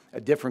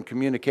different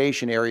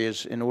communication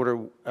areas in order,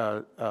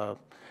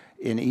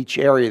 in each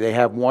area they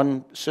have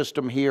one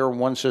system here,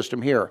 one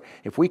system here.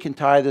 If we can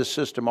tie this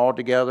system all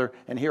together,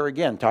 and here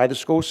again, tie the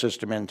school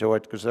system into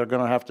it, because they're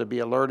going to have to be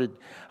alerted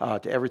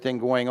to everything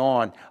going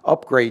on,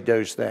 upgrade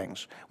those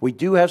things. We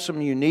do have some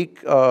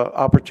unique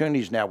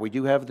opportunities now. We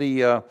do have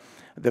the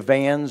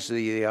vans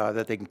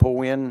that they can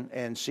pull in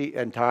and see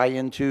and tie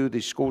into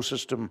the school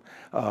system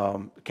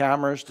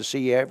cameras to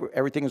see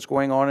everything that's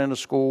going on in the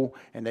school,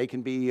 and they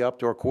can be up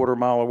to a quarter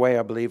mile away,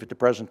 I believe, at the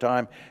present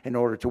time in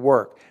order to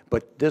work.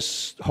 But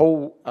this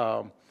whole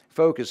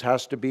focus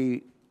has to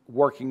be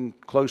working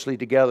closely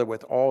together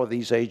with all of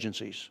these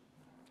agencies.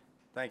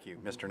 Thank you.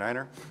 Mr.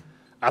 Niner?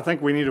 I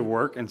think we need to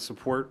work and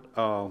support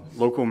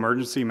local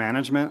emergency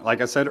management.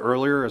 Like I said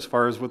earlier, as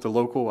far as with the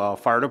local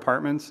fire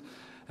departments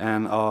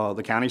and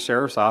the county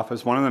sheriff's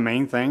office, one of the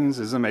main things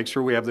is to make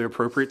sure we have the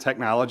appropriate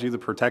technology, the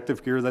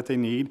protective gear that they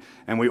need,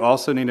 and we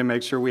also need to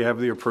make sure we have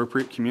the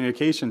appropriate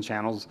communication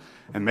channels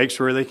and make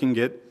sure they can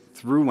get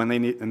through when they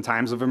need in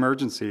times of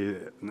emergency.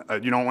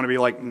 You don't want to be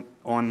like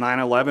on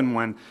 9/11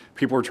 when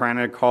people are trying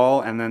to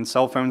call and then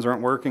cell phones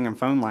aren't working and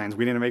phone lines.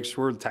 We need to make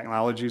sure the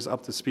technology is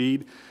up to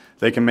speed.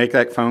 They can make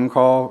that phone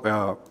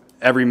call.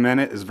 Every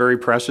minute is very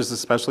precious,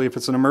 especially if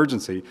it's an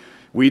emergency.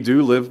 We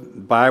do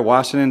live by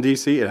Washington,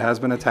 D.C. It has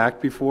been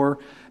attacked before,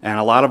 and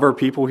a lot of our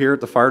people here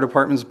at the fire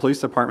departments, the police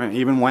department,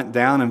 even went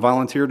down and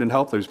volunteered and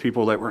helped those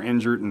people that were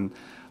injured and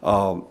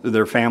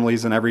their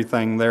families and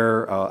everything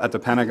there at the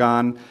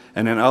Pentagon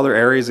and in other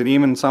areas. And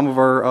even some of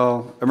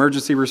our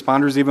emergency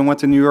responders even went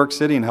to New York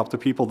City and helped the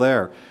people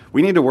there.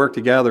 We need to work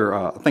together.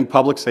 I think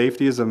public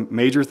safety is a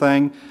major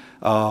thing.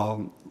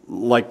 Down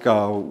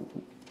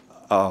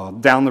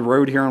the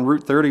road here on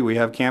Route 30, we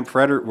have Camp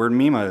Frederick, where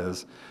MEMA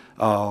is.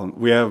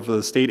 We have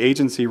the state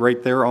agency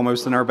right there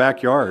almost in our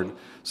backyard.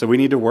 So we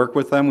need to work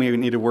with them. We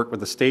need to work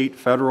with the state,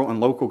 federal, and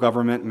local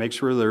government and make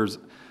sure there's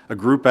a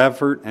group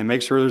effort and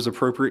make sure there's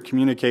appropriate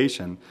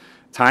communication.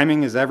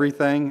 Timing is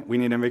everything. We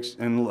need to make,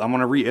 and I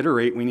want to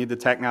reiterate, we need the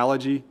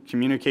technology,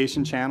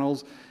 communication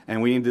channels,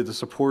 and we need to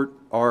support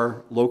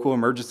our local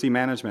emergency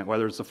management,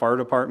 whether it's the fire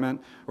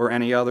department or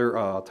any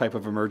other type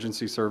of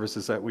emergency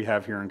services that we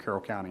have here in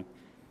Carroll County.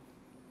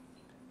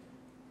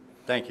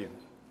 Thank you.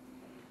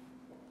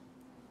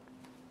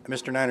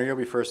 Mr. Niner, you'll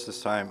be first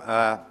this time.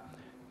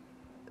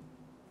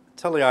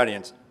 Tell the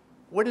audience,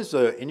 what is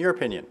in your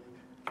opinion,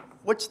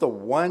 what's the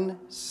one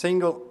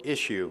single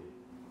issue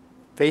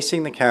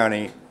facing the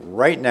county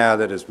right now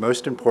that is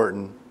most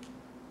important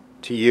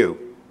to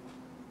you?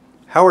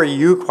 How are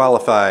you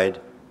qualified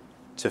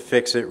to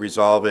fix it,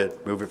 resolve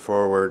it, move it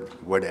forward,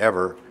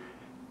 whatever?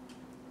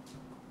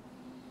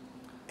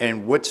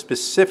 And what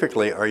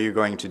specifically are you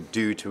going to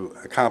do to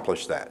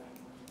accomplish that?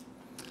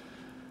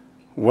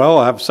 Well,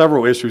 I have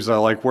several issues I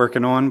like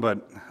working on,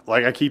 but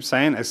like I keep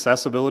saying,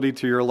 accessibility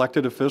to your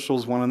elected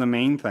officials is one of the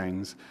main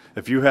things.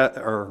 If you have,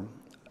 or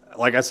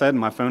like I said,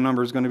 my phone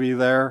number is going to be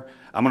there.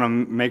 I'm going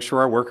to make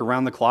sure I work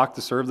around the clock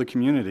to serve the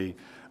community.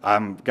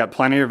 I've got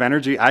plenty of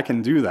energy. I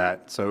can do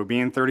that. So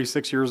being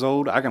 36 years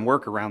old, I can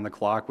work around the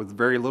clock with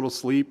very little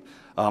sleep.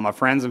 My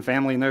friends and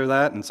family know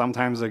that, and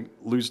sometimes I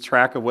lose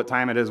track of what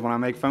time it is when I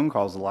make phone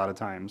calls a lot of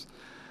times.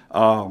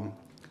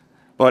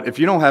 But if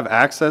you don't have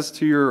access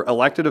to your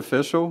elected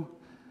official,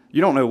 you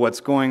don't know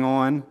what's going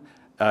on.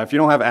 If you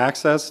don't have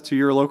access to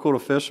your local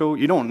official,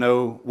 you don't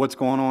know what's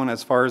going on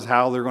as far as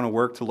how they're going to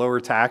work to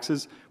lower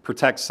taxes,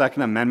 protect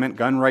Second Amendment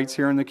gun rights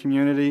here in the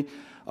community,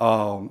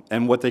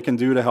 and what they can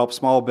do to help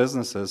small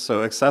businesses.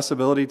 So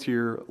accessibility to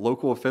your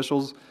local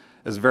officials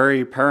is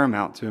very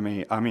paramount to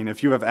me. I mean,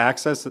 if you have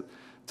access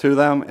to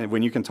them, and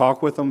when you can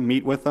talk with them,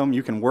 meet with them,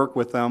 you can work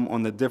with them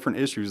on the different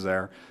issues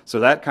there. So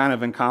that kind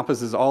of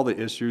encompasses all the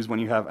issues when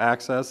you have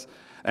access.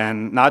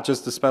 And not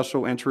just a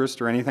special interest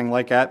or anything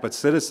like that, but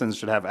citizens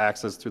should have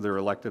access to their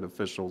elected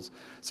officials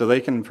so they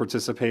can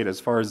participate as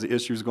far as the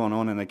issues going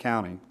on in the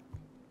county.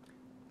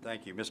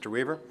 Thank you. Mr.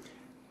 Weaver?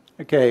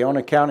 Okay, on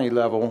a county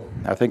level,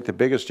 I think the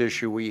biggest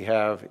issue we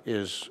have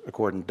is,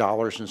 according to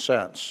dollars and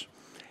cents.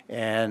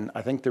 And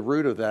I think the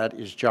root of that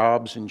is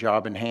jobs and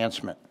job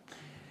enhancement.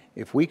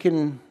 If we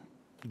can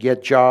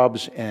get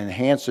jobs and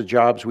enhance the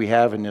jobs we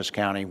have in this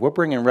county, we're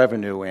bringing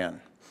revenue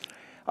in.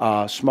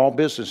 Small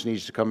business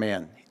needs to come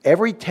in.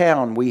 Every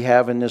town we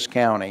have in this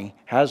county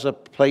has a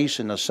place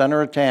in the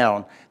center of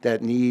town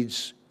that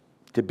needs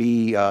to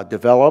be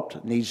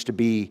developed, needs to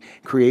be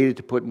created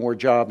to put more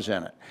jobs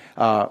in it.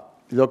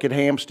 Look at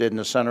Hampstead in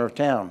the center of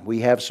town.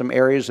 We have some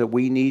areas that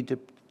we need to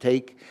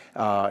take,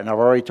 and I've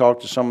already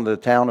talked to some of the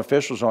town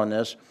officials on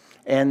this,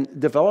 and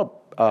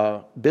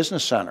develop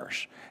business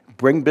centers.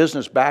 Bring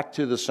business back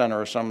to the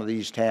center of some of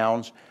these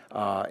towns,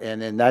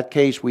 and in that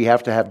case, we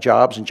have to have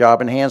jobs and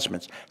job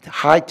enhancements.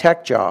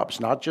 High-tech jobs,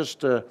 not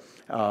just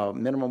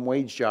minimum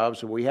wage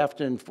jobs. We have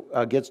to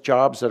get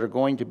jobs that are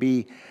going to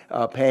be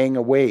paying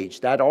a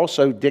wage. That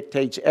also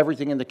dictates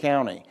everything in the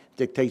county.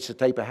 Dictates the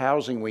type of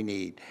housing we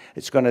need.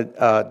 It's going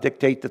to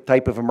dictate the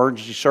type of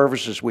emergency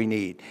services we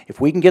need.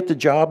 If we can get the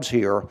jobs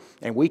here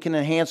and we can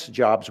enhance the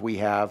jobs we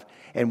have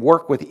and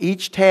work with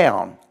each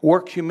town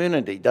or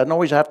community, doesn't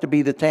always have to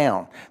be the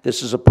town.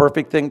 This is a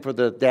perfect thing for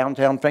the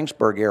downtown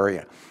Finksburg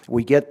area.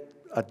 We get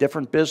a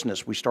different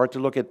business. We start to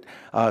look at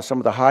some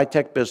of the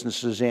high-tech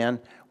businesses in.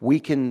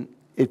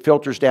 It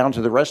filters down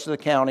to the rest of the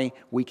county.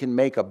 We can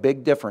make a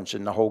big difference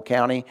in the whole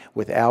county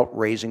without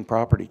raising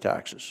property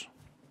taxes.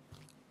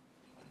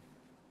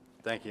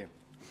 Thank you.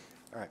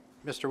 All right.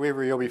 Mr.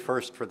 Weaver, you'll be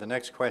first for the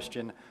next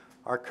question.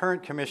 Our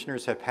current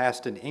commissioners have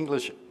passed an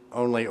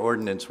English-only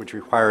ordinance which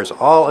requires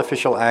all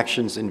official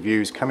actions and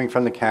views coming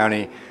from the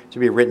county to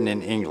be written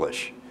in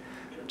English.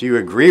 Do you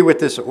agree with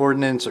this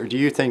ordinance, or do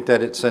you think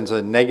that it sends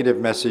a negative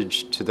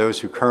message to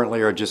those who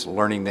currently are just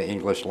learning the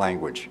English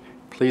language?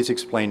 Please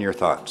explain your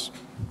thoughts.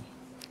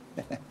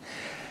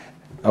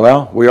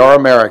 Well, we are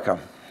America,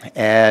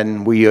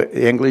 and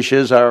English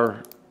is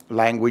our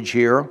language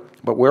here,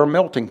 but we're a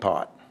melting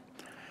pot.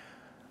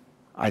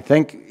 I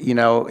think,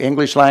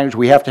 English language,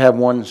 we have to have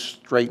one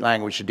straight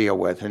language to deal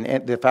with.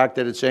 And the fact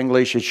that it's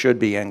English, it should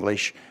be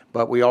English.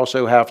 But we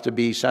also have to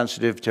be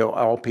sensitive to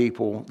all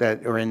people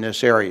that are in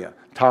this area.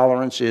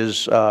 Tolerance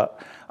is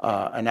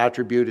an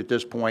attribute at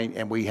this point,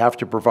 and we have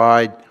to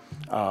provide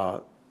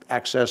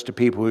access to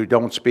people who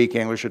don't speak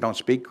English or don't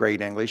speak great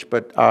English.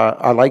 But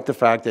I like the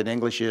fact that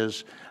English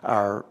is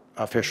our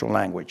official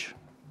language.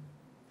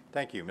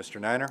 Thank you. Mr.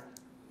 Niner?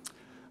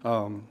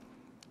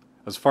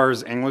 As far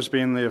as English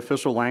being the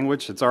official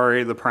language, it's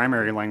already the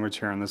primary language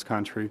here in this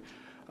country.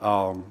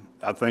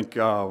 I think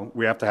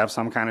we have to have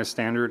some kind of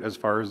standard as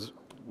far as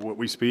what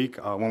we speak.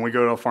 When we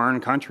go to a foreign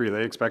country,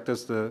 they expect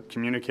us to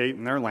communicate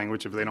in their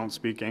language if they don't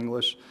speak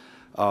English.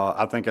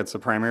 I think it's the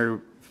primary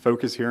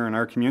focus here in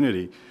our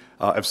community.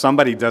 If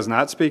somebody does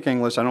not speak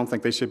English, I don't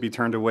think they should be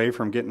turned away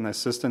from getting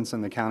assistance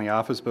in the county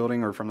office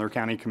building or from their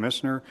county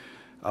commissioner.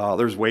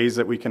 There's ways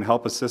that we can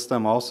help assist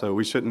them also.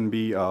 We shouldn't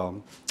be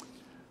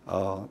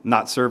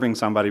not serving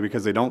somebody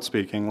because they don't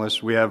speak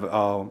English. We have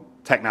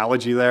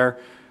technology there.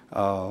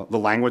 The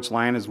language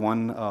line is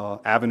one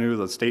avenue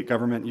the state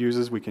government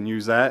uses. We can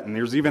use that. And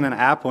there's even an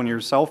app on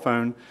your cell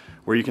phone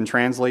where you can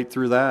translate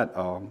through that.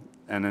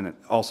 And then it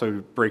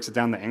also breaks it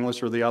down to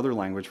English or the other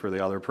language for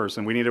the other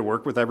person. We need to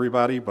work with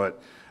everybody,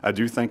 but I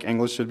do think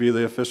English should be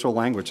the official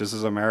language. This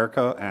is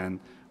America, and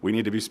we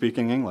need to be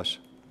speaking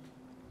English.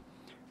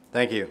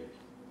 Thank you.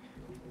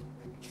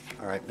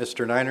 All right,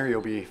 Mr. Niner,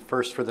 you'll be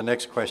first for the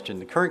next question.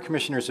 The current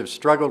commissioners have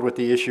struggled with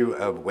the issue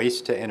of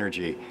waste to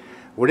energy.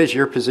 What is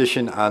your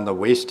position on the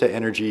waste to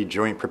energy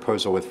joint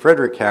proposal with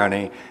Frederick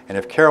County? And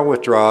if Carroll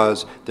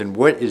withdraws, then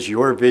what is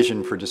your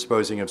vision for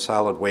disposing of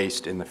solid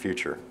waste in the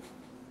future?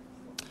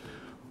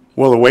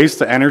 Well, the waste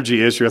to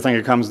energy issue, I think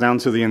it comes down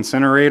to the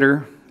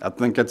incinerator. I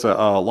think it's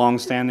a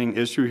long-standing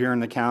issue here in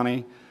the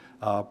county.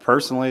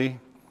 Personally,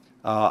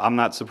 I'm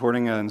not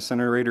supporting an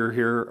incinerator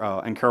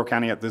here in Carroll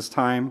County at this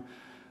time.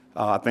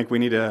 I think we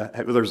need to,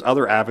 there's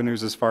other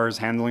avenues as far as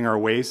handling our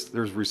waste.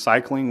 There's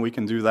recycling, we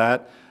can do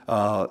that.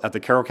 At the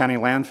Carroll County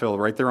landfill,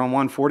 right there on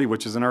 140,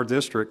 which is in our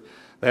district,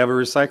 they have a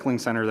recycling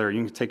center there.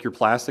 You can take your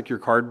plastic, your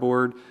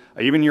cardboard,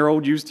 even your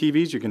old used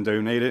TVs, you can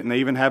donate it, and they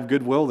even have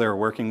Goodwill there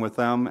working with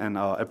them, and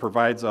it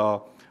provides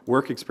a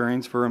work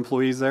experience for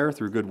employees there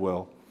through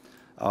Goodwill.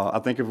 I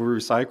think if we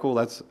recycle,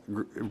 that's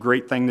a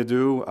great thing to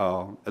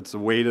do. It's a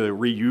way to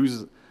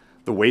reuse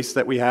the waste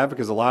that we have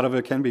because a lot of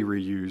it can be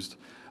reused.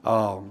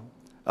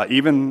 They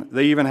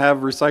even have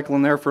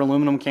recycling there for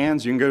aluminum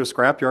cans. You can go to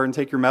scrapyard and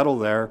take your metal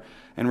there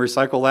and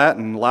recycle that,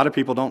 and a lot of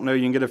people don't know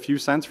you can get a few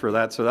cents for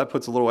that, so that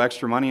puts a little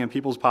extra money in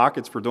people's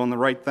pockets for doing the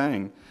right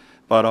thing.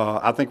 But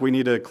I think we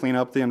need to clean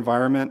up the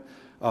environment.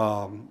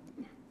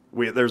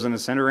 There's an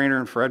incinerator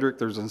in Frederick,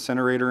 there's an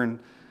incinerator in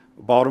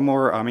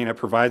Baltimore. I mean, it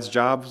provides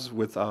jobs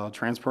with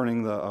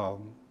transporting the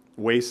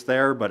waste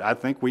there, but I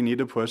think we need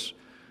to push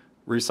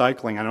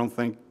recycling. I don't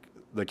think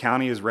the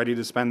county is ready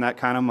to spend that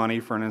kind of money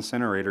for an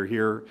incinerator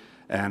here,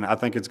 and I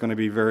think it's going to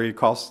be very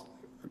cost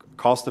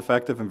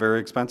effective and very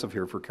expensive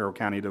here for Carroll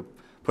County to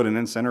put an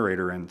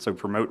incinerator in. So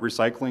promote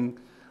recycling,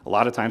 A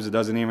lot of times it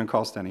doesn't even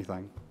cost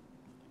anything.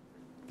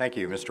 Thank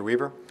you. Mr.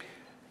 Weaver?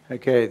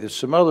 Okay, there's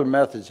some other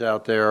methods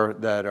out there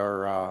that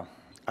are,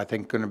 I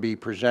think, going to be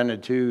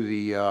presented to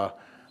the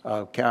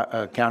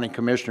county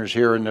commissioners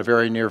here in the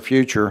very near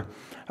future.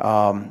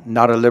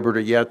 Not at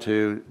liberty yet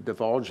to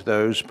divulge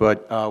those,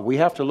 but we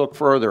have to look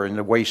further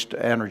into waste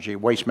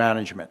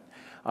management.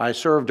 I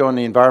served on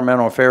the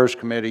Environmental Affairs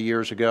Committee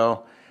years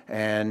ago,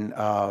 and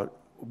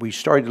we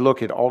started to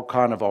look at all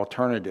kind of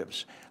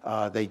alternatives.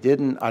 They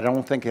didn't, I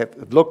don't think,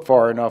 have looked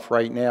far enough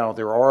right now.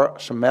 There are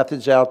some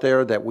methods out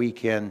there that we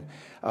can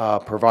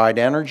provide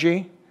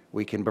energy,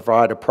 we can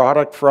provide a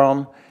product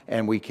from,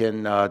 and we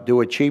can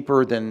do it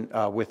cheaper than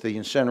with the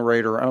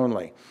incinerator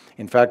only.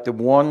 In fact, the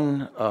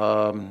one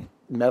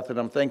method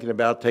I'm thinking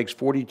about takes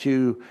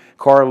 42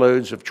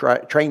 carloads of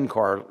train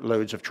car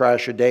loads of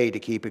trash a day to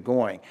keep it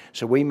going.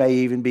 So we may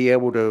even be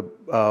able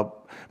to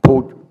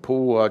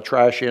pull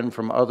trash in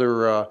from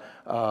other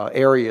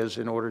areas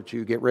in order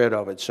to get rid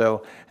of it.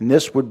 So, and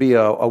this would be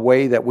a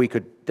way that we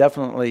could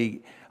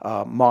definitely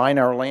mine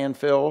our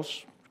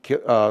landfills,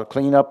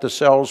 clean up the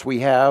cells we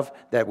have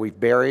that we've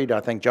buried. I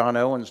think John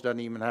Owens doesn't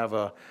even have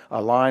a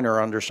liner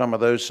under some of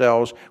those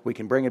cells. We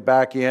can bring it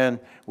back in,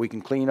 we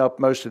can clean up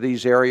most of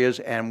these areas,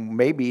 and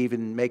maybe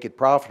even make it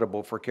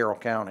profitable for Carroll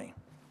County.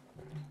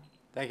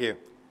 Thank you.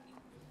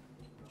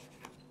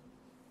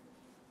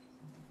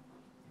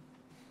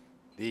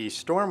 The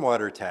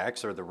stormwater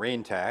tax, or the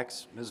rain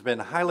tax, has been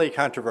highly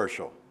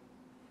controversial.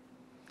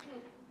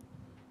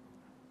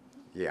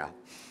 Yeah.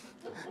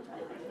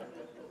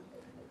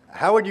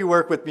 How would you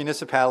work with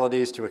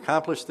municipalities to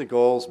accomplish the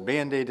goals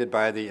mandated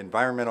by the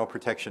Environmental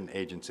Protection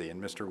Agency?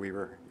 And Mr.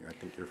 Weaver, I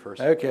think you're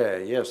first.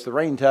 Okay, yes, the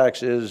rain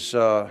tax is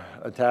a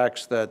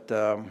tax that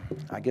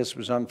I guess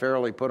was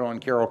unfairly put on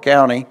Carroll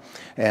County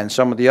and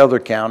some of the other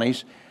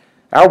counties.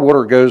 Our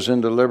water goes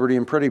into Liberty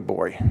and Pretty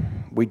Boy.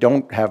 We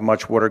don't have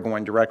much water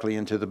going directly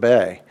into the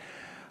bay.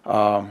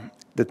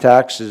 The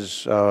tax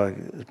has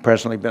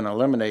presently been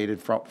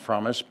eliminated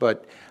from us,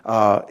 but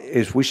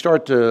as we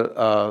start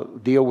to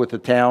deal with the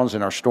towns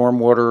and our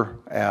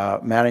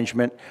stormwater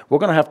management, we're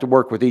going to have to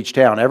work with each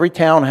town. Every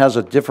town has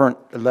a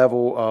different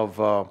level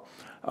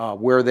of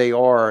where they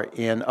are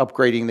in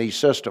upgrading these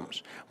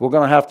systems. We're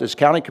going to have to, as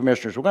county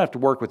commissioners, we're going to have to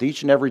work with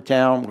each and every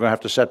town. We're going to have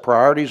to set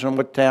priorities on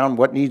what town,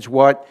 what needs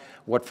what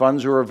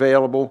funds are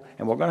available,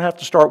 and we're going to have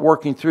to start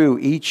working through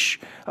each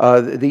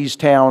these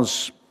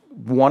towns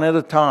one at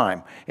a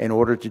time in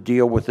order to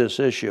deal with this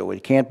issue.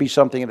 It can't be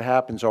something that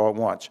happens all at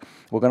once.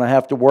 We're going to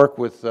have to work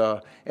with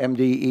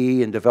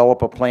MDE and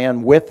develop a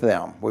plan with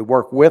them. We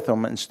work with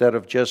them instead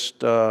of just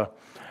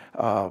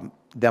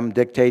them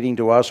dictating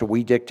to us or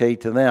we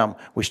dictate to them.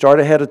 We start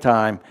ahead of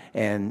time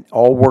and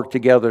all work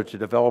together to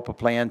develop a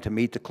plan to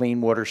meet the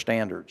clean water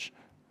standards.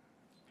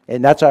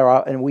 And that's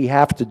and we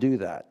have to do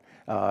that.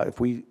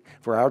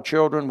 For our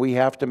children, we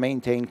have to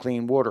maintain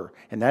clean water.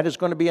 And that is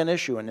going to be an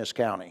issue in this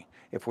county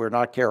if we're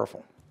not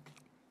careful.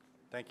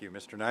 Thank you.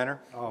 Mr.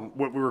 Niner?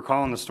 What we were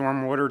calling the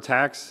stormwater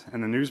tax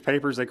in the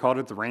newspapers, they called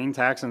it the rain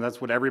tax, and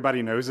that's what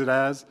everybody knows it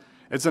as.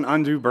 It's an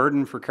undue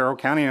burden for Carroll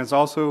County, and it's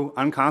also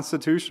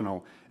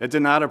unconstitutional. It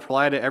did not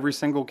apply to every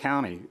single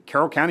county.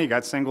 Carroll County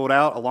got singled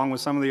out along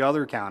with some of the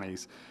other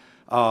counties.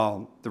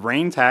 The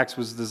rain tax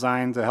was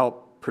designed to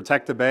help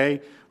protect the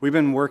bay. We've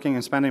been working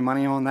and spending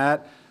money on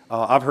that.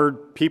 I've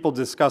heard people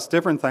discuss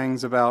different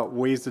things about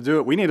ways to do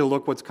it. We need to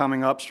look what's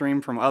coming upstream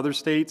from other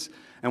states,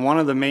 and one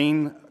of the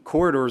main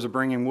corridors of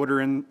bringing water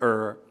and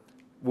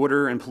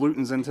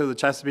pollutants into the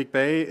Chesapeake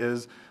Bay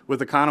is with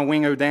the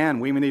Conowingo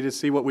Dam. We need to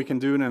see what we can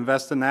do to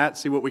invest in that,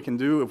 see what we can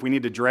do if we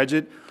need to dredge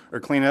it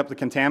or clean up the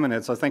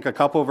contaminants. I think a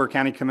couple of our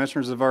county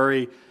commissioners have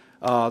already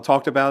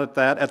talked about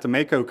that at the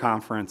MACO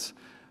conference.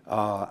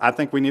 I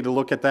think we need to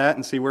look at that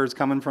and see where it's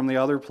coming from the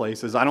other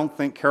places. I don't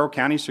think Carroll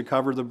County should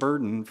cover the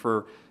burden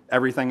for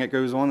everything that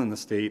goes on in the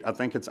state. I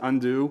think it's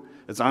undue,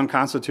 it's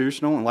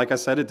unconstitutional, and like I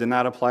said, it did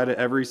not apply to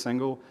every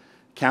single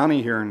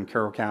county here in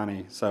Carroll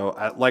County.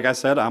 So like I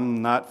said,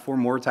 I'm not for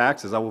more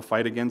taxes. I will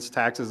fight against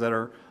taxes that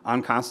are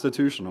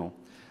unconstitutional.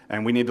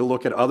 And we need to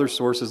look at other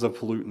sources of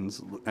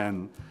pollutants.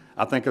 And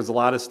I think there's a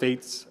lot of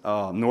states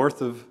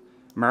north of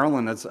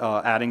Maryland that's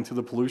adding to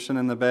the pollution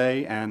in the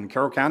bay. And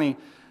Carroll County,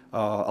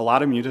 a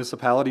lot of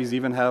municipalities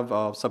even have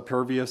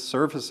subpervious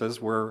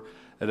surfaces where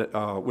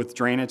with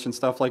drainage and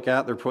stuff like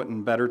that, they're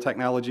putting better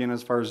technology in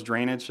as far as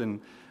drainage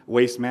and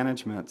waste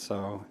management.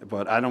 So,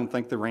 but I don't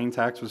think the rain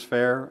tax was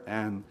fair,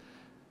 and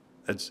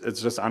it's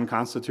just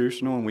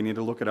unconstitutional, and we need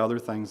to look at other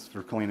things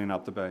for cleaning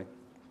up the bay.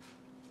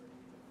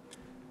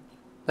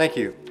 Thank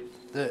you.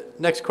 The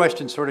next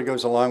question sort of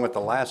goes along with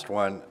the last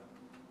one,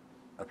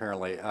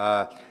 apparently.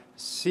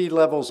 Sea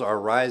levels are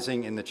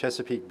rising in the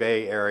Chesapeake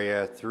Bay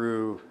area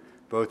through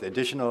both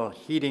additional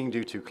heating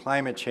due to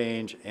climate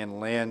change and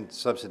land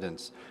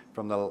subsidence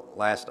from the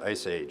last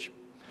ice age.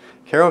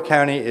 Carroll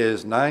County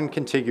is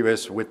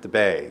non-contiguous with the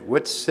bay.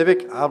 What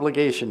civic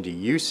obligation do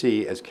you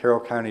see as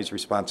Carroll County's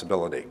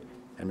responsibility?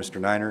 And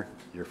Mr. Niner,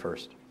 you're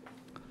first.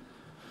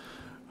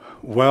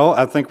 Well,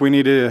 I think we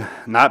need to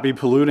not be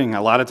polluting.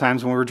 A lot of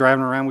times when we're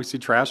driving around, we see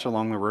trash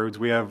along the roads.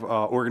 We have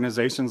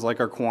organizations like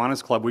our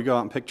Kiwanis Club. We go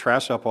out and pick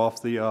trash up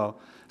off the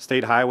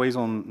state highways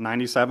on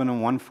 97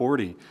 and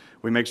 140.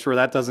 We make sure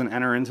that doesn't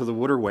enter into the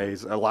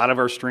waterways. A lot of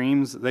our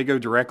streams, they go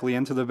directly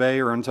into the bay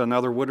or into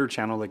another water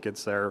channel that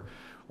gets there.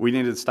 We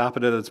need to stop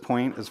it at its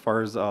point as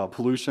far as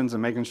pollutions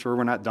and making sure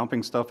we're not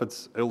dumping stuff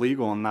that's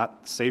illegal and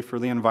not safe for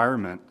the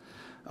environment.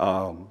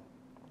 I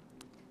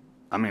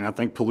mean, I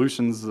think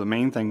pollution's the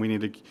main thing we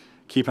need to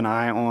keep an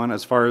eye on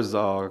as far as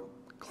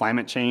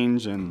climate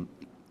change and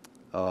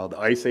the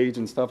ice age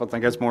and stuff. I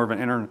think that's more of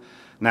an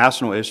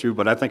international issue,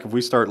 but I think if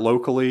we start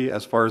locally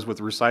as far as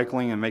with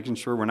recycling and making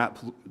sure we're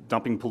not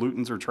dumping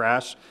pollutants or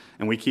trash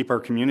and we keep our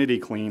community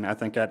clean, I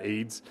think that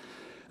aids,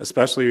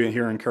 especially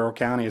here in Carroll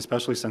County,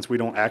 especially since we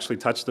don't actually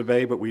touch the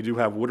bay, but we do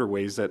have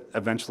waterways that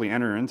eventually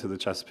enter into the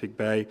Chesapeake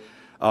Bay.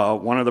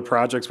 One of the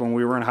projects when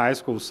we were in high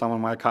school, some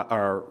of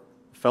our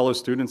fellow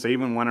students, they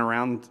even went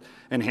around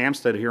in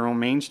Hampstead here on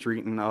Main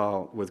Street and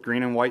with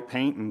green and white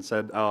paint and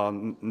said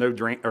no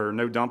drain or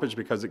no dumpage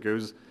because it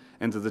goes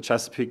into the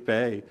Chesapeake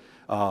Bay.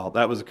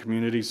 That was a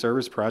community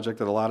service project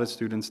that a lot of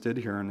students did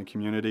here in the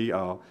community.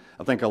 I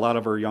think a lot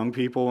of our young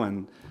people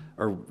and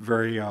are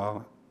very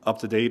up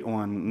to date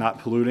on not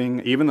polluting.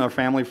 Even our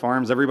family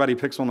farms, everybody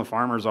picks on the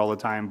farmers all the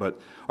time, but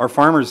our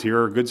farmers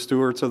here are good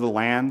stewards of the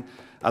land.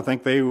 I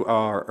think they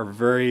are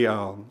very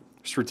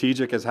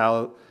strategic as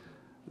how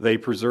they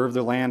preserve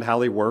the land, how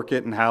they work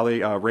it, and how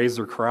they raise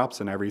their crops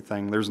and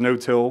everything. There's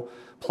no-till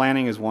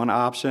planting is one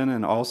option,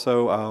 and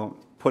also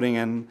putting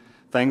in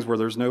things where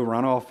there's no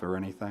runoff or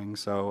anything.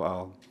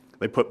 So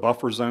they put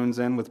buffer zones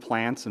in with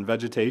plants and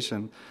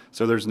vegetation,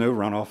 so there's no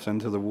runoff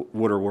into the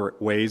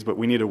waterways, but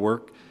we need to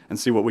work and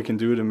see what we can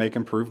do to make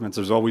improvements.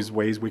 There's always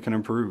ways we can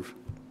improve.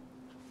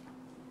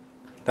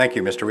 Thank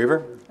you, Mr.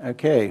 Weaver.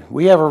 Okay,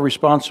 we have a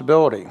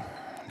responsibility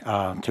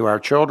to our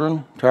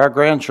children, to our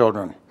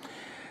grandchildren.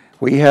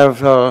 We have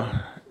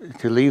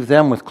to leave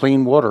them with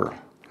clean water.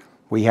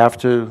 We have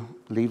to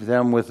leave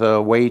them with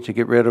a way to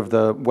get rid of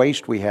the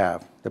waste we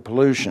have, the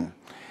pollution.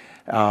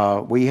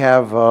 We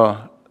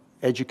have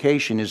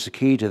education is the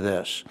key to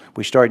this.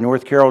 We started,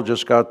 North Carroll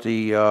just got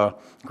the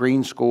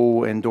Green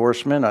School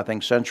endorsement. I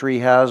think Century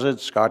has it.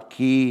 Scott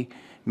Key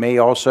may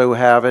also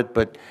have it,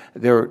 but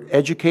they're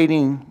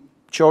educating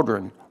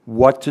children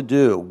what to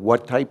do,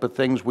 what type of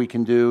things we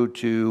can do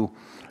to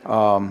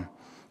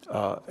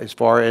as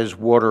far as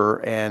water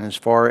and as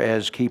far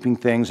as keeping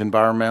things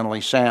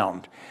environmentally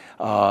sound.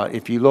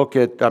 If you look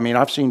at, I mean,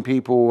 I've seen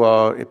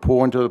people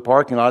pull into the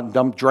parking lot and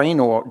dump drain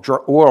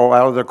oil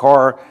out of their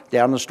car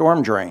down the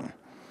storm drain.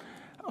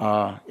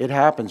 It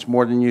happens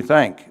more than you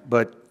think,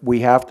 but we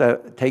have to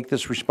take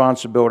this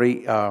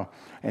responsibility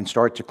and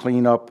start to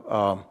clean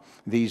up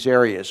these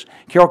areas.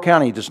 Carroll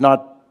County does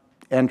not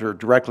enter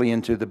directly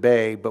into the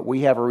bay, but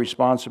we have a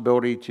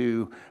responsibility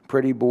to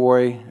Pretty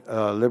Boy,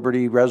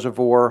 Liberty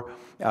Reservoir,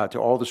 to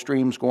all the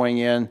streams going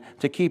in,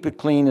 to keep it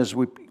clean as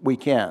we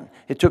can.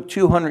 It took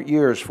 200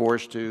 years for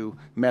us to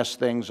mess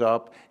things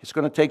up. It's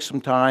going to take some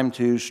time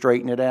to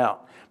straighten it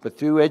out. But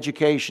through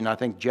education, I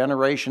think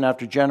generation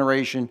after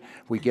generation,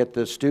 we get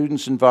the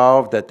students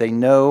involved, that they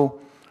know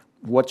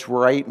what's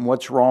right and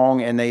what's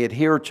wrong, and they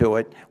adhere to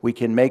it, we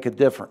can make a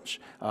difference.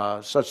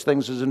 Such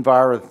things as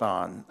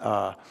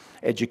Envirothon,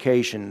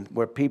 education,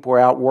 where people are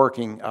out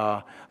working.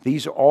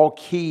 These are all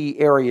key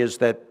areas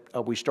that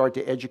we start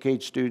to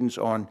educate students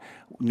on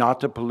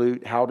not to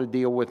pollute, how to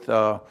deal with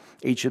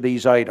each of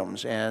these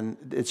items. And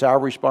it's our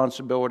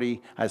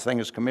responsibility, I think,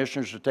 as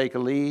commissioners to take a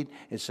lead.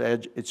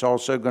 It's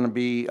also going to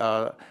be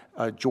a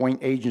joint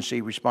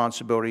agency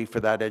responsibility for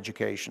that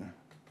education.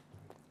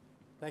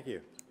 Thank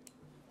you.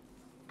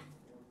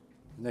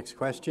 Next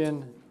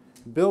question.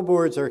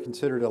 Billboards are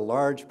considered a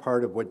large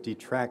part of what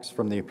detracts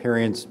from the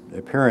appearance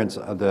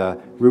of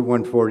the Route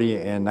 140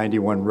 and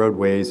 91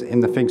 roadways in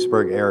the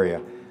Finksburg area.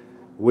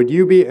 Would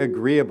you be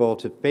agreeable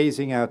to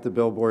phasing out the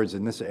billboards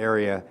in this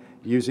area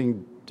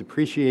using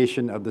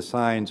depreciation of the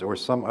signs or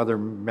some other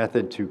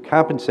method to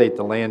compensate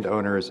the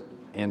landowners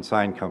and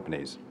sign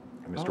companies?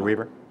 Mr.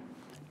 Weaver?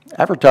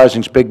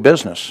 Advertising's big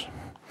business,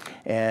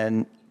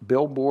 and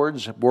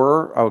billboards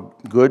were a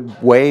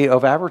good way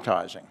of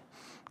advertising.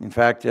 In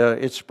fact,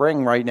 it's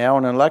spring right now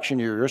in an election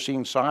year. You're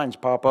seeing signs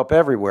pop up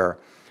everywhere.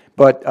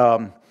 But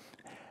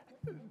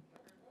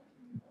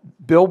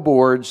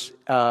billboards,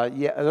 yeah,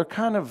 they're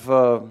kind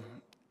of,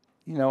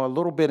 you know, a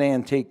little bit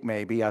antique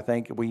maybe. I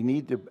think we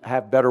need to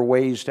have better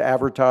ways to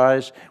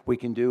advertise. We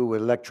can do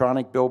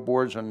electronic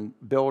billboards on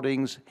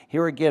buildings.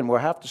 Here again, we'll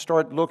have to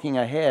start looking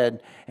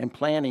ahead and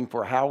planning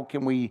for how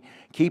can we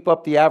keep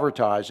up the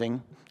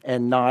advertising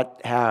and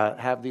not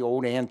have the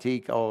old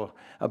antique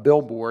a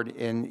billboard,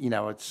 and you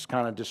know, it's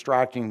kind of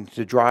distracting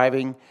to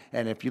driving.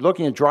 And if you're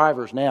looking at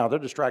drivers now, they're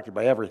distracted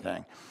by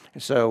everything.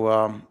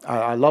 So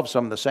I love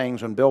some of the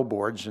sayings on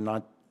billboards, and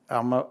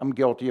I'm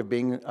guilty of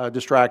being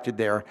distracted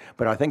there,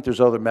 but I think there's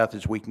other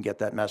methods we can get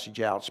that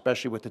message out,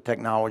 especially with the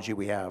technology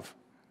we have.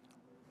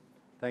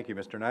 Thank you,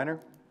 Mr. Niner.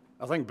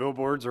 I think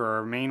billboards are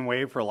our main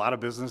way for a lot of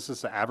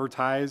businesses to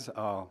advertise.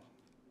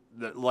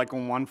 like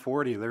on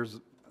 140, there's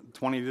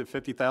 20 to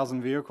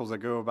 50,000 vehicles that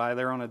go by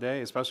there on a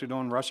day, especially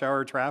during rush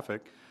hour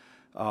traffic.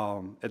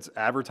 It's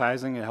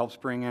advertising. It helps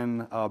bring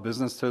in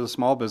business to the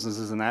small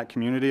businesses in that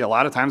community. A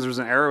lot of times there's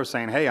an arrow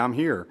saying, hey, I'm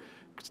here.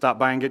 Stop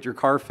by and get your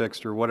car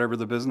fixed, or whatever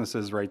the business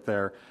is right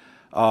there.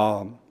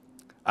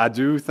 I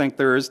do think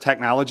there is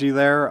technology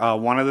there.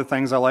 One of the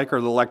things I like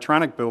are the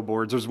electronic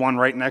billboards. There's one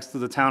right next to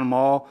the town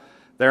mall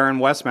there in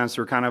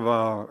Westminster, kind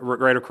of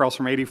right across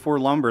from 84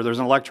 Lumber. There's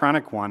an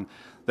electronic one.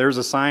 There's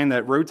a sign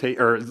that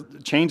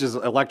changes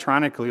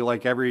electronically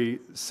like every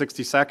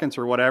 60 seconds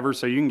or whatever,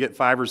 so you can get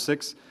 5 or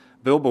 6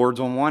 billboards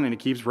on one, and it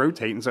keeps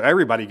rotating, so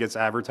everybody gets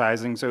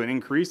advertising, so it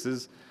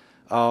increases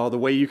the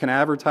way you can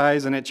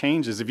advertise, and it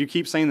changes. If you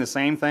keep saying the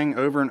same thing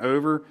over and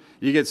over,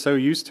 you get so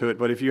used to it.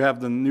 But if you have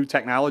the new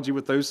technology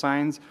with those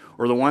signs,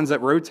 or the ones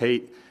that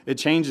rotate, it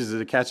changes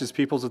it. It catches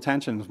people's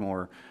attentions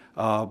more.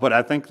 But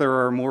I think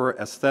there are more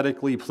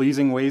aesthetically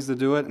pleasing ways to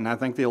do it, and I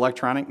think the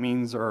electronic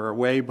means are a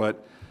way,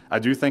 but I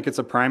do think it's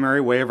a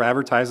primary way of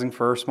advertising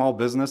for small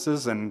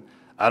businesses, and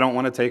I don't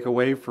want to take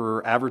away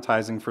for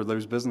advertising for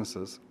those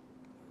businesses.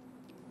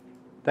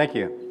 Thank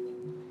you.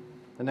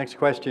 The next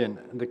question.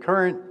 The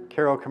current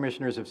Carroll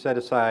Commissioners have set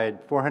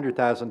aside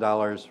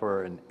 $400,000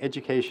 for an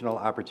educational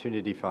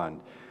opportunity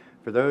fund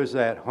for those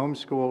that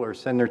homeschool or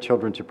send their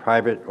children to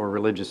private or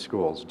religious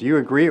schools. Do you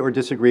agree or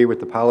disagree with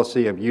the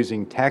policy of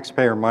using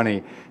taxpayer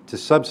money to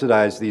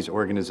subsidize these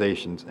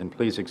organizations? And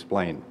please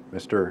explain.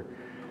 Mr.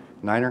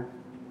 Niner?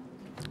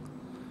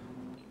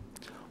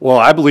 Well,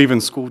 I believe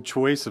in school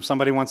choice. If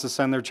somebody wants to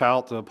send their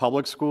child to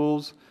public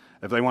schools,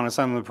 if they want to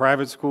send them to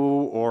private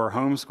school or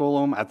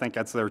homeschool them, I think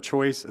that's their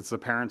choice. It's the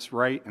parents'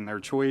 right and their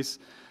choice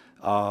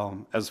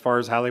as far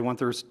as how they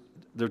want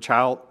their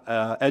child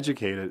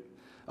educated.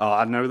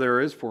 I know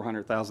there is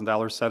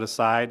 $400,000 set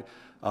aside.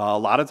 A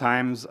lot of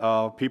times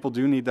people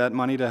do need that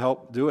money to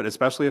help do it,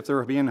 especially if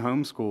they're being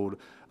homeschooled.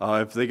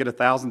 If they get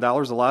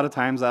 $1,000, a lot of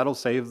times that'll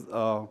save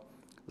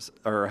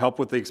or help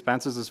with the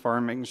expenses as far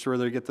as making sure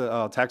they get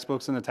the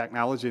textbooks and the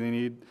technology they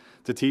need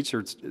to teach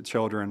their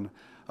children.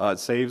 It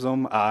saves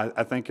them.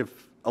 I think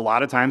if a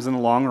lot of times in the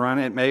long run,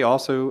 it may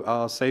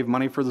also save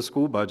money for the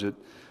school budget.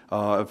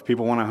 If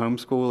people want to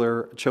homeschool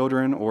their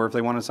children, or if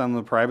they want to send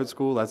them to private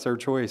school, that's their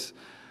choice.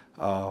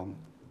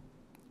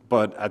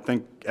 But I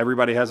think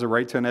everybody has a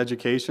right to an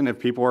education. If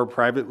people are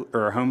private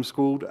or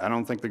homeschooled, I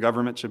don't think the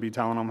government should be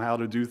telling them how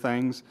to do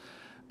things.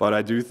 But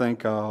I do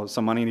think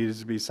some money needs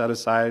to be set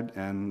aside,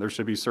 and there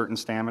should be certain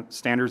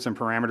standards and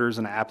parameters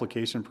in the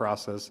application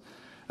process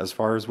as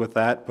far as with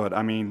that. But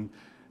I mean,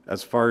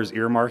 as far as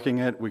earmarking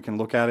it, we can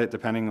look at it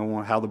depending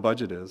on how the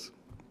budget is.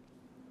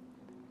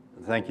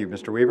 Thank you.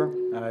 Mr. Weaver?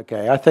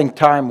 Okay, I think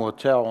time will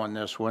tell on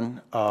this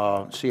one,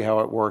 see how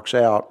it works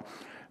out.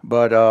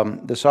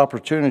 But this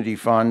opportunity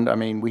fund, I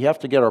mean, we have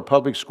to get our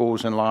public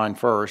schools in line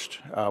first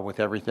with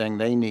everything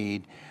they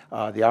need.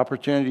 The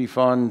opportunity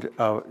fund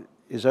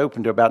is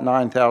open to about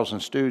 9,000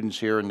 students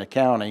here in the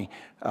county,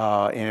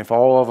 and if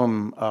all of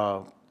them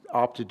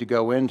opted to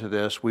go into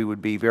this,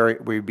 we'd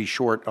be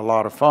short a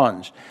lot of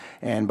funds.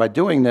 And by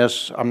doing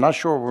this, I'm not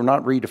sure we're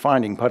not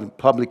redefining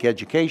public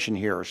education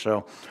here.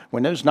 So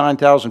when those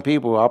 9,000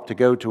 people opt to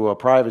go to a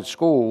private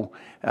school,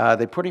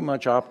 they pretty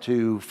much opt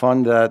to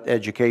fund that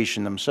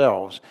education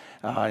themselves.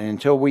 And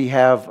until we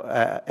have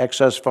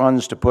excess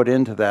funds to put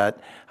into that,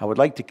 I would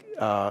like to,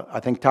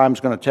 I think time's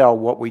going to tell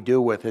what we do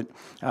with it.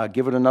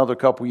 Give it another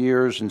couple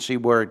years and see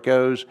where it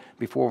goes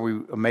before we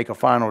make a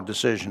final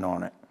decision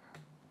on it.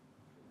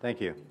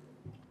 Thank you.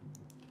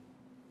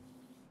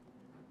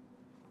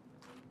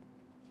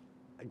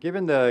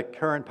 Given the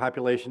current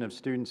population of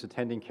students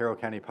attending Carroll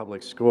County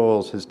Public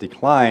Schools has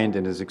declined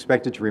and is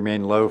expected to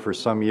remain low for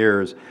some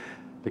years,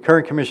 the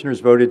current commissioners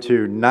voted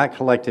to not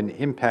collect an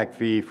impact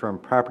fee from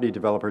property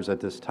developers at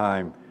this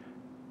time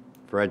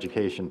for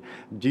education.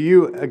 Do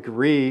you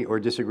agree or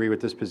disagree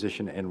with this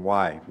position, and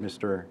why?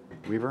 Mr.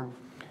 Weaver?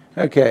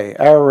 Okay,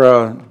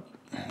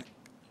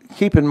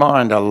 keep in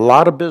mind, a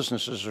lot of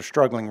businesses are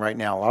struggling right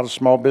now. A lot of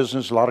small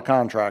business, a lot of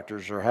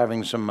contractors are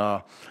having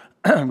some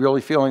really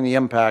feeling the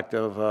impact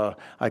of,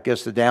 I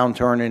guess, the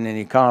downturn in the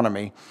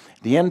economy.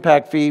 The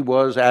impact fee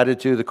was added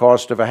to the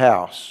cost of a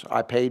house.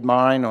 I paid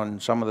mine on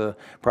some of the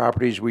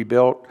properties we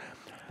built,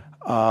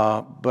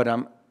 but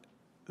I'm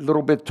a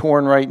little bit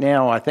torn right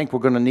now. I think we're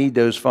going to need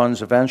those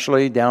funds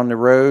eventually down the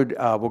road.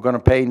 We're going to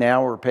pay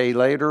now or pay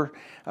later.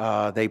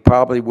 They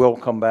probably will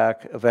come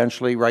back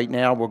eventually. Right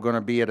now, we're going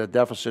to be at a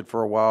deficit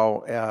for a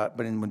while, but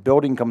when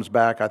building comes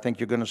back, I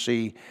think you're going to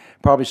see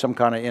probably some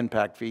kind of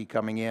impact fee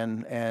coming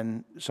in,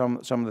 and some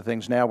of the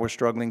things now we're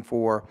struggling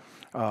for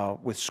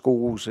with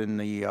schools and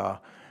the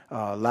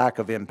lack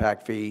of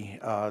impact fee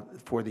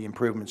for the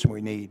improvements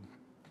we need.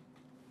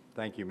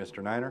 Thank you.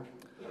 Mr. Niner?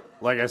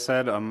 Like I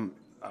said,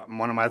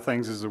 one of my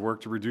things is to work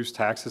to reduce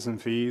taxes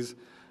and fees.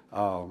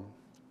 I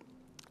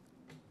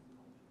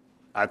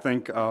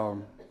think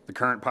the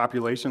current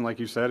population, like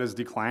you said, is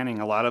declining.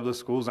 A lot of the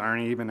schools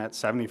aren't even at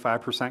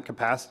 75%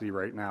 capacity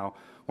right now.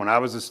 When I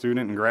was a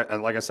student,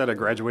 and like I said, I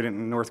graduated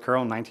in North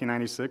Carroll in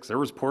 1996, there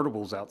was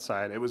portables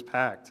outside. It was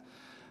packed.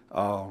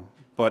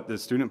 But the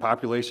student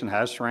population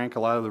has shrank. A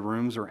lot of the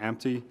rooms are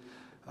empty.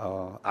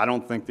 I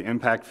don't think the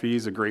impact fee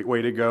is a great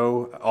way to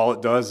go. All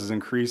it does is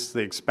increase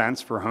the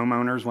expense for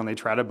homeowners when they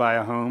try to buy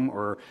a home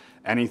or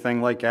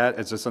anything like that.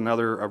 It's just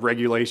another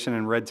regulation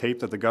and red tape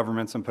that the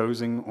government's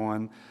imposing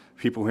on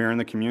people here in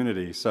the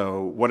community.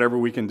 So whatever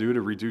we can do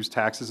to reduce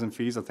taxes and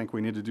fees, I think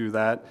we need to do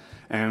that.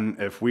 And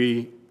if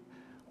we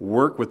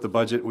work with the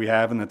budget we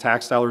have and the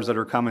tax dollars that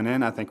are coming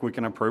in, I think we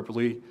can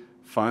appropriately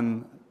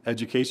fund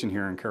education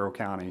here in Carroll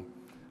County.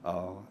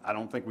 I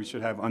don't think we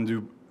should have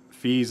undue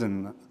fees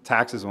and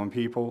taxes on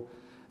people,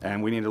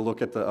 and we need to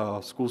look at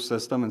the school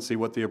system and see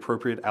what the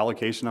appropriate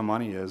allocation of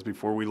money is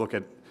before we look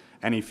at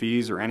any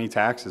fees or any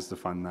taxes to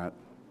fund that.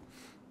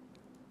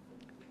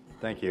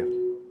 Thank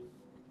you.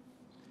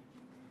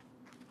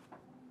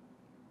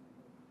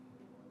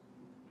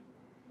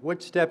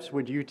 What steps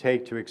would you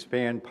take to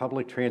expand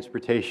public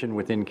transportation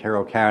within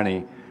Carroll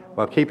County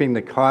while keeping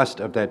the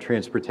cost of that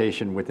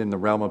transportation within the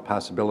realm of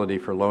possibility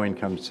for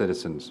low-income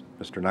citizens?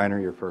 Mr. Niner,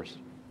 you're first.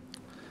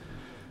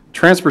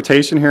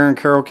 Transportation here in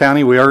Carroll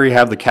County, we already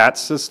have the CATS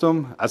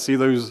system. I see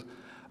those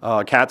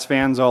CATS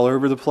vans all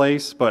over the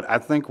place, but I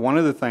think one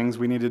of the things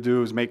we need to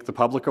do is make the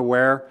public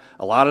aware.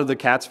 A lot of the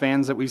CATS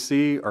vans that we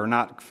see are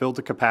not filled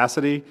to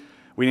capacity.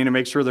 We need to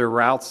make sure their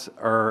routes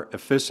are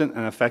efficient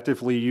and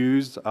effectively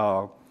used,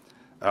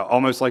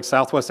 almost like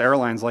Southwest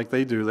Airlines like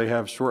they do. They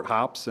have short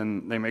hops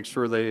and they make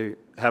sure they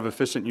have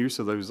efficient use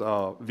of those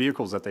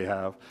vehicles that they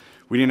have.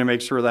 We need to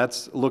make sure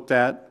that's looked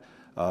at.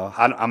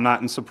 I'm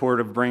not in support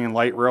of bringing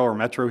light rail or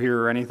metro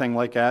here or anything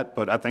like that,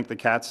 but I think the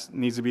CATS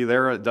needs to be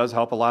there. It does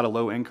help a lot of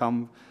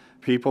low-income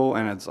people,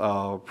 and it's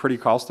pretty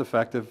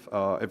cost-effective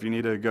if you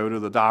need to go to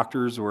the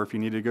doctors or if you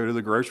need to go to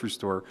the grocery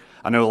store.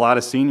 I know a lot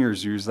of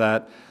seniors use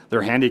that.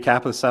 They're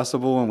handicap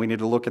accessible, and we need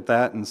to look at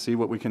that and see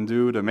what we can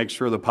do to make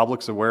sure the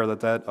public's aware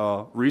that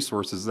that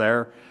resource is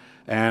there,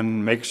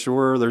 and make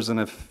sure there's an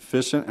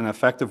efficient and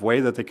effective way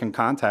that they can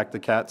contact the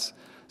CATS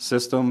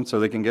system so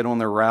they can get on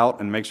their route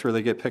and make sure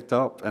they get picked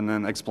up, and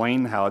then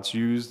explain how it's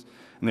used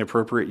and the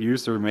appropriate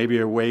use. There may be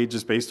a way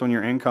just based on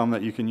your income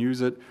that you can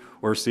use it,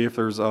 or see if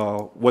there's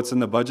what's in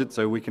the budget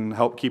so we can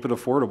help keep it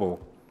affordable.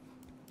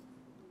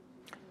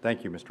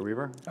 Thank you, Mr.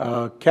 Weaver.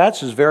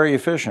 CATS is very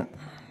efficient,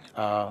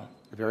 a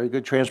very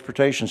good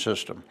transportation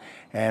system.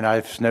 And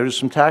I've noticed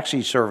some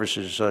taxi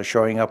services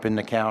showing up in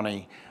the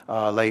county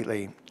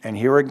lately. And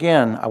here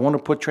again, I want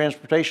to put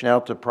transportation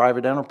out to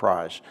private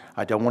enterprise.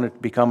 I don't want it to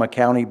become a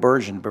county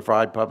burden to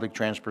provide public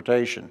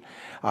transportation.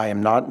 I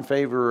am not in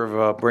favor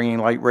of bringing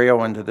light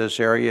rail into this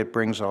area. It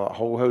brings a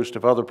whole host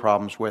of other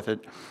problems with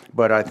it.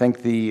 But I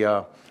think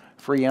the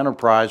free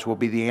enterprise will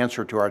be the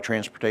answer to our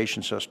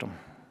transportation system.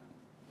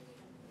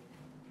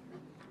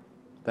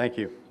 Thank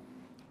you.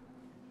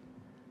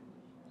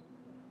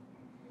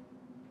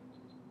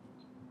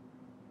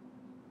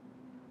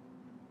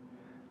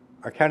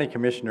 Our county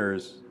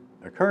commissioners,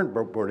 our current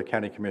Board of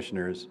County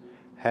Commissioners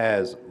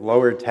has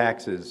lowered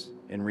taxes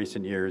in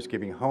recent years,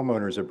 giving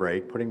homeowners a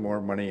break, putting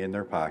more money in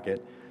their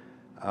pocket,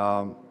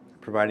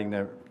 providing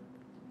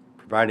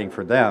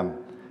for them.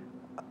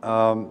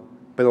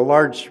 But a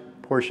large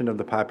portion of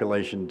the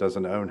population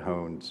doesn't own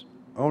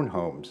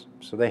homes,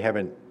 so they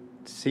haven't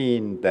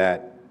seen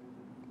that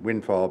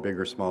windfall, big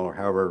or small, or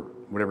however,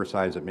 whatever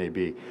size it may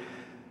be.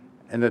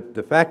 And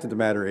the fact of the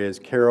matter is,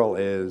 Carroll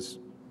is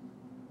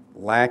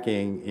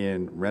lacking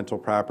in rental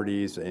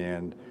properties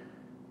and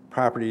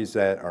properties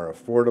that are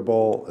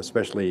affordable,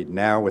 especially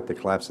now with the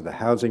collapse of the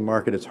housing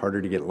market. It's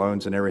harder to get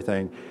loans and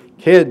everything.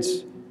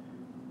 Kids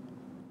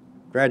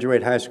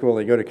graduate high school,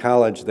 they go to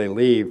college, they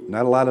leave.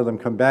 Not a lot of them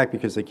come back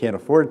because they can't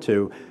afford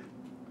to.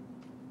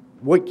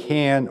 What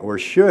can or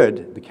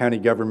should the county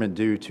government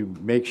do to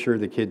make sure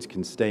the kids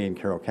can stay in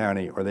Carroll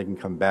County, or they can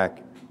come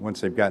back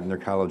once they've gotten their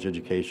college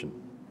education?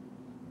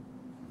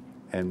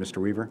 And Mr.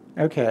 Weaver?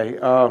 Okay,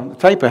 the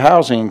type of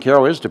housing in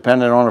Carroll is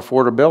dependent on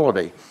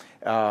affordability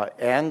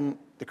and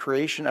the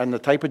creation and the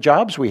type of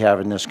jobs we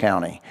have in this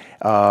county.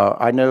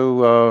 I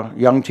know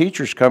young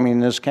teachers coming in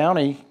this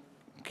county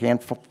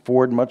can't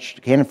afford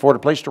a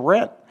place to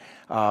rent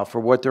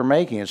for what they're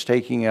making. It's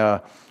taking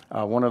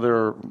one of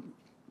their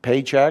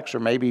paychecks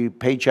or maybe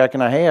paycheck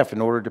and a half in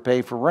order to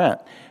pay for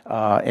rent.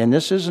 And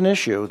this is an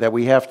issue that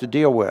we have to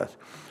deal with.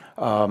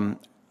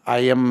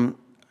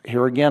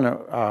 Here again,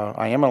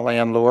 I am a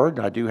landlord.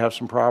 I do have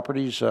some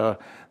properties that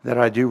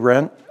I do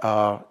rent,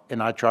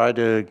 and I try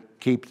to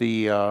keep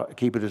it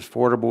as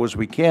affordable as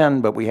we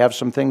can, but we have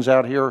some things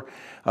out here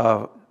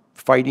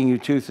fighting you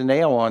tooth and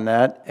nail on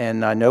that,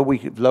 and I know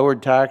we've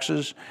lowered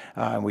taxes,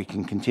 and we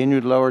can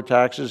continue to lower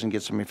taxes and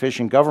get some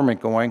efficient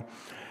government going,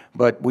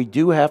 but we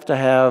do have to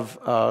have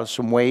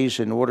some ways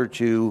in order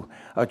to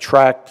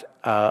attract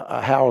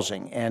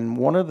housing. And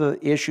one of the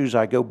issues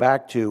I go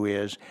back to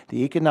is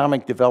the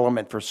economic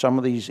development for some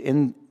of these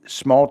in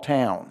small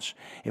towns.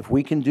 If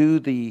we can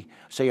do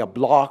say a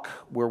block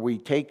where we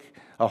take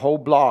a whole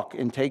block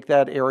and take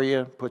that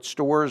area, put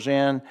stores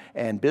in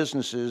and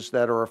businesses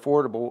that are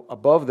affordable.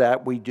 Above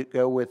that, we do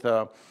go with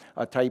a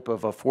type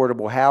of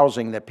affordable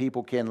housing that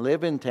people can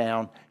live in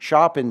town,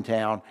 shop in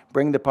town,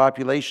 bring the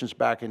populations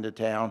back into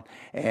town,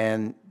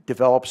 and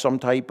develop some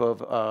type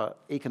of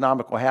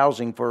economical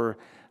housing for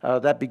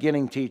that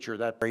beginning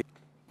teacher.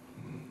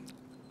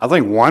 I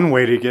think one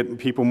way to get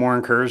people more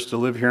encouraged to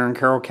live here in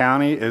Carroll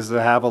County is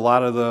to have a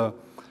lot of the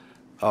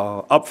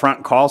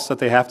upfront costs that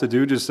they have to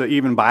do just to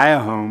even buy a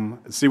home,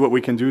 see what we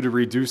can do to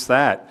reduce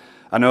that.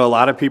 I know a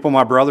lot of people,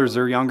 my brothers,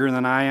 they're younger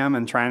than I am,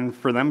 and trying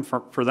for them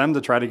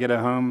to try to get a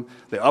home,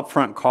 the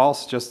upfront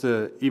costs just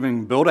to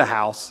even build a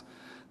house,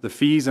 the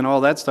fees and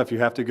all that stuff you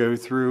have to go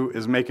through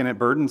is making it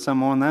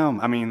burdensome on them.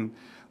 I mean,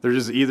 they're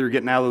just either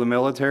getting out of the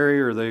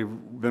military or they've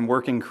been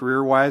working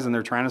career-wise and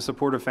they're trying to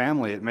support a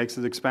family. It makes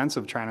it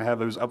expensive trying to have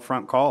those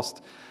upfront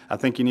costs. I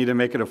think you need to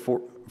make it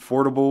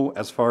affordable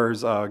as far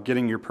as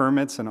getting your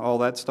permits and all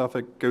that stuff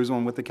that goes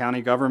on with the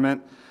county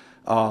government.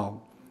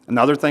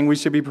 Another thing we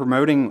should be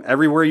promoting,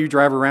 everywhere you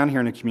drive around here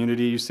in the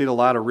community, you see a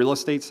lot of real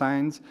estate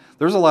signs.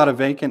 There's a lot of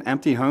vacant,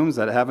 empty homes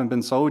that haven't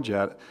been sold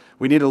yet.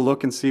 We need to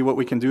look and see what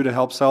we can do to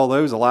help sell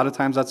those. A lot of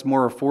times that's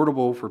more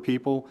affordable for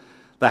people.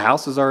 The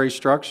house is already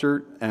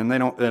structured, and they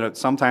don't.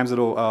 Sometimes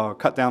it'll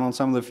cut down on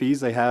some of the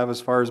fees they have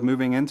as far as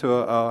moving into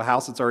a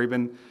house that's already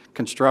been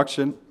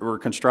constructed.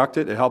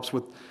 It helps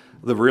with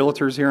the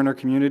realtors here in our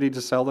community to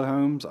sell the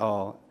homes.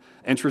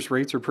 Interest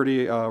rates are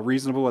pretty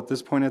reasonable at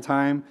this point in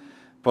time,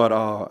 but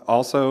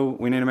also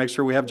we need to make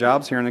sure we have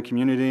jobs here in the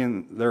community,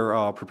 and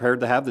they're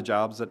prepared to have the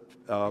jobs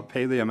that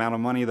pay the amount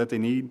of money that they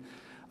need.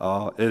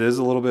 It is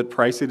a little bit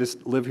pricey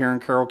to live here in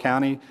Carroll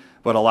County,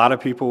 but a lot of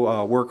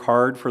people work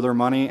hard for their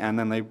money, and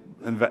then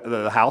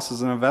the house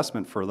is an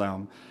investment for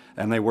them,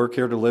 and they work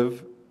here to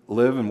live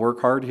and work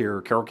hard here.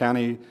 Carroll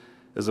County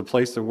is a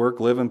place to work,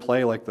 live, and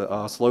play, like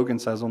the slogan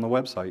says on the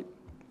website.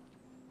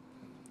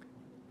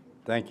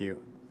 Thank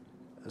you.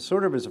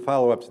 Sort of as a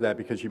follow-up to that,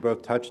 because you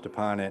both touched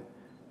upon it,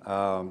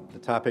 the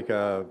topic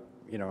of,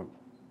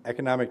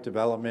 economic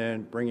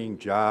development, bringing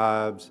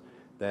jobs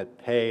that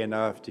pay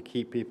enough to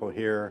keep people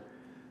here.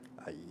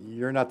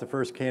 You're not the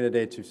first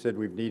candidates who said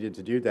we've needed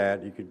to do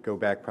that. You could go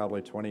back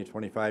probably 20,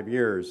 25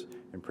 years,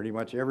 and pretty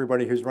much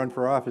everybody who's run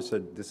for office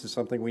said this is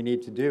something we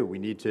need to do. We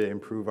need to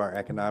improve our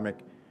economic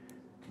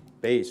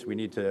base. We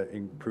need to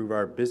improve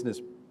our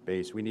business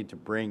base. We need to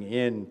bring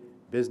in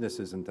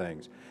businesses and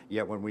things.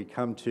 Yet when we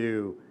come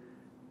to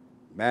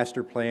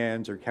master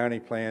plans or county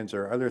plans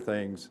or other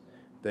things,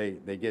 they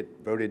get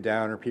voted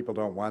down, or people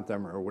don't want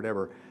them, or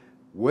whatever.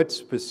 What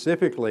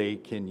specifically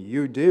can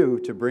you do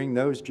to bring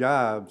those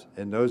jobs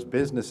and those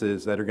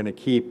businesses that are going to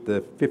keep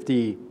the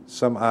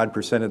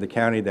 50-some-odd% of the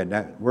county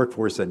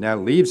workforce that now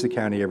leaves the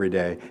county every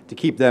day, to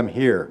keep them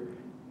here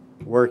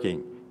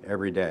working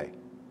every day?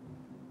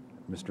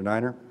 Mr.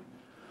 Niner?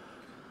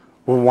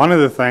 Well, one of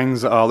the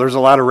things, there's a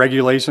lot of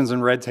regulations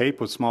and red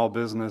tape with small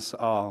business.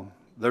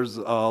 There's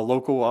a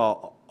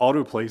local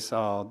auto place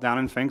down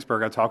in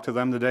Finksburg. I talked to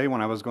them today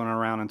when I was going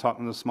around and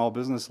talking to small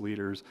business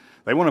leaders.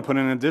 They want to put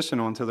an addition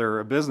onto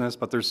their business,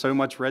 but there's so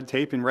much red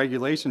tape and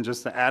regulation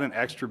just to add an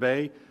extra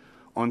bay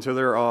onto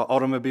their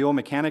automobile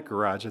mechanic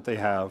garage that they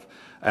have.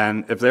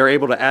 And if they're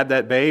able to add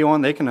that bay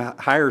on, they can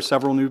hire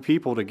several new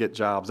people to get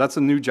jobs. That's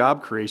a new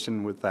job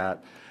creation with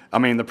that. I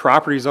mean, the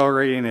property's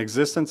already in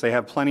existence. They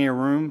have plenty of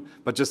room,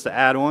 but just to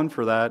add on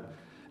for that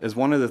is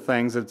one of the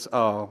things that's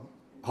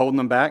holding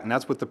them back, and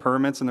that's with the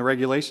permits and the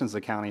regulations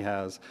the county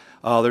has.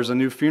 There's a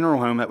new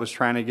funeral home that was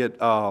trying to get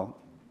all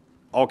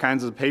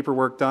kinds of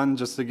paperwork done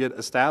just to get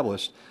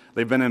established.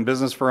 They've been in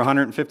business for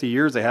 150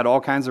 years. They had all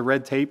kinds of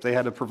red tape. They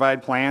had to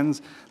provide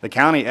plans. The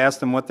county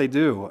asked them what they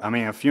do. I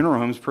mean, a funeral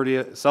home's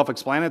pretty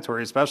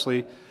self-explanatory,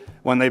 especially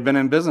when they've been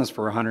in business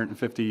for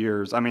 150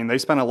 years. I mean, they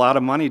spent a lot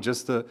of money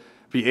just to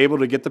be able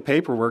to get the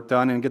paperwork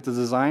done and get the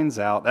designs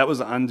out. That was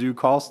an undue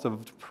cost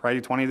of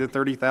probably $20,000 to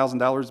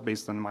 $30,000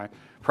 based on my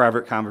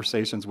private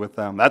conversations with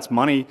them. That's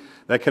money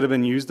that could have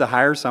been used to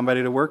hire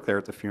somebody to work there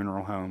at the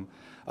funeral home.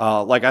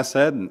 Like I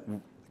said,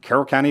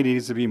 Carroll County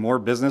needs to be more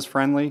business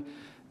friendly,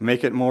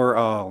 make it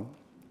more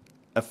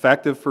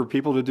effective for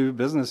people to do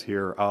business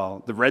here.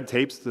 The red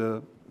tape's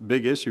the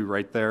big issue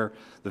right there.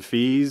 The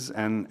fees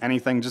and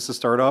anything just to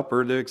start up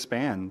or to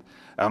expand.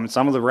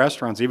 Some of the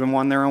restaurants, even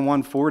one there on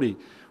 140,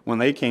 when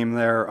they came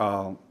there,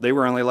 they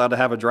were only allowed to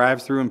have a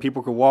drive-through and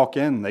people could walk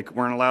in. They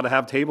weren't allowed to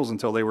have tables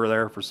until they were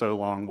there for so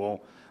long.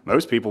 Well,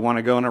 most people want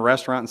to go in a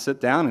restaurant and sit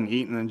down and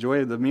eat and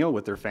enjoy the meal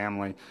with their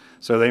family.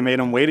 So they made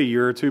them wait a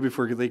year or two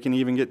before they can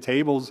even get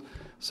tables.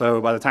 So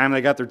by the time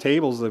they got their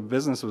tables, the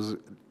business was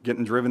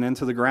getting driven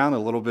into the ground a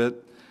little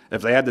bit.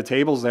 If they had the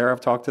tables there,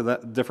 I've talked to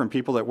different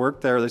people that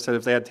worked there. They said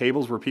if they had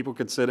tables where people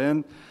could sit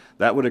in,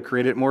 that would have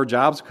created more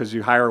jobs because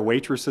you hire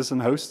waitresses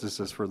and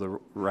hostesses for the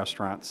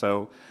restaurant.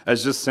 So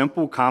it's just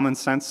simple, common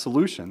sense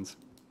solutions.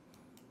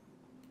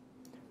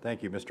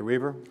 Thank you. Mr.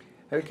 Weaver?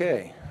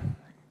 Okay.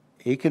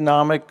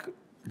 Economic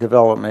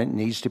development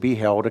needs to be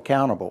held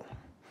accountable.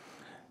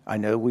 I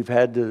know we've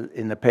had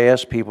in the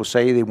past people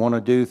say they want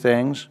to do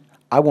things.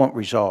 I want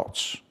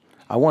results.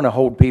 I want to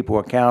hold people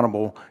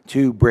accountable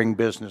to bring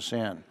business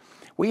in.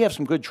 We have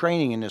some good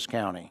training in this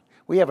county.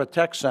 We have a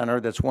tech center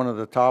that's one of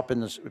the top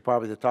in the,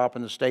 probably the top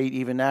in the state,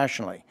 even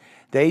nationally.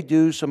 They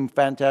do some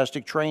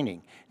fantastic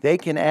training. They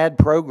can add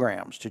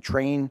programs to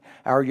train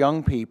our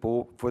young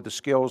people for the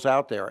skills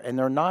out there. And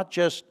they're not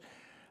just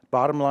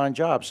bottom line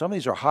jobs. Some of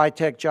these are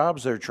high-tech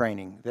jobs they're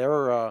training.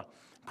 Their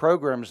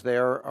programs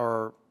there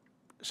are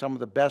some of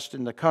the best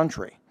in the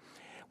country.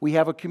 We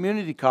have a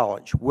community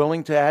college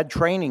willing to add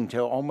training to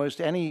almost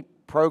any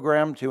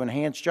program to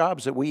enhance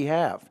jobs that we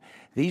have.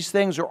 These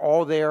things are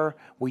all there.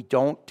 We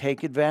don't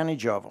take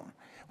advantage of them.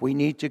 We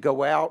need to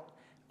go out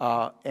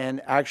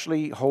and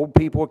actually hold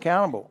people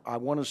accountable. I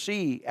want to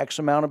see X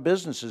amount of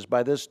businesses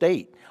by this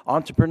date.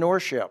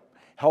 Entrepreneurship,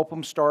 help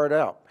them start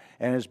up.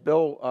 And as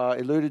Bill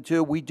alluded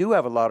to, we do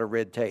have a lot of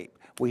red tape.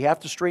 We have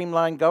to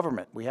streamline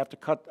government. We have to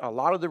cut a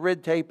lot of the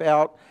red tape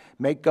out,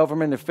 make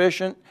government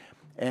efficient.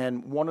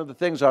 And one of the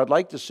things I'd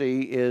like to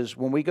see is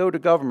when we go to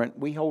government,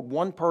 we hold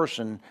one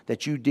person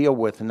that you deal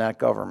with in that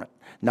government,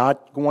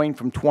 not going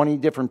from 20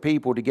 different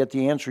people to get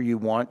the answer you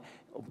want.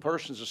 A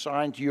person's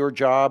assigned to your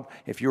job.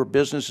 If your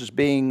business is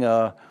being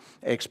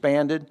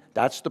expanded,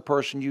 that's the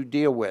person you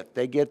deal with.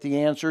 They get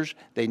the answers.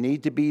 They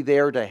need to be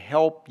there to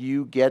help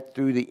you get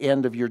through the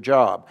end of your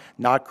job,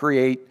 not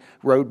create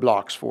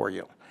roadblocks for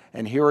you.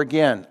 And here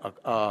again,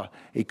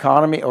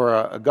 economy or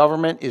a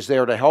government is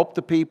there to help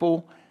the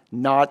people,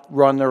 not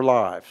run their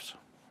lives.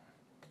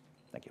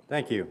 Thank you.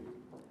 Thank you.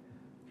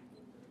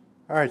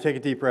 All right, take a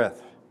deep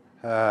breath.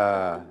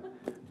 You've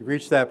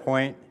reached that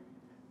point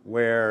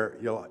where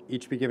you'll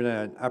each be given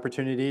an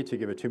opportunity to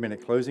give a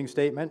 2-minute closing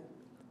statement.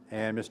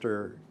 And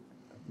Mr.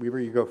 Weaver,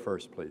 you go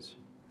first, please.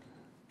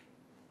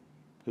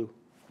 Who?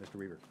 Mr.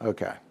 Weaver.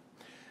 Okay.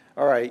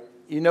 All right.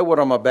 You know what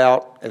I'm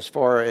about as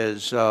far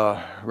as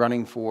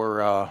running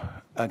for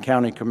a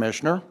county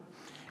commissioner.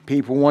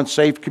 People want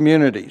safe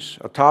communities,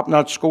 a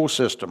top-notch school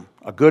system,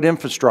 a good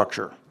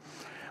infrastructure.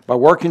 By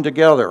working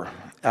together,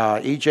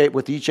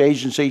 with each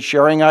agency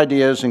sharing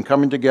ideas and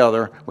coming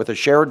together with a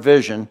shared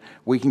vision,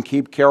 we can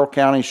keep Carroll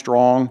County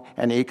strong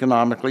and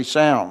economically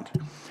sound.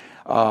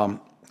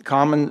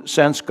 Common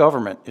sense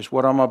government is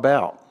what I'm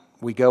about.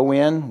 We go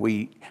in,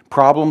 we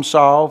problem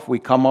solve, we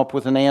come up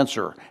with an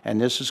answer,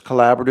 and this is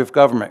collaborative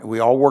government. We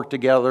all work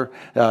together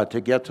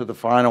to get to the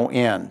final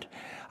end.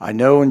 I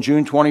know on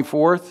June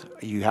 24th,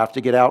 you have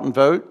to get out and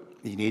vote.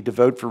 You need to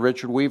vote for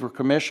Richard Weaver,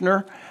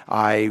 Commissioner.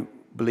 I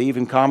believe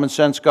in common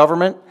sense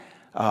government.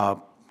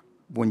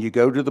 When you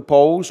go to the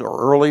polls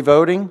or early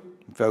voting,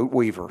 vote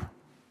Weaver.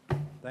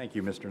 Thank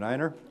you, Mr.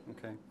 Niner.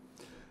 Okay.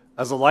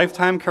 As a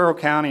lifetime Carroll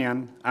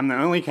Countian, I'm the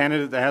only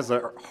candidate that has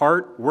the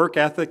heart, work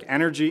ethic,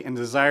 energy, and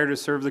desire to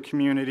serve the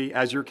community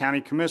as your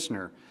county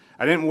commissioner.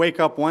 I didn't wake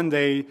up one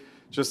day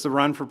just to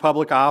run for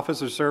public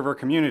office or serve our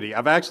community.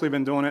 I've actually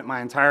been doing it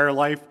my entire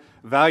life,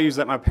 values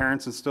that my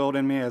parents instilled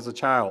in me as a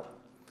child.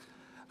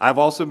 I've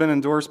also been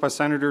endorsed by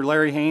Senator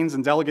Larry Haynes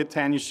and Delegate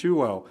Tanya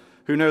Shuo,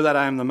 who know that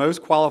I am the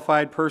most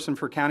qualified person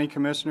for county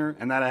commissioner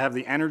and that I have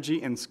the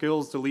energy and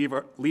skills to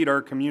lead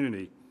our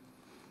community.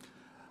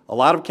 A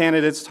lot of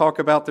candidates talk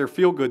about their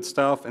feel-good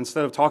stuff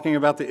instead of talking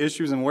about the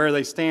issues and where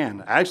they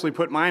stand. I actually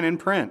put mine in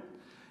print.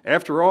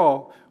 After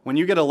all, when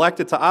you get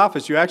elected to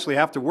office, you actually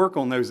have to work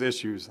on those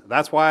issues.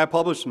 That's why I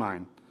published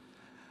mine.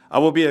 I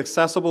will be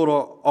accessible to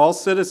all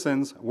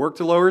citizens, work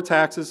to lower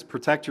taxes,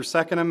 protect your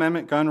Second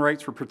Amendment gun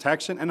rights for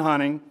protection and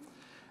hunting,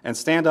 and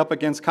stand up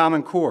against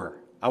Common Core.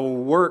 I will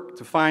work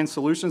to find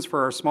solutions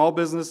for our small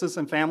businesses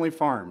and family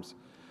farms.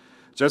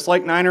 Just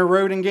like Niner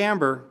Road in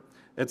Gamber,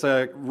 it's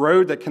a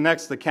road that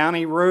connects the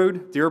county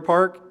road, Deer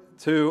Park,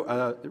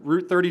 to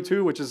Route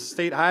 32, which is a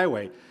state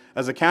highway.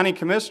 As a county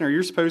commissioner,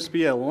 you're supposed to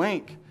be a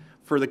link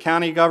for the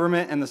county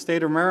government and the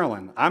state of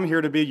Maryland. I'm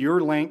here to be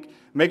your link,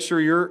 make sure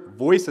your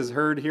voice is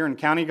heard here in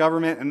county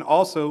government and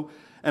also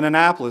in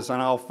Annapolis,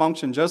 and I'll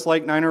function just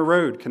like Niner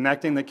Road,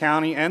 connecting the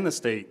county and the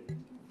state.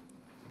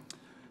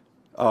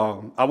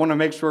 I want to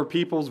make sure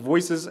people's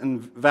voices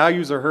and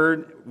values are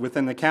heard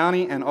within the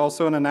county and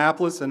also in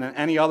Annapolis and at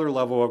any other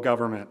level of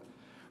government.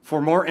 For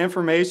more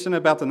information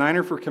about the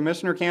Niner for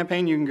Commissioner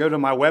campaign, you can go to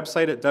my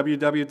website at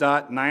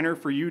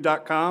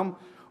www.ninerforyou.com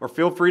or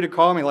feel free to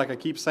call me, like I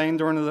keep saying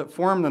during the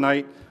forum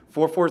tonight,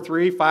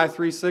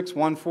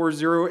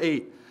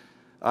 443-536-1408.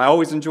 I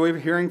always enjoy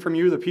hearing from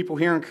you, the people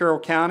here in Carroll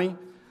County.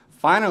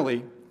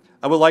 Finally,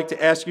 I would like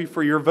to ask you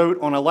for your vote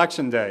on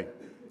Election Day.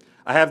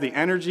 I have the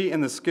energy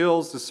and the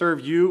skills to serve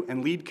you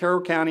and lead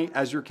Carroll County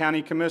as your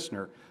county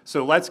commissioner.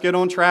 So let's get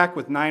on track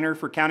with Niner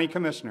for County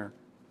Commissioner.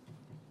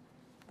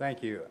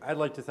 Thank you. I'd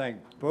like to thank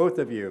both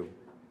of you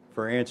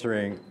for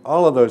answering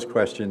all of those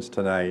questions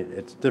tonight.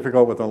 It's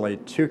difficult with only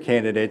 2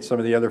 candidates. Some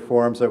of the other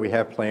forums that we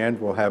have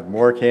planned, we'll have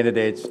more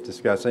candidates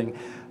discussing.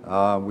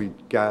 We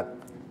got,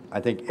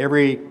 I think,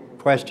 every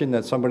question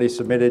that somebody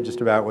submitted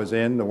just about was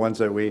in, the ones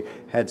that we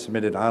had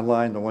submitted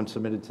online, the ones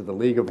submitted to the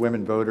League of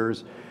Women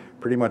Voters,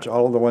 pretty much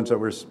all of the ones that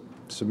were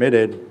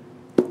submitted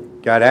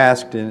got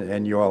asked,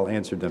 and you all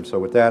answered them. So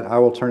with that, I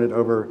will turn it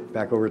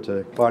back over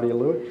to Claudia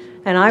Lewis.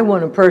 And I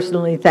want to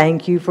personally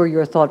thank you for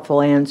your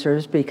thoughtful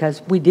answers,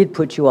 because we did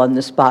put you on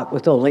the spot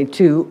with only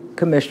 2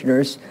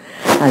 commissioners,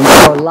 and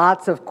there were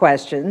lots of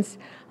questions.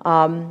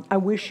 I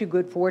wish you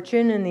good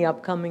fortune in the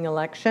upcoming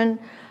election.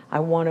 I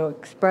want to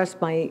express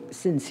my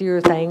sincere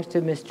thanks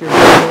to Mr.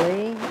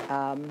 Lee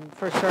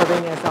for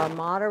serving as our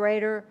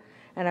moderator,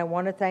 and I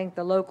want to thank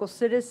the local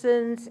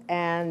citizens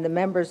and the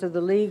members of the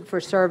league for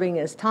serving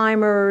as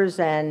timers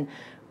and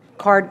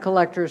card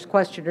collectors,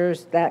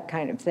 questioners, that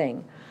kind of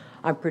thing.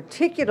 I'm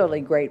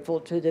particularly grateful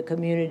to the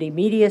Community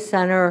Media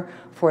Center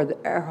for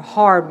their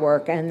hard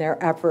work and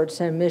their efforts,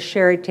 and Ms.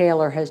 Sherry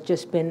Taylor has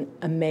just been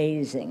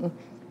amazing.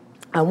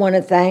 I want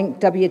to thank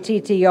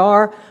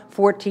WTTR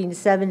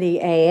 1470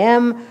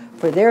 AM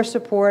for their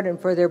support and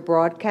for their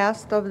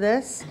broadcast of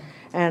this,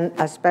 and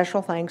a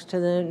special thanks to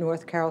the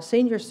North Carroll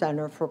Senior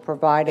Center for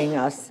providing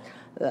us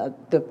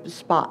the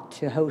spot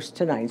to host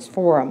tonight's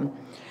forum.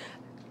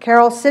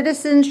 Carroll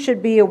citizens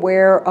should be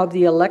aware of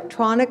the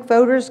electronic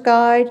voters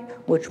guide,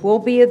 which will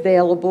be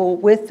available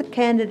with the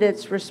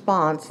candidates'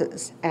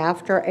 responses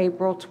after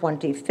April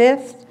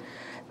 25th.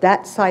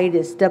 That site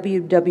is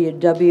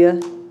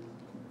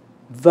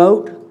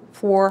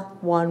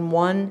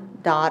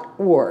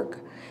www.vote411.org.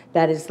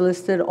 That is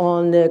listed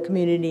on the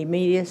Community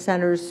Media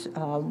Center's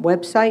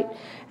website,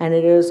 and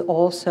it is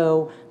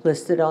also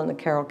listed on the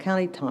Carroll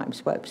County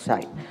Times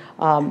website.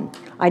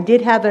 I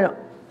did have a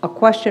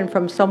question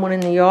from someone in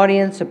the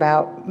audience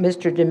about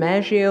Mr.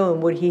 DiMaggio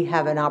and would he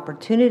have an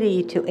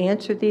opportunity to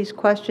answer these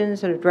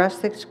questions and address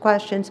these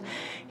questions.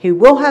 He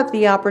will have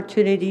the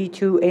opportunity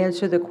to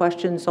answer the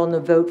questions on the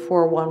Vote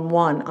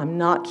 411. I'm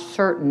not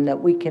certain that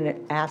we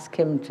can ask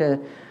him to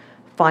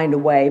find a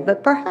way,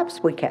 but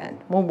perhaps we can.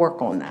 We'll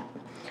work on that.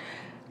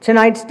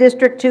 Tonight's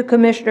District 2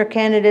 Commissioner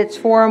Candidates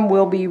Forum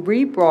will be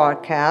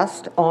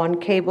rebroadcast on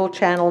Cable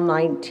Channel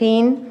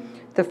 19.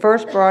 The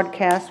first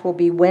broadcast will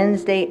be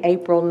Wednesday,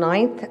 April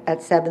 9th at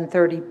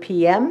 7:30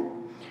 p.m.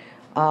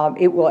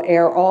 It will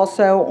air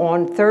also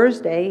on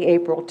Thursday,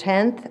 April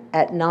 10th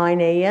at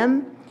 9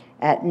 a.m.,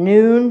 at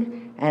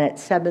noon, and at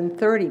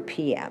 7:30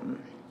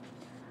 p.m.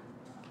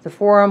 The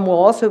forum will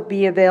also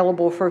be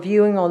available for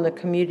viewing on the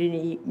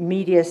Community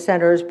Media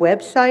Center's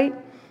website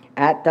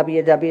at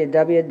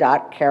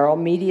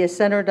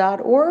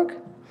www.carrollmediacenter.org.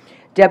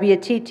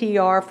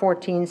 WTTR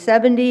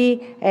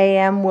 1470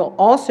 AM will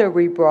also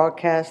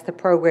rebroadcast the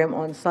program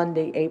on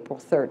Sunday, April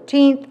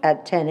 13th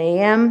at 10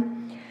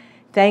 a.m.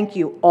 Thank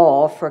you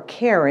all for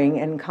caring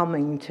and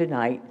coming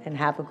tonight, and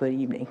have a good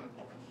evening.